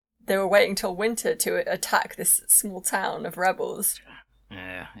that they were waiting till winter to attack this small town of rebels.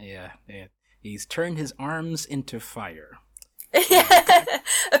 Yeah. He's turned his arms into fire.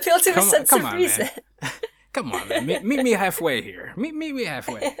 Appeal to his sense of reason. Man. Come on, man. Meet me halfway here. Meet me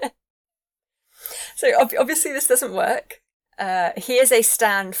halfway. So obviously this doesn't work. He is a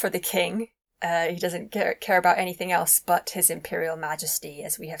stand for the king. He doesn't care about anything else but his imperial majesty,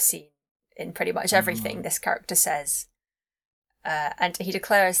 as we have seen in pretty much everything this character says. And he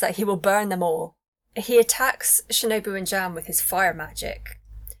declares that he will burn them all. He attacks Shinobu and Jan with his fire magic,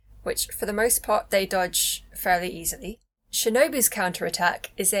 which for the most part they dodge fairly easily. Shinobu's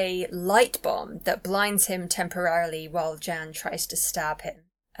counterattack is a light bomb that blinds him temporarily while Jan tries to stab him.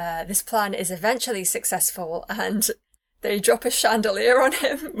 This plan is eventually successful, and they drop a chandelier on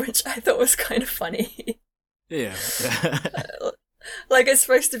him, which I thought was kind of funny. Yeah. Like, it's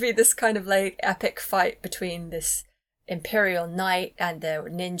supposed to be this kind of, like, epic fight between this Imperial Knight and the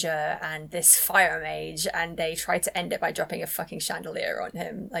ninja and this fire mage, and they try to end it by dropping a fucking chandelier on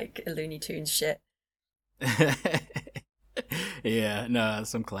him, like Looney Tunes shit. Yeah, no,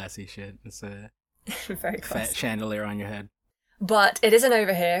 some classy shit. It's a very classy. Fat chandelier on your head. But it isn't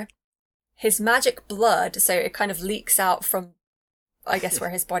over here. His magic blood, so it kind of leaks out from, I guess, where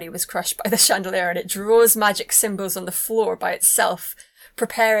his body was crushed by the chandelier, and it draws magic symbols on the floor by itself,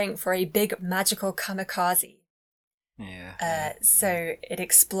 preparing for a big magical kamikaze. Yeah. So it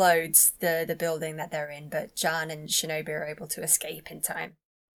explodes the building that they're in, but Jan and Shinobu are able to escape in time.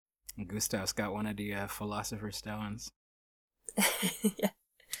 Gustav's got one of the Philosopher's Stones. Yeah.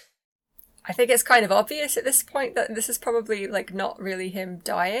 I think it's kind of obvious at this point that this is probably, like, not really him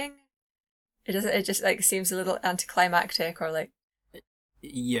dying. It just, like, seems a little anticlimactic, or, like...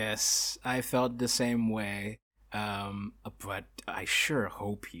 Yes, I felt the same way. But I sure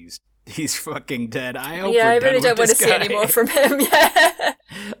hope he's fucking dead. I hope I we're really done don't want with to this see guy. any more from him. Yeah.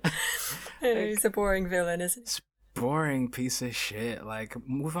 He's a boring villain, isn't he? Boring piece of shit. Like,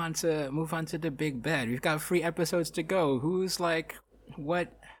 move on to the big bad. We've got 3 episodes to go. Who's like,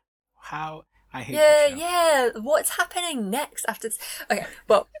 what, how? I hate this show. Yeah. What's happening next after this? Okay,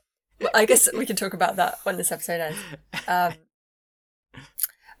 well, I guess we can talk about that when this episode ends.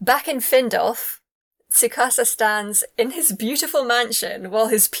 Back in Findolf, Tsukasa stands in his beautiful mansion while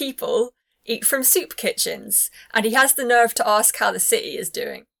his people eat from soup kitchens, and he has the nerve to ask how the city is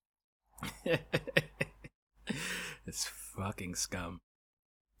doing. It's fucking scum.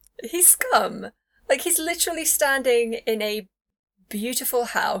 He's scum. Like, he's literally standing in a beautiful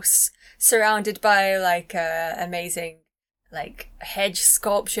house surrounded by, like, amazing, like, hedge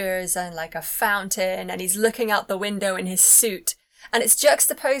sculptures and, like, a fountain, and he's looking out the window in his suit, and it's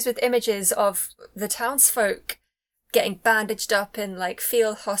juxtaposed with images of the townsfolk getting bandaged up in, like,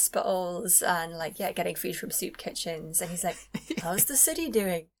 field hospitals and, like, getting food from soup kitchens, and he's like, how's the city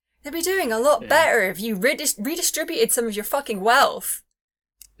doing? They'd be doing a lot better if you redistributed some of your fucking wealth.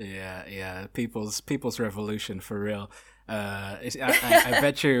 Yeah. People's revolution for real. I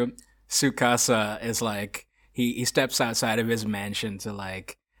bet you Tsukasa is like, he steps outside of his mansion to,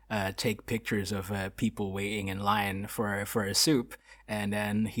 like, take pictures of people waiting in line for a soup, and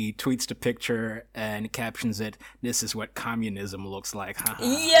then he tweets the picture and captions it, "This is what communism looks like."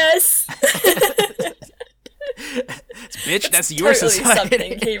 Yes. Bitch, that's your totally society.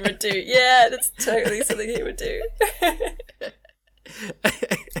 Something he would do. Yeah, that's totally something he would do.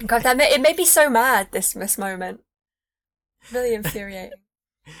 God damn it! It made me so mad. This moment, really infuriating.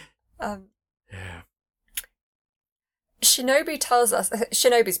 Yeah. Shinobu tells us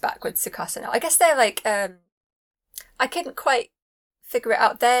Shinobu's back with Tsukasa now. I guess they're like I couldn't quite figure it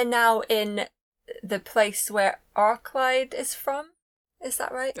out. They're now in the place where Arclight is from. Is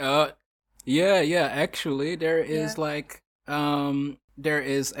that right? Yeah. Actually, there is there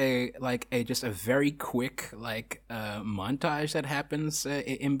is a just a very quick montage that happens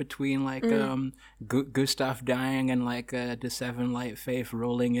in between Gustav dying and the Seven Light Faith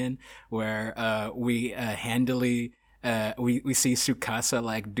rolling in, where we handily we see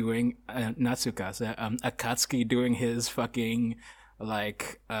Tsukasa doing not Tsukasa Akatsuki doing his fucking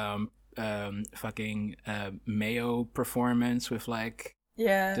Mayo performance with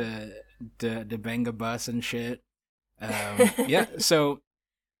the Benga bus and shit. So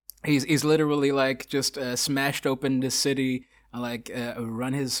he's literally just smashed open the city,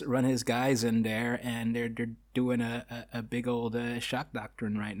 run his guys in there, and they're doing a big old shock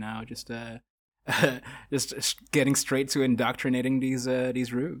doctrine right now, just getting straight to indoctrinating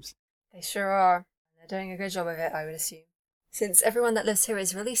these rubes. They sure are. They're doing a good job of it, I would assume. Since everyone that lives here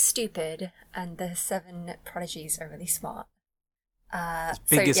is really stupid, and the 7 prodigies are really smart.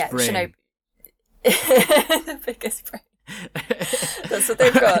 Biggest brain. The biggest brain. That's what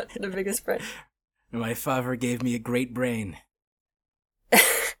they've got, the biggest brain. My father gave me a great brain.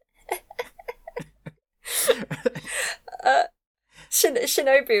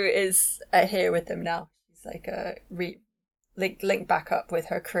 Shinobu is here with them now. She's linked back up with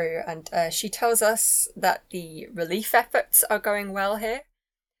her crew, and she tells us that the relief efforts are going well here,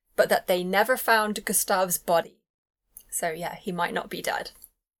 but that they never found Gustav's body. So yeah, he might not be dead.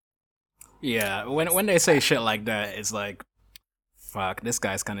 Yeah, when they say shit like that, it's fuck, this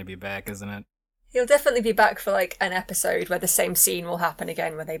guy's gonna be back, isn't it? He'll definitely be back for an episode where the same scene will happen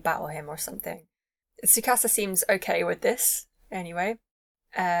again, where they battle him or something. Tsukasa seems okay with this, anyway.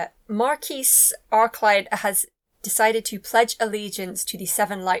 Marquis Arclight has decided to pledge allegiance to the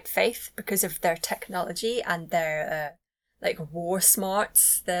Seven Light Faith because of their technology and their war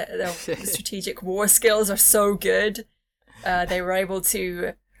smarts. Their strategic war skills are so good. They were able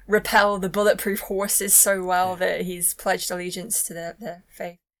to repel the bulletproof horses so well that he's pledged allegiance to the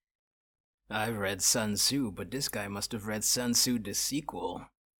faith. I've read Sun Tzu, but this guy must have read Sun Tzu the sequel.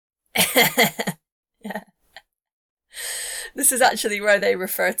 Yeah. This is actually where they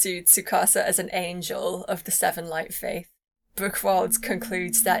refer to Tsukasa as an angel of the Seven Light Faith. Buchwald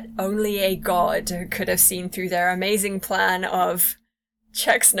concludes that only a god could have seen through their amazing plan of,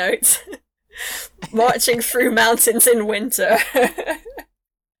 checks notes, marching through mountains in winter.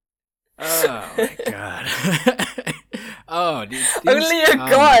 Oh my god. Only a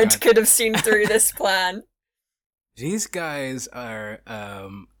god could have seen through this plan. These guys are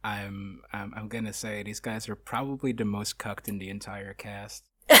I'm gonna say these guys are probably the most cucked in the entire cast.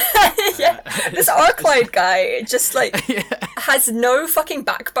 Yeah, this Arclight guy just has no fucking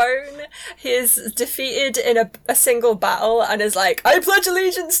backbone. He is defeated in a single battle and is I pledge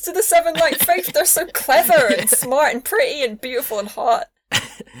allegiance to the Seven Light Faith. They're so clever and smart and pretty and beautiful and hot.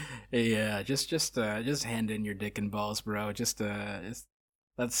 Yeah, just hand in your dick and balls, bro.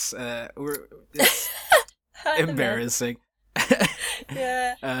 That's embarrassing.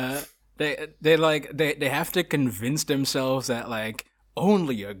 Yeah. They have to convince themselves that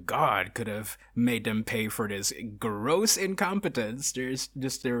only a god could have made them pay for this gross incompetence. There's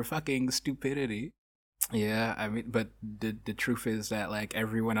just their fucking stupidity. Yeah, I mean, but the truth is that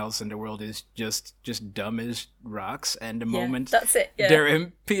everyone else in the world is just dumb as rocks, and the moment that's it, yeah. They're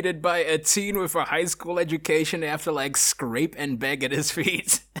impeded by a teen with a high school education, they have to scrape and beg at his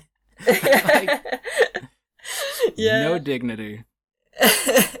feet. Yeah. No dignity.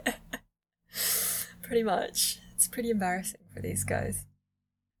 Pretty much. It's pretty embarrassing for these guys.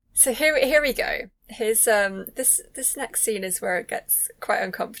 So here we go. Here's this next scene is where it gets quite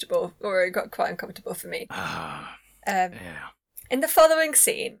uncomfortable, or it got quite uncomfortable for me. Yeah. In the following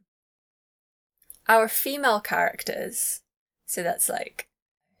scene, our female characters, so that's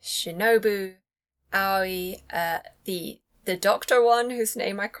Shinobu, Aoi, the doctor one whose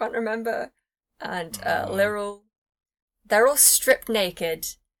name I can't remember, and Lyril, they're all stripped naked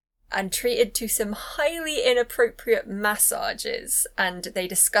and treated to some highly inappropriate massages, and they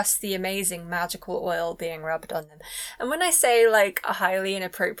discuss the amazing magical oil being rubbed on them. And when I say a highly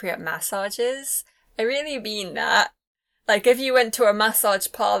inappropriate massages, I really mean that. Like, if you went to a massage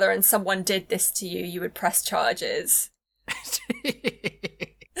parlor and someone did this to you, you would press charges.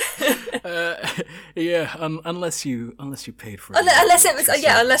 Yeah, unless you paid for it. Unless it was,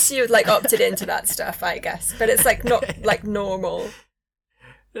 unless you like opted into that stuff, I guess. But it's like not like normal.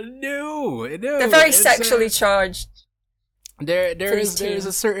 No, They're very sexually charged. There's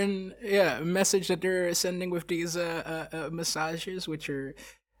a certain message that they're sending with these massages, which are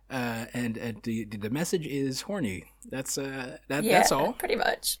and the message is horny. That's all. Pretty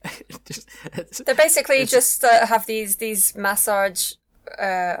much. They basically just have these massage.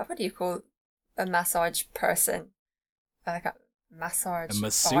 What do you call a massage person? Like a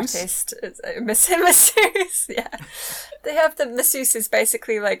masseuse artist, masseuse. Yeah, they have the masseuses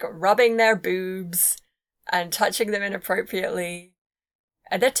basically like rubbing their boobs and touching them inappropriately,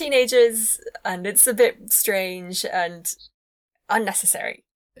 and they're teenagers, and it's a bit strange and unnecessary.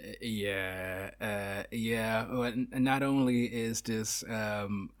 Yeah. Well, not only is this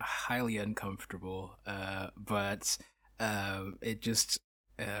highly uncomfortable, but it just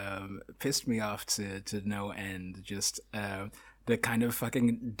pissed me off to no end. Just the kind of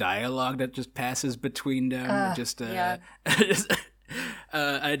fucking dialogue that just passes between them.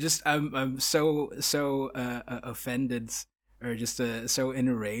 I'm so offended, or just so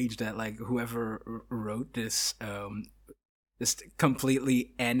enraged that like whoever wrote this just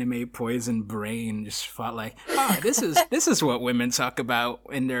completely anime poison brain just thought like, this is what women talk about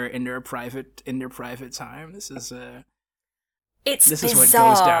in their private time. This is what goes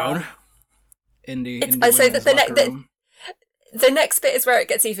down in the the next bit is where it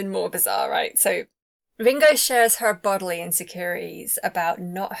gets even more bizarre, right? So Ringo shares her bodily insecurities about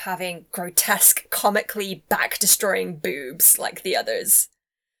not having grotesque, comically back-destroying boobs like the others.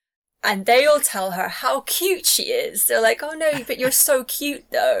 And they all tell her how cute she is. They're like, oh no, but you're so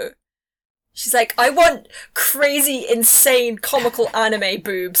cute though. She's like, I want crazy, insane, comical anime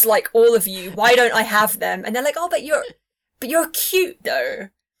boobs like all of you. Why don't I have them? And they're like, oh, but you're cute though.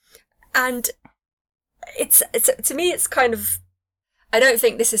 And it's to me, it's kind of, I don't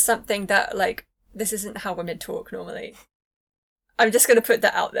think this is something that like, this isn't how women talk normally. I'm just going to put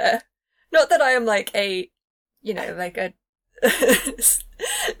that out there. Not that I am like not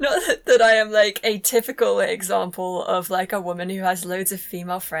that I am like a typical example of like a woman who has loads of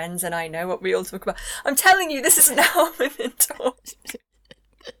female friends and I know what we all talk about. I'm telling you, this isn't how women talk.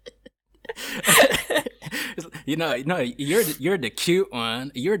 You're the cute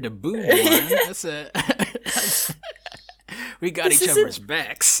one. You're the boob one. That's we got each other's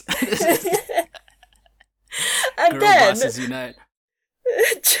backs. And Girl then bosses unite.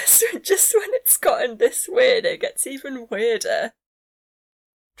 just when it's gotten this weird, it gets even weirder.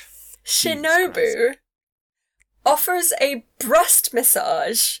 Shinobu offers a breast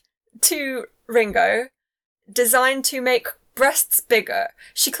massage to Ringo, designed to make breasts bigger.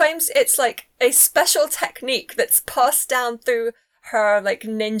 She claims it's like a special technique that's passed down through her like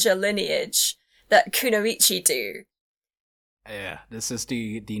ninja lineage that Kunoichi do. Yeah, this is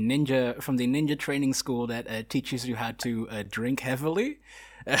the ninja from the ninja training school that teaches you how to drink heavily.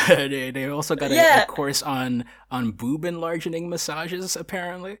 They also got a course on boob enlarging massages,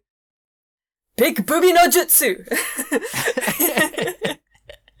 apparently. Big booby no jutsu.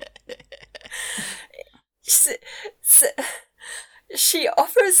 She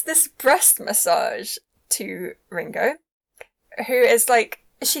offers this breast massage to Ringo, who is like,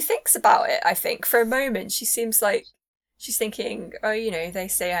 she thinks about it, I think. For a moment, she seems like she's thinking, oh, they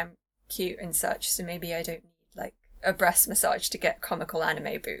say I'm cute and such, so maybe I don't need, like, a breast massage to get comical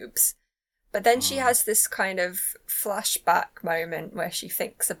anime boobs. But then she has this kind of flashback moment where she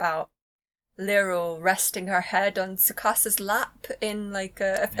thinks about Liril resting her head on Tsukasa's lap in, like,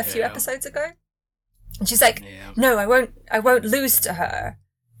 a few episodes ago. And she's like, no, I won't lose to her.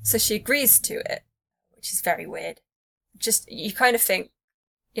 So she agrees to it, which is very weird. Just, you kind of think,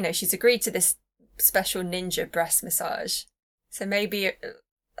 she's agreed to this special ninja breast massage. So maybe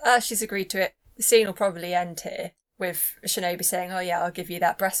she's agreed to it. The scene will probably end here with Shinobu saying, oh yeah, I'll give you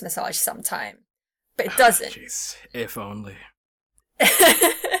that breast massage sometime. But it doesn't. Jeez, if only.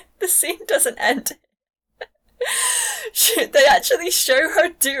 The scene doesn't end. They actually show her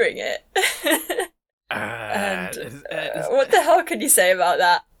doing it. And what the hell can you say about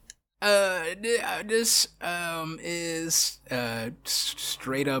that? This is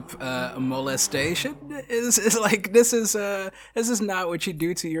straight up molestation. Is like this is not what you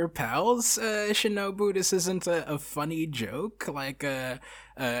do to your pals, Shinobu. This isn't a funny joke. Like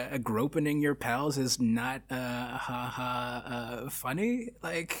groping your pals is not funny.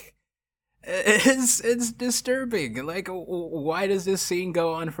 Like it's disturbing. Like, why does this scene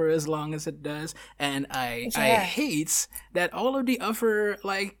go on for as long as it does? And I hate that all of the other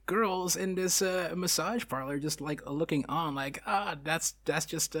like girls in this massage parlor just like looking on, like, that's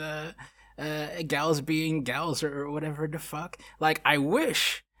just gals being gals or whatever the fuck. Like, I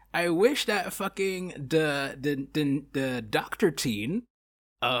wish that fucking the doctor teen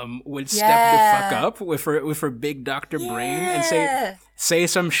would step the fuck up with her big doctor brain and say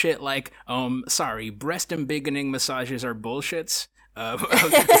some shit like, sorry, breast and beginning massages are bullshits.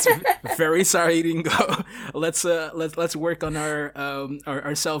 Very sorry you didn't go. Let's work on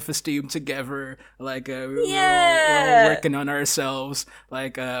our self-esteem together. Like, we're all working on ourselves.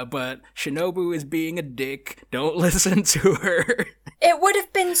 Like, but Shinobu is being a dick. Don't listen to her. It would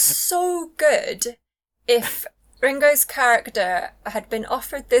have been so good if Ringo's character had been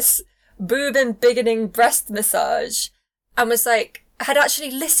offered this boob and beginning breast massage and was like, had actually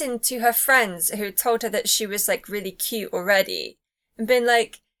listened to her friends who told her that she was like really cute already and been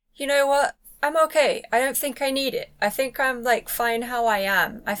like, you know what? I'm okay. I don't think I need it. I think I'm like fine how I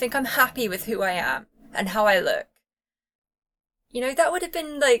am. I think I'm happy with who I am and how I look. You know, that would have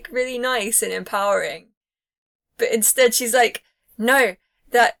been like really nice and empowering. But instead she's like, no,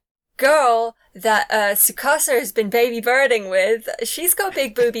 that girl that Tsukasa has been baby birding with, she's got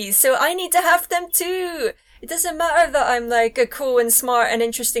big boobies, so I need to have them too. It doesn't matter that I'm like a cool and smart and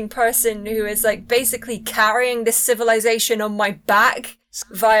interesting person who is like basically carrying this civilization on my back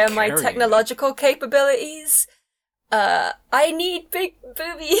via my technological capabilities. I need big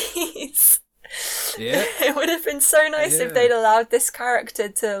boobies. Yeah. It would have been so nice if they'd allowed this character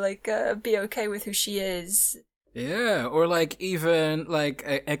to like be okay with who she is. Yeah, or like even like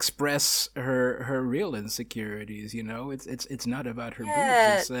express her real insecurities. You know, it's not about her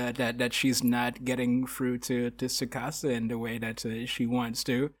boobs. It's that she's not getting through to Tsukasa in the way that she wants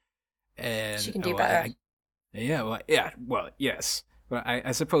to, and she can do better. Yes. Well,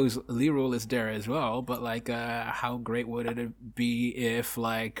 I suppose Lirul is there as well, but like, how great would it be if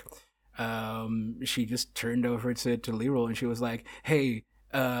like, she just turned over to Lirul and she was like, hey.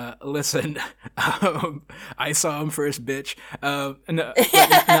 Listen, I saw him first, bitch. No,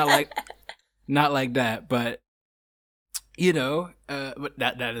 not like that, but you know, but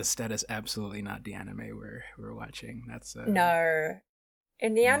that is absolutely not the anime we're watching. That's no.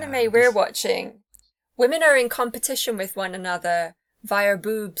 In the anime we're watching, women are in competition with one another via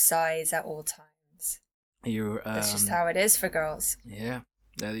boob size at all times. That's just how it is for girls. Yeah,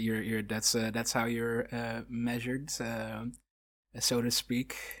 that's how you're measured. So to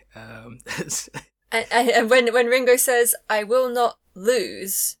speak. And when Ringo says, I will not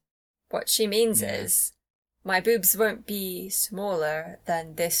lose, what she means is, my boobs won't be smaller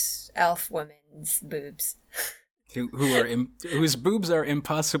than this elf woman's boobs. Whose boobs are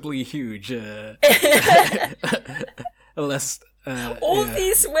impossibly huge. Unless... All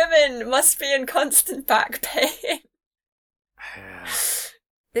these women must be in constant back pain.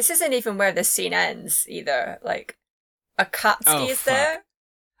 This isn't even where this scene ends, either. Like, Akatsuki is there.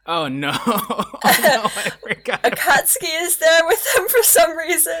 Oh no. I forgot. Akatsuki is there with them for some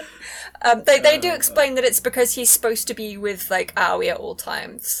reason. They do explain that it's because he's supposed to be with like Aoi at all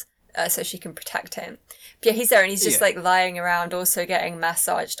times, so she can protect him. But yeah, he's there and he's just like lying around also getting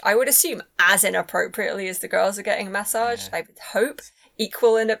massaged. I would assume as inappropriately as the girls are getting massaged. I would hope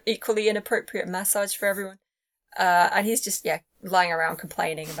equally inappropriate massage for everyone. And he's just, lying around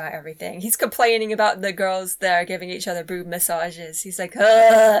complaining about everything. He's complaining about the girls there giving each other boob massages. He's like,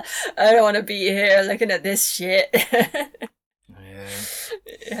 I don't want to be here looking at this shit.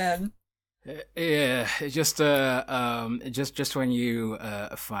 It's just when you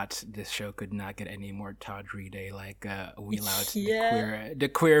thought this show could not get any more tawdry, they like wheel out the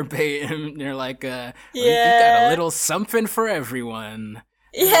queer bait, and they're like, well, you got a little something for everyone.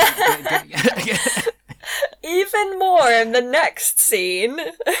 Yeah. Even more in the next scene.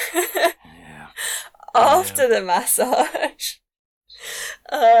 After the massage.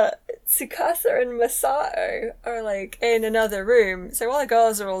 Tsukasa and Masato are like in another room. So while the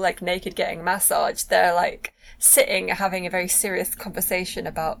girls are all like naked getting massaged, they're like sitting having a very serious conversation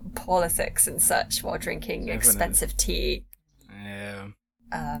about politics and such while drinking expensive tea.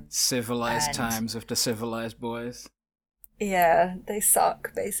 Civilized times of the civilized boys. Yeah, they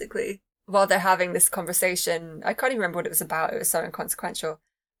suck basically. While they're having this conversation, I can't even remember what it was about. It was so inconsequential.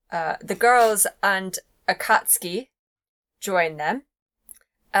 The girls and Akatsuki join them.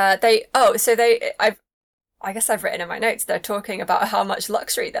 I guess I've written in my notes, they're talking about how much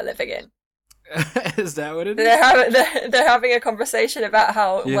luxury they're living in. Is that what it is? They're having a conversation about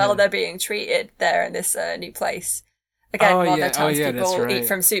how well they're being treated there in this new place. Again, Oh while yeah, the oh yeah, that's townspeople eat right.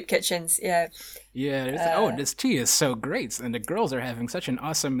 from soup kitchens. Yeah. Yeah, this tea is so great, and the girls are having such an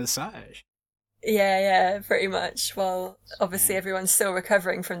awesome massage. Yeah, pretty much. Well, obviously Yeah. everyone's still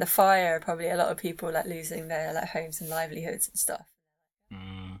recovering from the fire. Probably a lot of people like losing their like homes and livelihoods and stuff.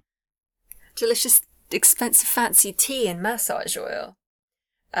 Mm. Delicious, expensive, fancy tea and massage oil.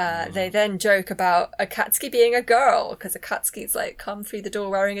 They Mm. then joke about Akatsuki being a girl because Akatsuki's like come through the door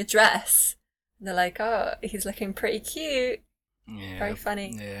wearing a dress. And they're like, oh, he's looking pretty cute. Yeah. Very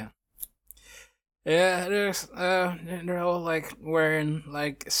funny. Yeah. Yeah, they're all like wearing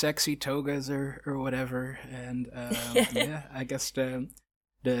like sexy togas or whatever, and yeah, I guess the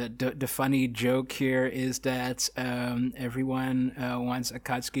funny joke here is that everyone wants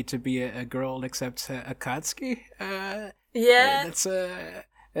Akatsuki to be a girl except Akatsuki. Yeah, That's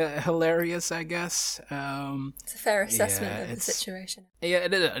hilarious, I guess. it's a fair assessment yeah, of the it's- situation. Yeah,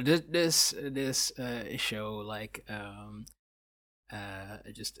 this show like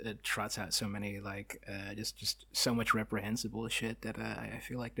just trots out so many like just so much reprehensible shit that I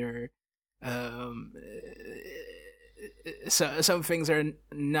feel like they're so some things are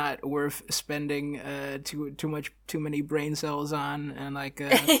not worth spending too many brain cells on, and like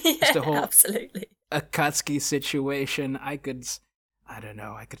just the whole Absolutely. Akatsuki situation. I don't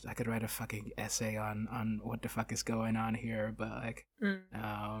know. I could write a fucking essay on what the fuck is going on here, but like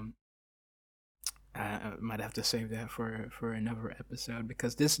Mm. I might have to save that for another episode,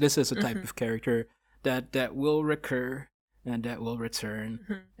 because this is a type of character that will recur and that will return,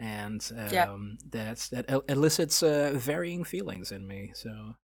 Mhm. and Yeah. that elicits varying feelings in me.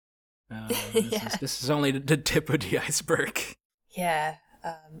 So Yeah. this is only the tip of the iceberg. Yeah,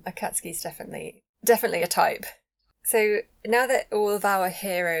 Akatsuki's definitely a type. So now that all of our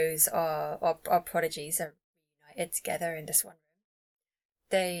heroes are prodigies are reunited together in this one room,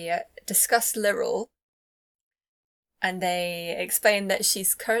 they discuss Lyril, and they explain that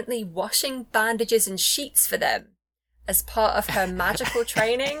she's currently washing bandages and sheets for them as part of her magical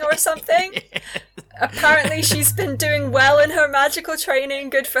training or something. Apparently she's been doing well in her magical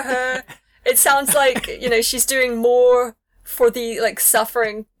training, good for her. It sounds like, she's doing more for the like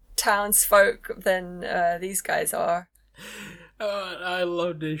suffering townsfolk than these guys are. Oh, I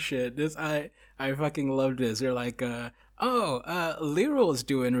love this shit. I fucking love this. They're like, Lyril's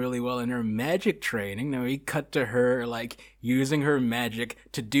doing really well in her magic training. Now we cut to her like using her magic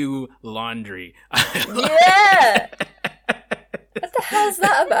to do laundry. Yeah. What the hell's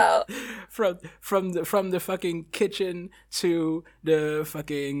that about? From the fucking kitchen to the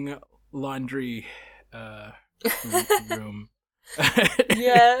fucking laundry room.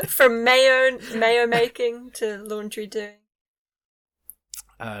 Yeah, from mayo making to laundry doing.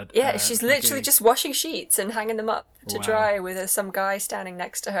 Yeah, she's literally okay. just washing sheets and hanging them up to Wow. dry with some guy standing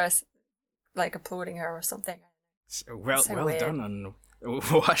next to her, like applauding her or something. Well So weird. done on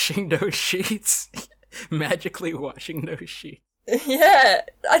washing those sheets. Magically washing those sheets. Yeah,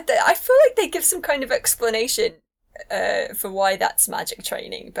 I feel like they give some kind of explanation for why that's magic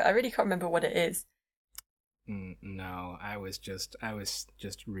training, but I really can't remember what it is. No, I was just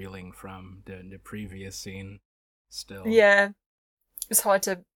reeling from the previous scene. Still, Yeah, it was hard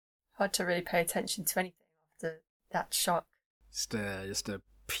to really pay attention to anything after that shock. just a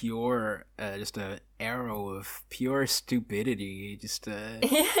pure, just a arrow of pure stupidity, just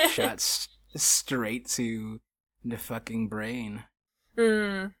shot straight to the fucking brain.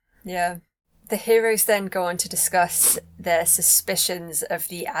 Yeah. The heroes then go on to discuss their suspicions of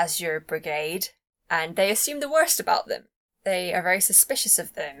the Azure Brigade, and they assume the worst about them. They are very suspicious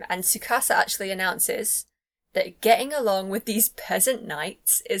of them, and Tsukasa actually announces that getting along with these peasant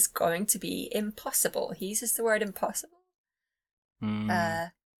knights is going to be impossible. He uses the word impossible.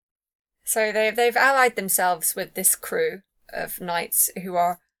 So they've allied themselves with this crew of knights who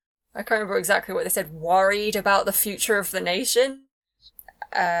are, I can't remember exactly what they said, worried about the future of the nation,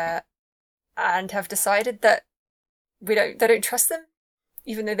 and have decided that they don't trust them,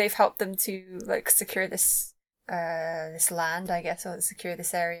 even though they've helped them to like secure this land, I guess, or secure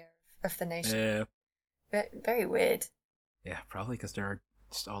this area of the nation. Very weird. Yeah, probably because they're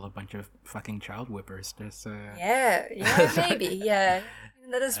just all a bunch of fucking child whippers. There's Yeah, maybe, yeah.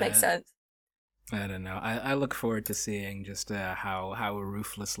 That does make sense. I don't know. I look forward to seeing just how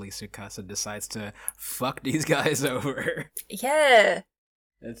ruthlessly Tsukasa decides to fuck these guys over. Yeah,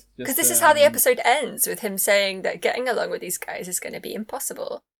 It's just because this is how the episode ends, with him saying that getting along with these guys is going to be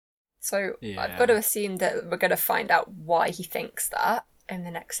impossible. So I've got to assume that we're going to find out why he thinks that in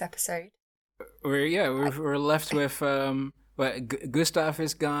the next episode. We're left with Gustav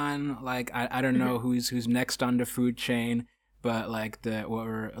is gone. Like I don't know who's next on the food chain, but like what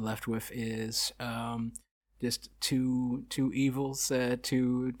we're left with is just two evils,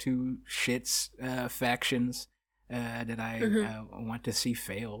 two shits factions that I want to see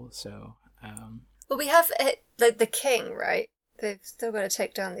fail. So Well, we have the king, right? They've still got to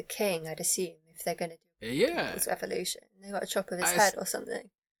take down the king, I'd assume, if they're going to do People's Revolution. They've got to chop off his head or something.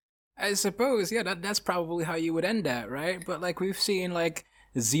 I suppose, yeah, that's probably how you would end that, right? But like we've seen like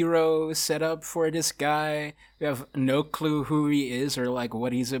zero set up for this guy. We have no clue who he is or like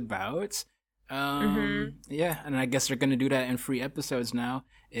what he's about. Yeah, and I guess they're gonna do that in 3 episodes now.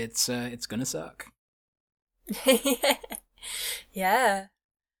 It's gonna suck. Yeah.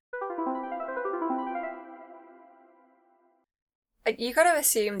 You got to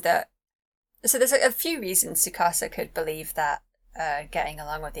assume that. So there's a few reasons Tsukasa could believe that getting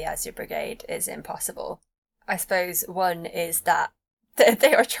along with the Azure Brigade is impossible. I suppose one is that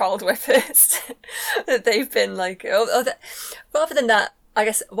they are child whippers. That they've been like. Rather than that, I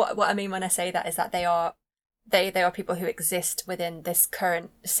guess what I mean when I say that is that they are people who exist within this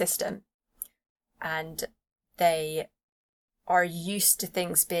current system, and they are used to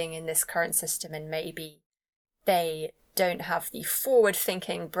things being in this current system, and maybe they don't have the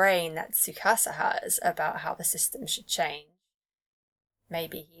forward-thinking brain that Tsukasa has about how the system should change.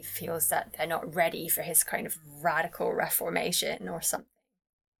 Maybe he feels that they're not ready for his kind of radical reformation or something.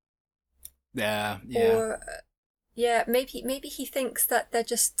 Yeah. Or, maybe he thinks that they're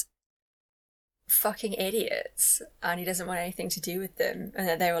just fucking idiots and he doesn't want anything to do with them, and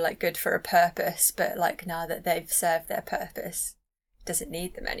that they were like good for a purpose, but like now that they've served their purpose, doesn't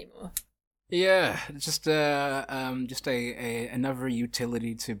need them anymore. Yeah, just another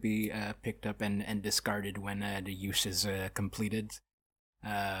utility to be picked up and discarded when the use is completed.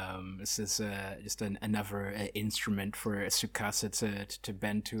 This is just another instrument for Tsukasa to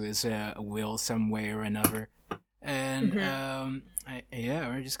bend to his will some way or another. And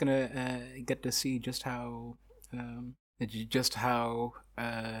we're just gonna get to see just how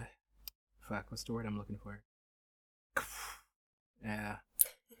what's the word I'm looking for? Yeah.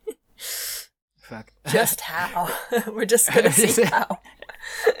 Fuck. Just how. We're just gonna see how.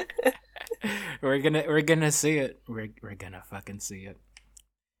 We're gonna see it. We're gonna fucking see it.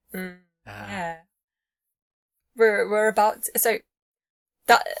 Yeah. We're about so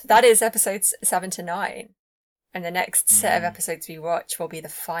that is episodes 7 to 9, and the next set of episodes we watch will be the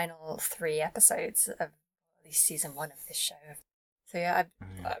final 3 episodes of at least season 1 of this show. So yeah,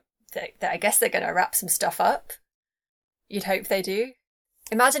 I guess they're gonna wrap some stuff up. You'd hope they do.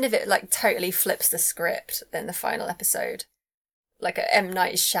 Imagine if it like totally flips the script in the final episode, like a M.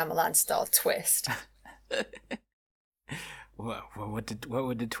 Night Shyamalan style twist. What would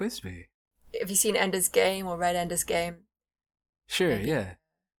the twist be? Have you seen Ender's Game or read Ender's Game? Sure, yeah.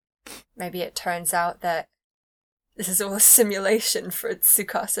 Maybe it turns out that this is all a simulation for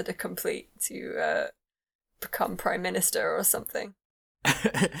Tsukasa to complete to become Prime Minister or something.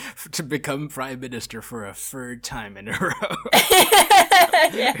 To become Prime Minister for a 3rd time in a row.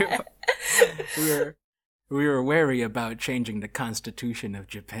 Yeah. We were wary about changing the constitution of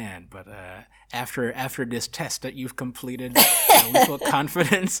Japan, but after this test that you've completed, we feel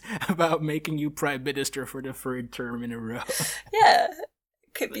confidence about making you Prime Minister for the 3rd term in a row. Yeah,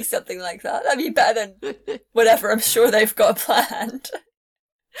 could be something like that. That'd be better than whatever I'm sure they've got planned.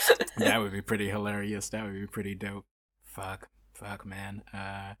 That would be pretty hilarious. That would be pretty dope. Fuck, man.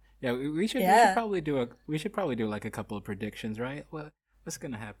 Yeah, we should probably do like a couple of predictions, right? What's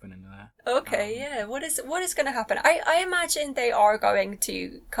gonna happen in that? Okay, yeah. What is gonna happen? I imagine they are going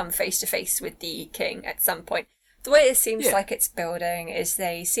to come face to face with the king at some point. The way it seems like it's building is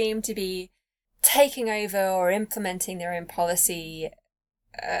they seem to be taking over or implementing their own policy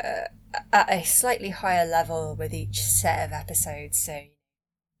at a slightly higher level with each set of episodes. So it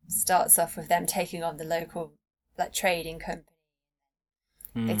starts off with them taking on the local like trading company.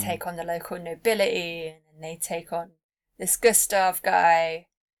 They take on the local nobility, and then they take on this Gustav guy.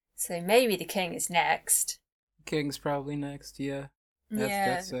 So maybe the king is next. King's probably next, yeah.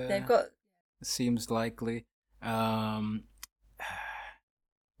 That's, they've got... Seems likely.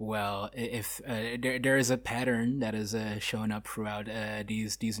 Well, if there is a pattern that is shown up throughout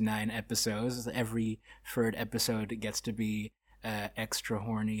these 9 episodes. Every 3rd episode gets to be extra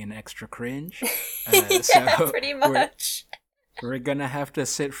horny and extra cringe. So pretty much. We're gonna have to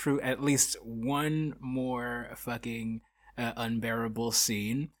sit through at least one more fucking unbearable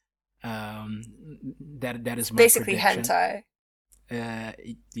scene. That is my basically prediction.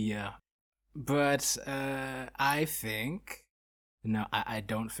 hentai. Yeah, but I think I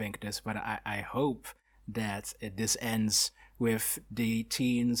don't think this, but I hope that this ends with the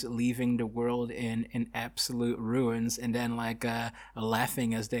teens leaving the world in absolute ruins, and then like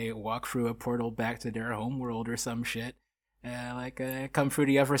laughing as they walk through a portal back to their home world or some shit. Come through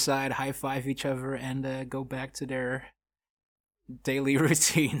the other side, high five each other, and go back to their daily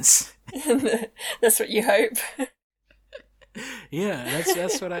routines. That's what you hope. Yeah,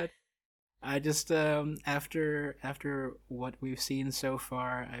 that's what I just after what we've seen so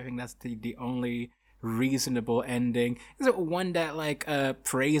far, I think that's the only reasonable ending. Is it one that like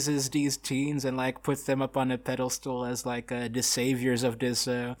praises these teens and like puts them up on a pedestal as like the saviors of this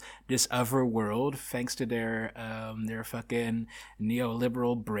other world, thanks to their fucking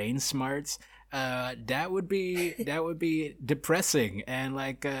neoliberal brain smarts? That would be depressing, and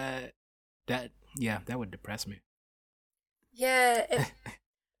like that would depress me. Yeah,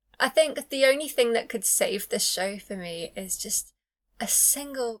 I think the only thing that could save this show for me is just a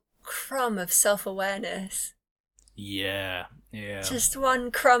single crumb of self-awareness. Yeah. Just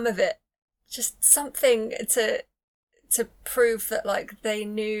one crumb of it. Just something to prove that like they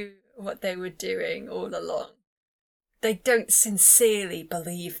knew what they were doing all along. They don't sincerely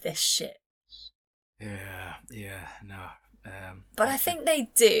believe this shit. Yeah, no. But I think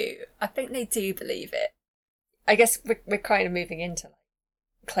they do. I think they do believe it. I guess we're kind of moving into like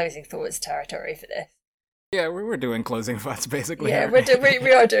closing thoughts territory for this. Yeah, we're doing closing thoughts basically. Yeah, we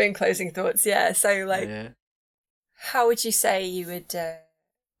are doing closing thoughts. Yeah, so like, how would you say you would?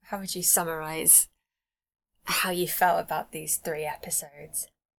 How would you summarize how you felt about these 3 episodes?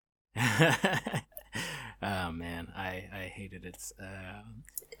 Oh man, I hated it.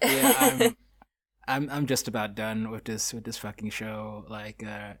 Yeah, I'm just about done with this fucking show. Like,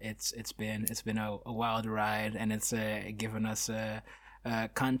 it's been a wild ride, and it's given us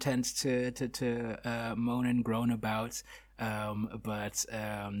content to moan and groan about. But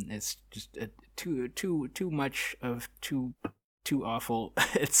it's just too much of too awful.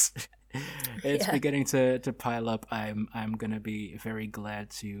 It's beginning to pile up. I'm gonna be very glad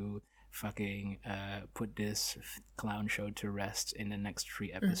to fucking put this clown show to rest in the next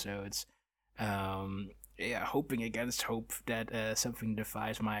 3 episodes. Hoping against hope that something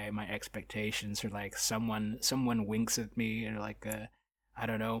defies my expectations, or like someone winks at me, or like I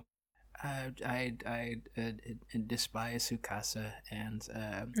don't know. I despise Tsukasa and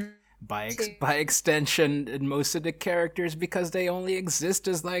by extension most of the characters, because they only exist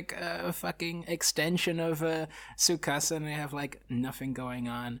as like a fucking extension of Tsukasa, and they have like nothing going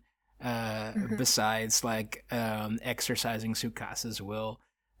on besides like exercising Tsukasa's will.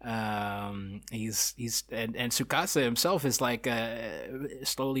 He's and Tsukasa himself is like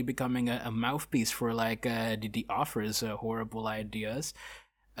slowly becoming a mouthpiece for like the author's horrible ideas.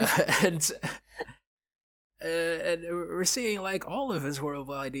 And we're seeing like all of his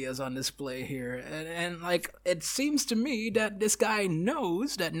horrible ideas on display here, and like it seems to me that this guy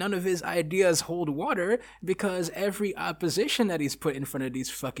knows that none of his ideas hold water, because every opposition that he's put in front of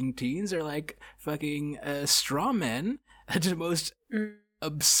these fucking teens are like fucking straw men, the most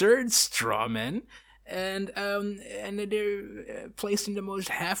absurd straw men, and they're placed in the most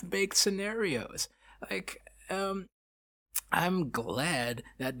half-baked scenarios. Like, I'm glad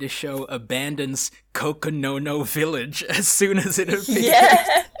that this show abandons Kokonono Village as soon as it appears.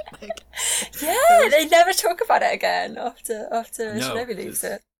 Yeah, they never talk about it again after Shinobi leaves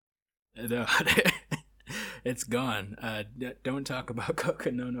it. No, it's gone. Don't talk about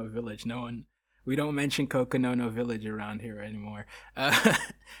Kokonono Village. No one. We don't mention Kokonono Village around here anymore.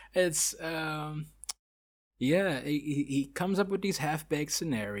 It's he comes up with these half-baked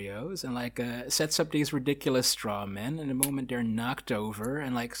scenarios, and like sets up these ridiculous straw men, and the moment they're knocked over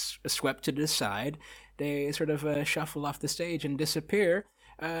and like swept to the side, they sort of shuffle off the stage and disappear,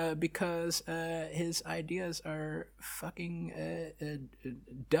 because his ideas are fucking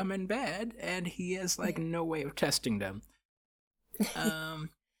dumb and bad, and he has like no way of testing them.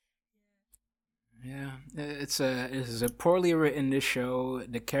 Yeah, this is a poorly written show.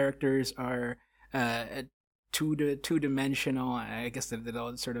 The characters are two-dimensional. I guess that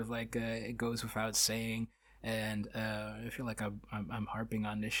all sort of like it goes without saying. And I feel like I'm harping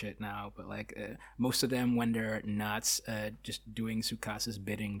on this shit now, but like most of them, when they're not just doing Tsukasa's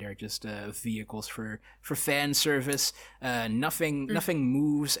bidding, they're just vehicles for fan service. Nothing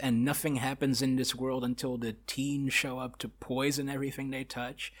moves and nothing happens in this world until the teens show up to poison everything they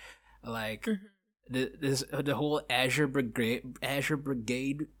touch. Like. The whole Azure Brigade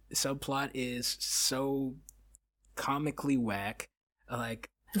subplot is so comically whack. Like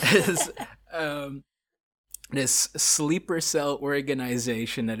this sleeper cell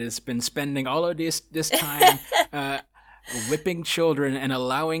organization that has been spending all of this time whipping children and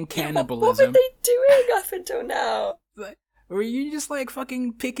allowing cannibalism. What were they doing up until now? Were you just like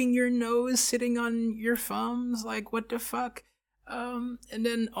fucking picking your nose, sitting on your thumbs? Like, what the fuck? And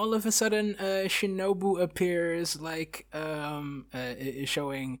then all of a sudden, Shinobu appears, like,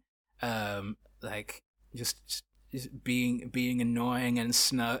 showing, like, just being annoying and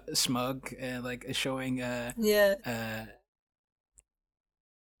smug, and like showing, and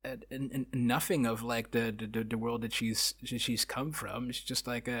nothing of like the world that she's come from. It's just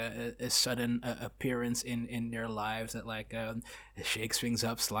like a sudden appearance in their lives that like shakes things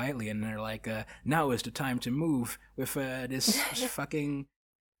up slightly, and they're like, now is the time to move with this fucking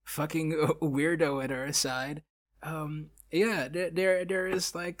weirdo at our side. Yeah, there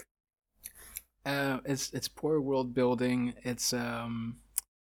is like it's poor world building. It's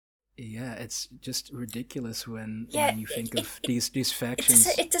yeah, it's just ridiculous when you think of these factions.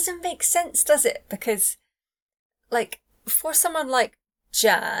 It doesn't make sense, does it? Because, like, for someone like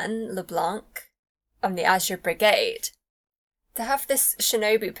Jan LeBlanc on the Azure Brigade, to have this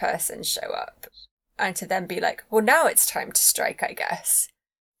Shinobu person show up and to then be like, well, now it's time to strike, I guess,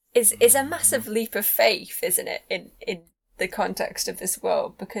 is a massive leap of faith, isn't it, in the context of this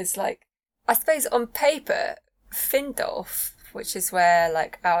world? Because, like, I suppose on paper, Findolf, which is where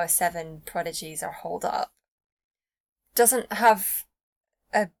like our 7 prodigies are holed up, doesn't have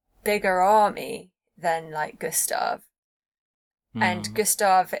a bigger army than like Gustav. And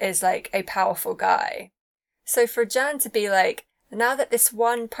Gustav is like a powerful guy. So for Jan to be like, now that this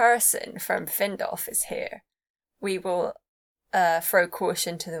one person from Findolf is here, we will throw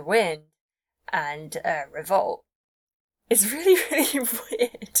caution to the wind and revolt, is really, really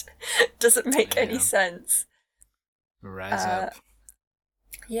weird. Doesn't make any sense. Rise up.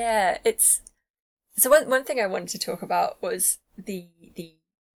 Yeah, it's... So one thing I wanted to talk about was the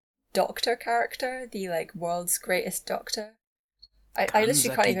doctor character, the like world's greatest doctor. I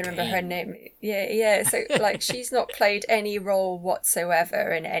literally can't even remember her name. Yeah. So like she's not played any role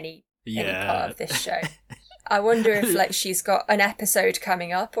whatsoever in any part of this show. I wonder if like she's got an episode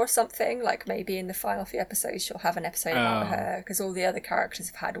coming up or something. Like maybe in the final few episodes she'll have an episode about her, because all the other characters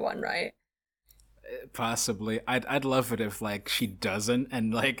have had one, right? Possibly. I'd love it if like she doesn't,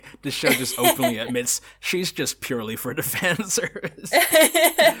 and like the show just openly admits she's just purely for the fan service.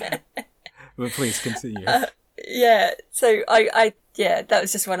 But please continue. Yeah. So I that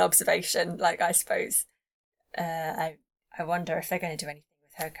was just one observation. Like I suppose I wonder if they're going to do anything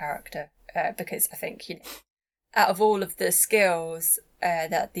with her character, because I think, you know, out of all of the skills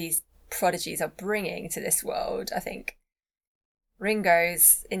that these prodigies are bringing to this world, I think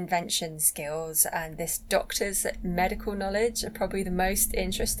Ringo's invention skills and this doctor's medical knowledge are probably the most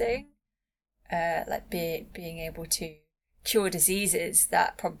interesting. Like being able to cure diseases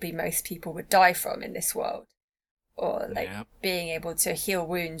that probably most people would die from in this world, or like being able to heal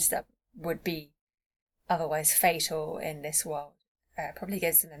wounds that would be otherwise fatal in this world. Probably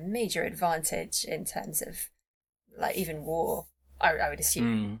gives them a major advantage in terms of like even war, I would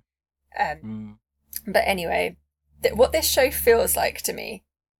assume. But anyway, what this show feels like to me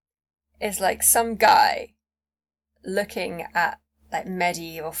is like some guy looking at like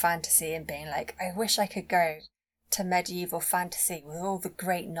medieval fantasy and being like, I wish I could go to medieval fantasy with all the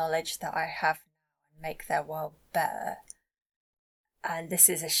great knowledge that I have now and make their world better. And this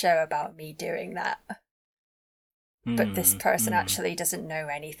is a show about me doing that. But this person actually doesn't know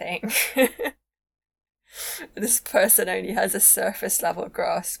anything. This person only has a surface level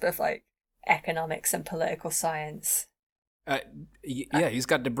grasp of like economics and political science. Yeah, he's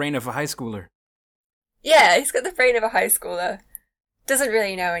got the brain of a high schooler. Yeah, he's got the brain of a high schooler. Doesn't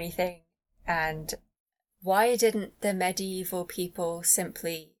really know anything. And why didn't the medieval people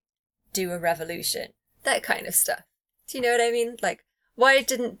simply do a revolution? That kind of stuff. Do you know what I mean? Like, why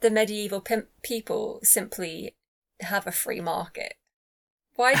didn't the medieval people simply have a free market?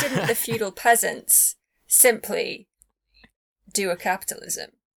 Why didn't the feudal peasants simply do a capitalism?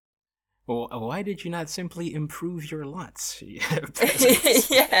 Well, why did you not simply improve your lots?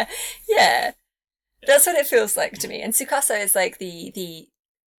 yeah. That's what it feels like to me. And Tsukasa is like the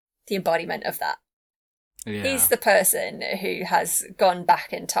embodiment of that. Yeah. He's the person who has gone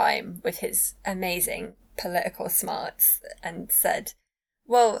back in time with his amazing political smarts and said,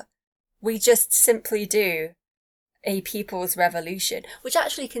 well, we just simply do a people's revolution, which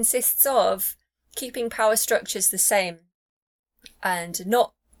actually consists of keeping power structures the same and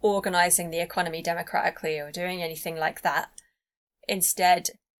not organising the economy democratically or doing anything like that.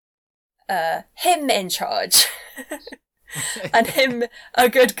 Instead, him in charge and him a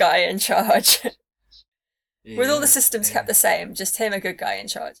good guy in charge. With all the systems kept the same, just him a good guy in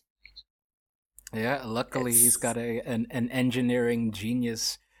charge. Yeah, luckily he's got an engineering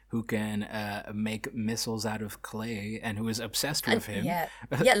genius who can make missiles out of clay and who is obsessed with him. Yeah,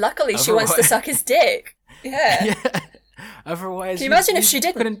 luckily she wants to suck his dick. Yeah. Yeah. Otherwise, can you imagine if she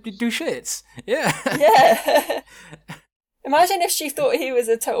didn't? Couldn't do shits. Yeah. Yeah. Imagine if she thought he was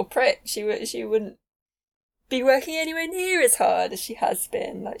a total prick. She wouldn't be working anywhere near as hard as she has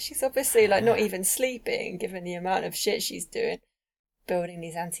been. Like, she's obviously like not even sleeping, given the amount of shit she's doing, building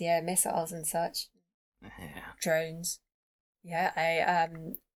these anti-air missiles and such. Yeah. Drones. Yeah, I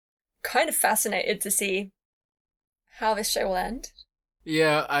am kind of fascinated to see how this show will end.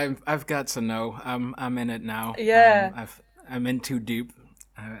 Yeah, I've got to know. I'm in it now. Yeah. I'm in too deep.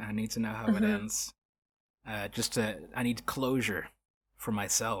 I need to know how it ends. I need closure for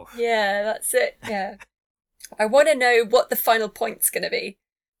myself. Yeah, that's it. Yeah. I want to know what the final point's going to be.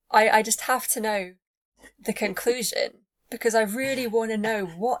 I just have to know the conclusion, because I really want to know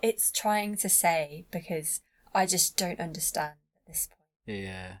what it's trying to say, because I just don't understand at this point.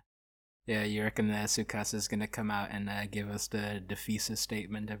 Yeah. Yeah, you reckon Tsukasa's gonna come out and give us the thesis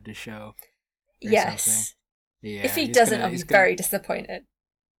statement of the show? Yes. Something? Yeah. If he doesn't, I'll be very disappointed.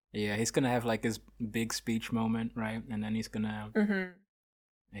 Yeah, he's gonna have like his big speech moment, right? And then he's gonna,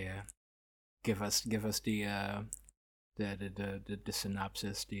 yeah, give us the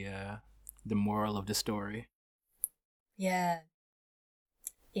synopsis, the moral of the story. Yeah.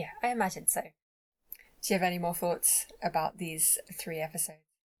 Yeah, I imagine so. Do you have any more thoughts about these 3 episodes?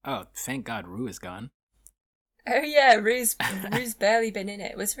 Oh, thank God Rue is gone. Oh yeah, Rue's barely been in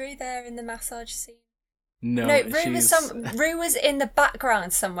it. Was Rue there in the massage scene? No, Rue was in the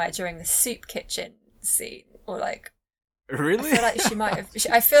background somewhere during the soup kitchen scene, or like. Really? I feel like she might have.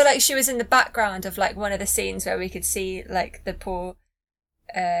 I feel like she was in the background of like one of the scenes where we could see like the poor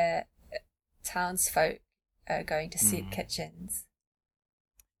townsfolk going to soup kitchens.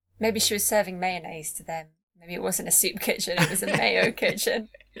 Maybe she was serving mayonnaise to them. Maybe it wasn't a soup kitchen, it was a mayo kitchen.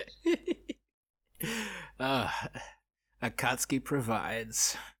 Akatsuki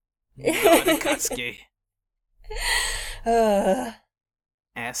provides. God, Akatsuki.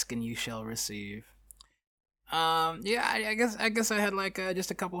 Ask and you shall receive. Yeah, I guess I had like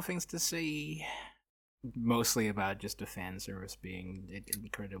just a couple of things to say. Mostly about just the fan service being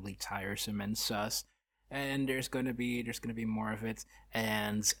incredibly tiresome and sus. And there's gonna be more of it,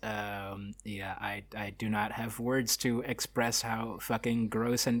 and yeah, I do not have words to express how fucking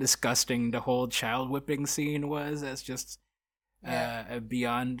gross and disgusting the whole child whipping scene was. That's just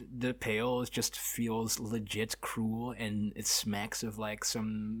beyond the pale. It just feels legit cruel, and it smacks of like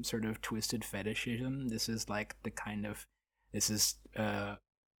some sort of twisted fetishism. This is like the kind of this is a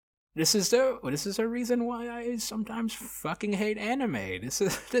reason why I sometimes fucking hate anime. This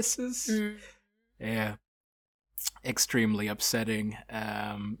is. Yeah, extremely upsetting.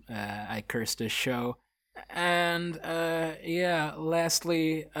 I curse this show. And yeah,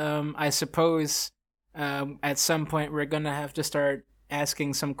 lastly, I suppose at some point we're gonna have to start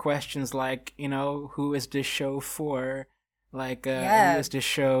asking some questions like, you know, who is this show for? Like, who is this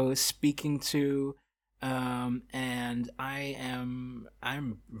show speaking to? And I'm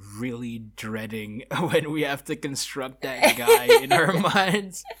really dreading when we have to construct that guy in our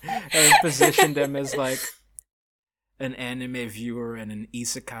minds and position them as like an anime viewer and an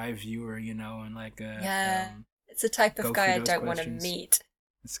isekai viewer, you know, and like it's a type of guy I don't want to meet.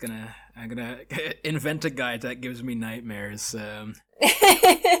 I'm gonna invent a guy that gives me nightmares.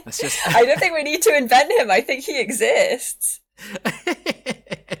 That's just. I don't think we need to invent him. I think he exists.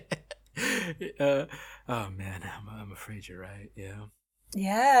 Oh man, I'm afraid you're right. Yeah.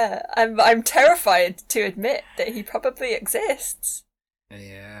 Yeah, I'm terrified to admit that he probably exists.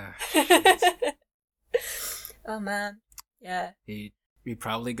 Yeah. Oh man. Yeah. He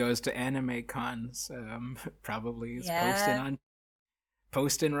probably goes to anime cons. Probably is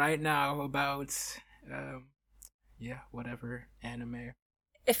posting right now about whatever anime.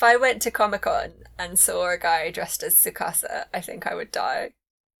 If I went to Comic-Con and saw a guy dressed as Tsukasa, I think I would die.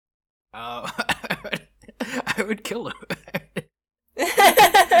 Oh, I would kill him.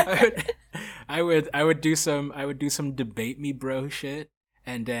 I would do some debate me bro shit,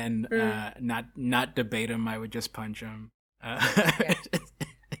 and then not debate him. I would just punch him. I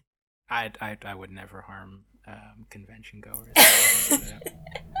would never harm convention goers.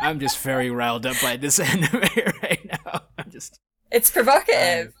 I'm just very riled up by this anime right now. It's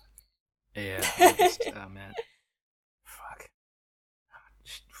provocative. Yeah. Oh man. Fuck.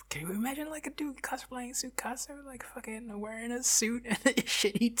 Can you imagine like a dude cosplaying Tsukasa, like fucking wearing a suit and a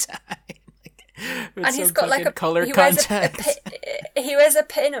shitty tie, and he's got like a color contacts. He wears a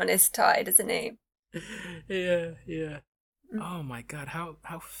pin on his tie, doesn't he? Yeah. Oh my god, how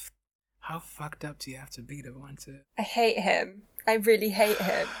fucked up do you have to be to want to? I hate him. I really hate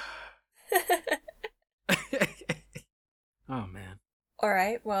him. Oh man. All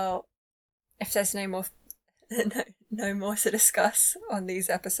right, well, if there's no more no more to discuss on these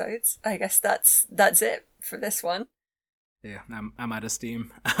episodes, I guess that's it for this one. Yeah, I'm out of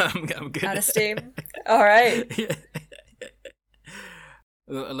steam. I'm good. Out of steam. All right. Yeah.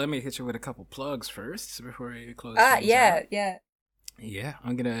 Let me hit you with a couple plugs first before we close. Yeah. Yeah,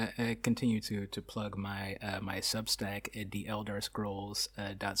 I'm gonna continue to plug my my Substack at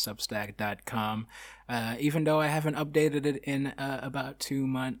theelderscrolls.substack.com. Even though I haven't updated it in about 2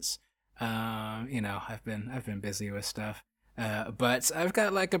 months, I've been busy with stuff. But I've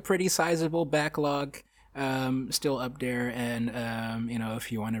got like a pretty sizable backlog still up there, and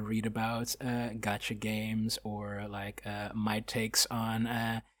if you want to read about gacha games or like my takes on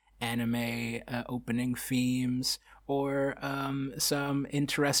anime opening themes, or some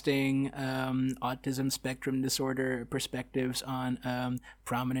interesting autism spectrum disorder perspectives on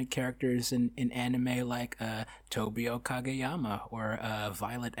prominent characters in anime like Tobio Kageyama or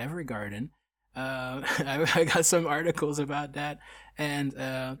Violet Evergarden. I got some articles about that, and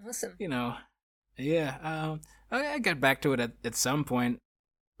Awesome. I get back to it at some point,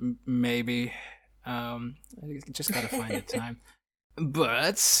 maybe. I just gotta find the time.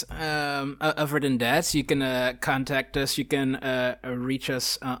 But other than that, you can contact us. You can reach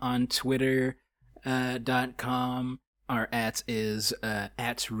us on Twitter.com. Our @ is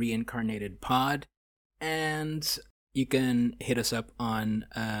 @ reincarnatedpod, and you can hit us up on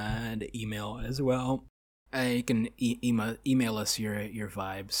the email as well. You can email us your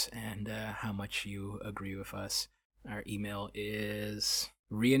vibes and how much you agree with us. Our email is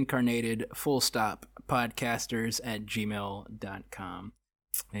reincarnated_podcasters@gmail.com.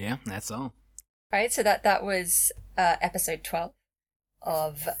 Yeah, that's all. All right, so that was episode 12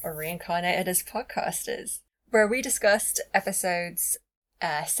 of Reincarnated as Podcasters, where we discussed episodes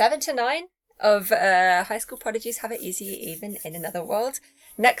 7 to 9 of High School Prodigies Have It Easy Even in Another World.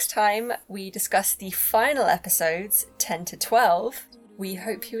 Next time, we discuss the final episodes 10 to 12. We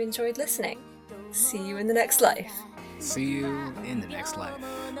hope you enjoyed listening. See you in the next life. See you in the next life.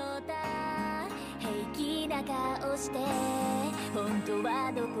 平気な顔して本当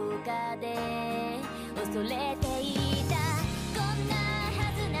はどこかで恐れている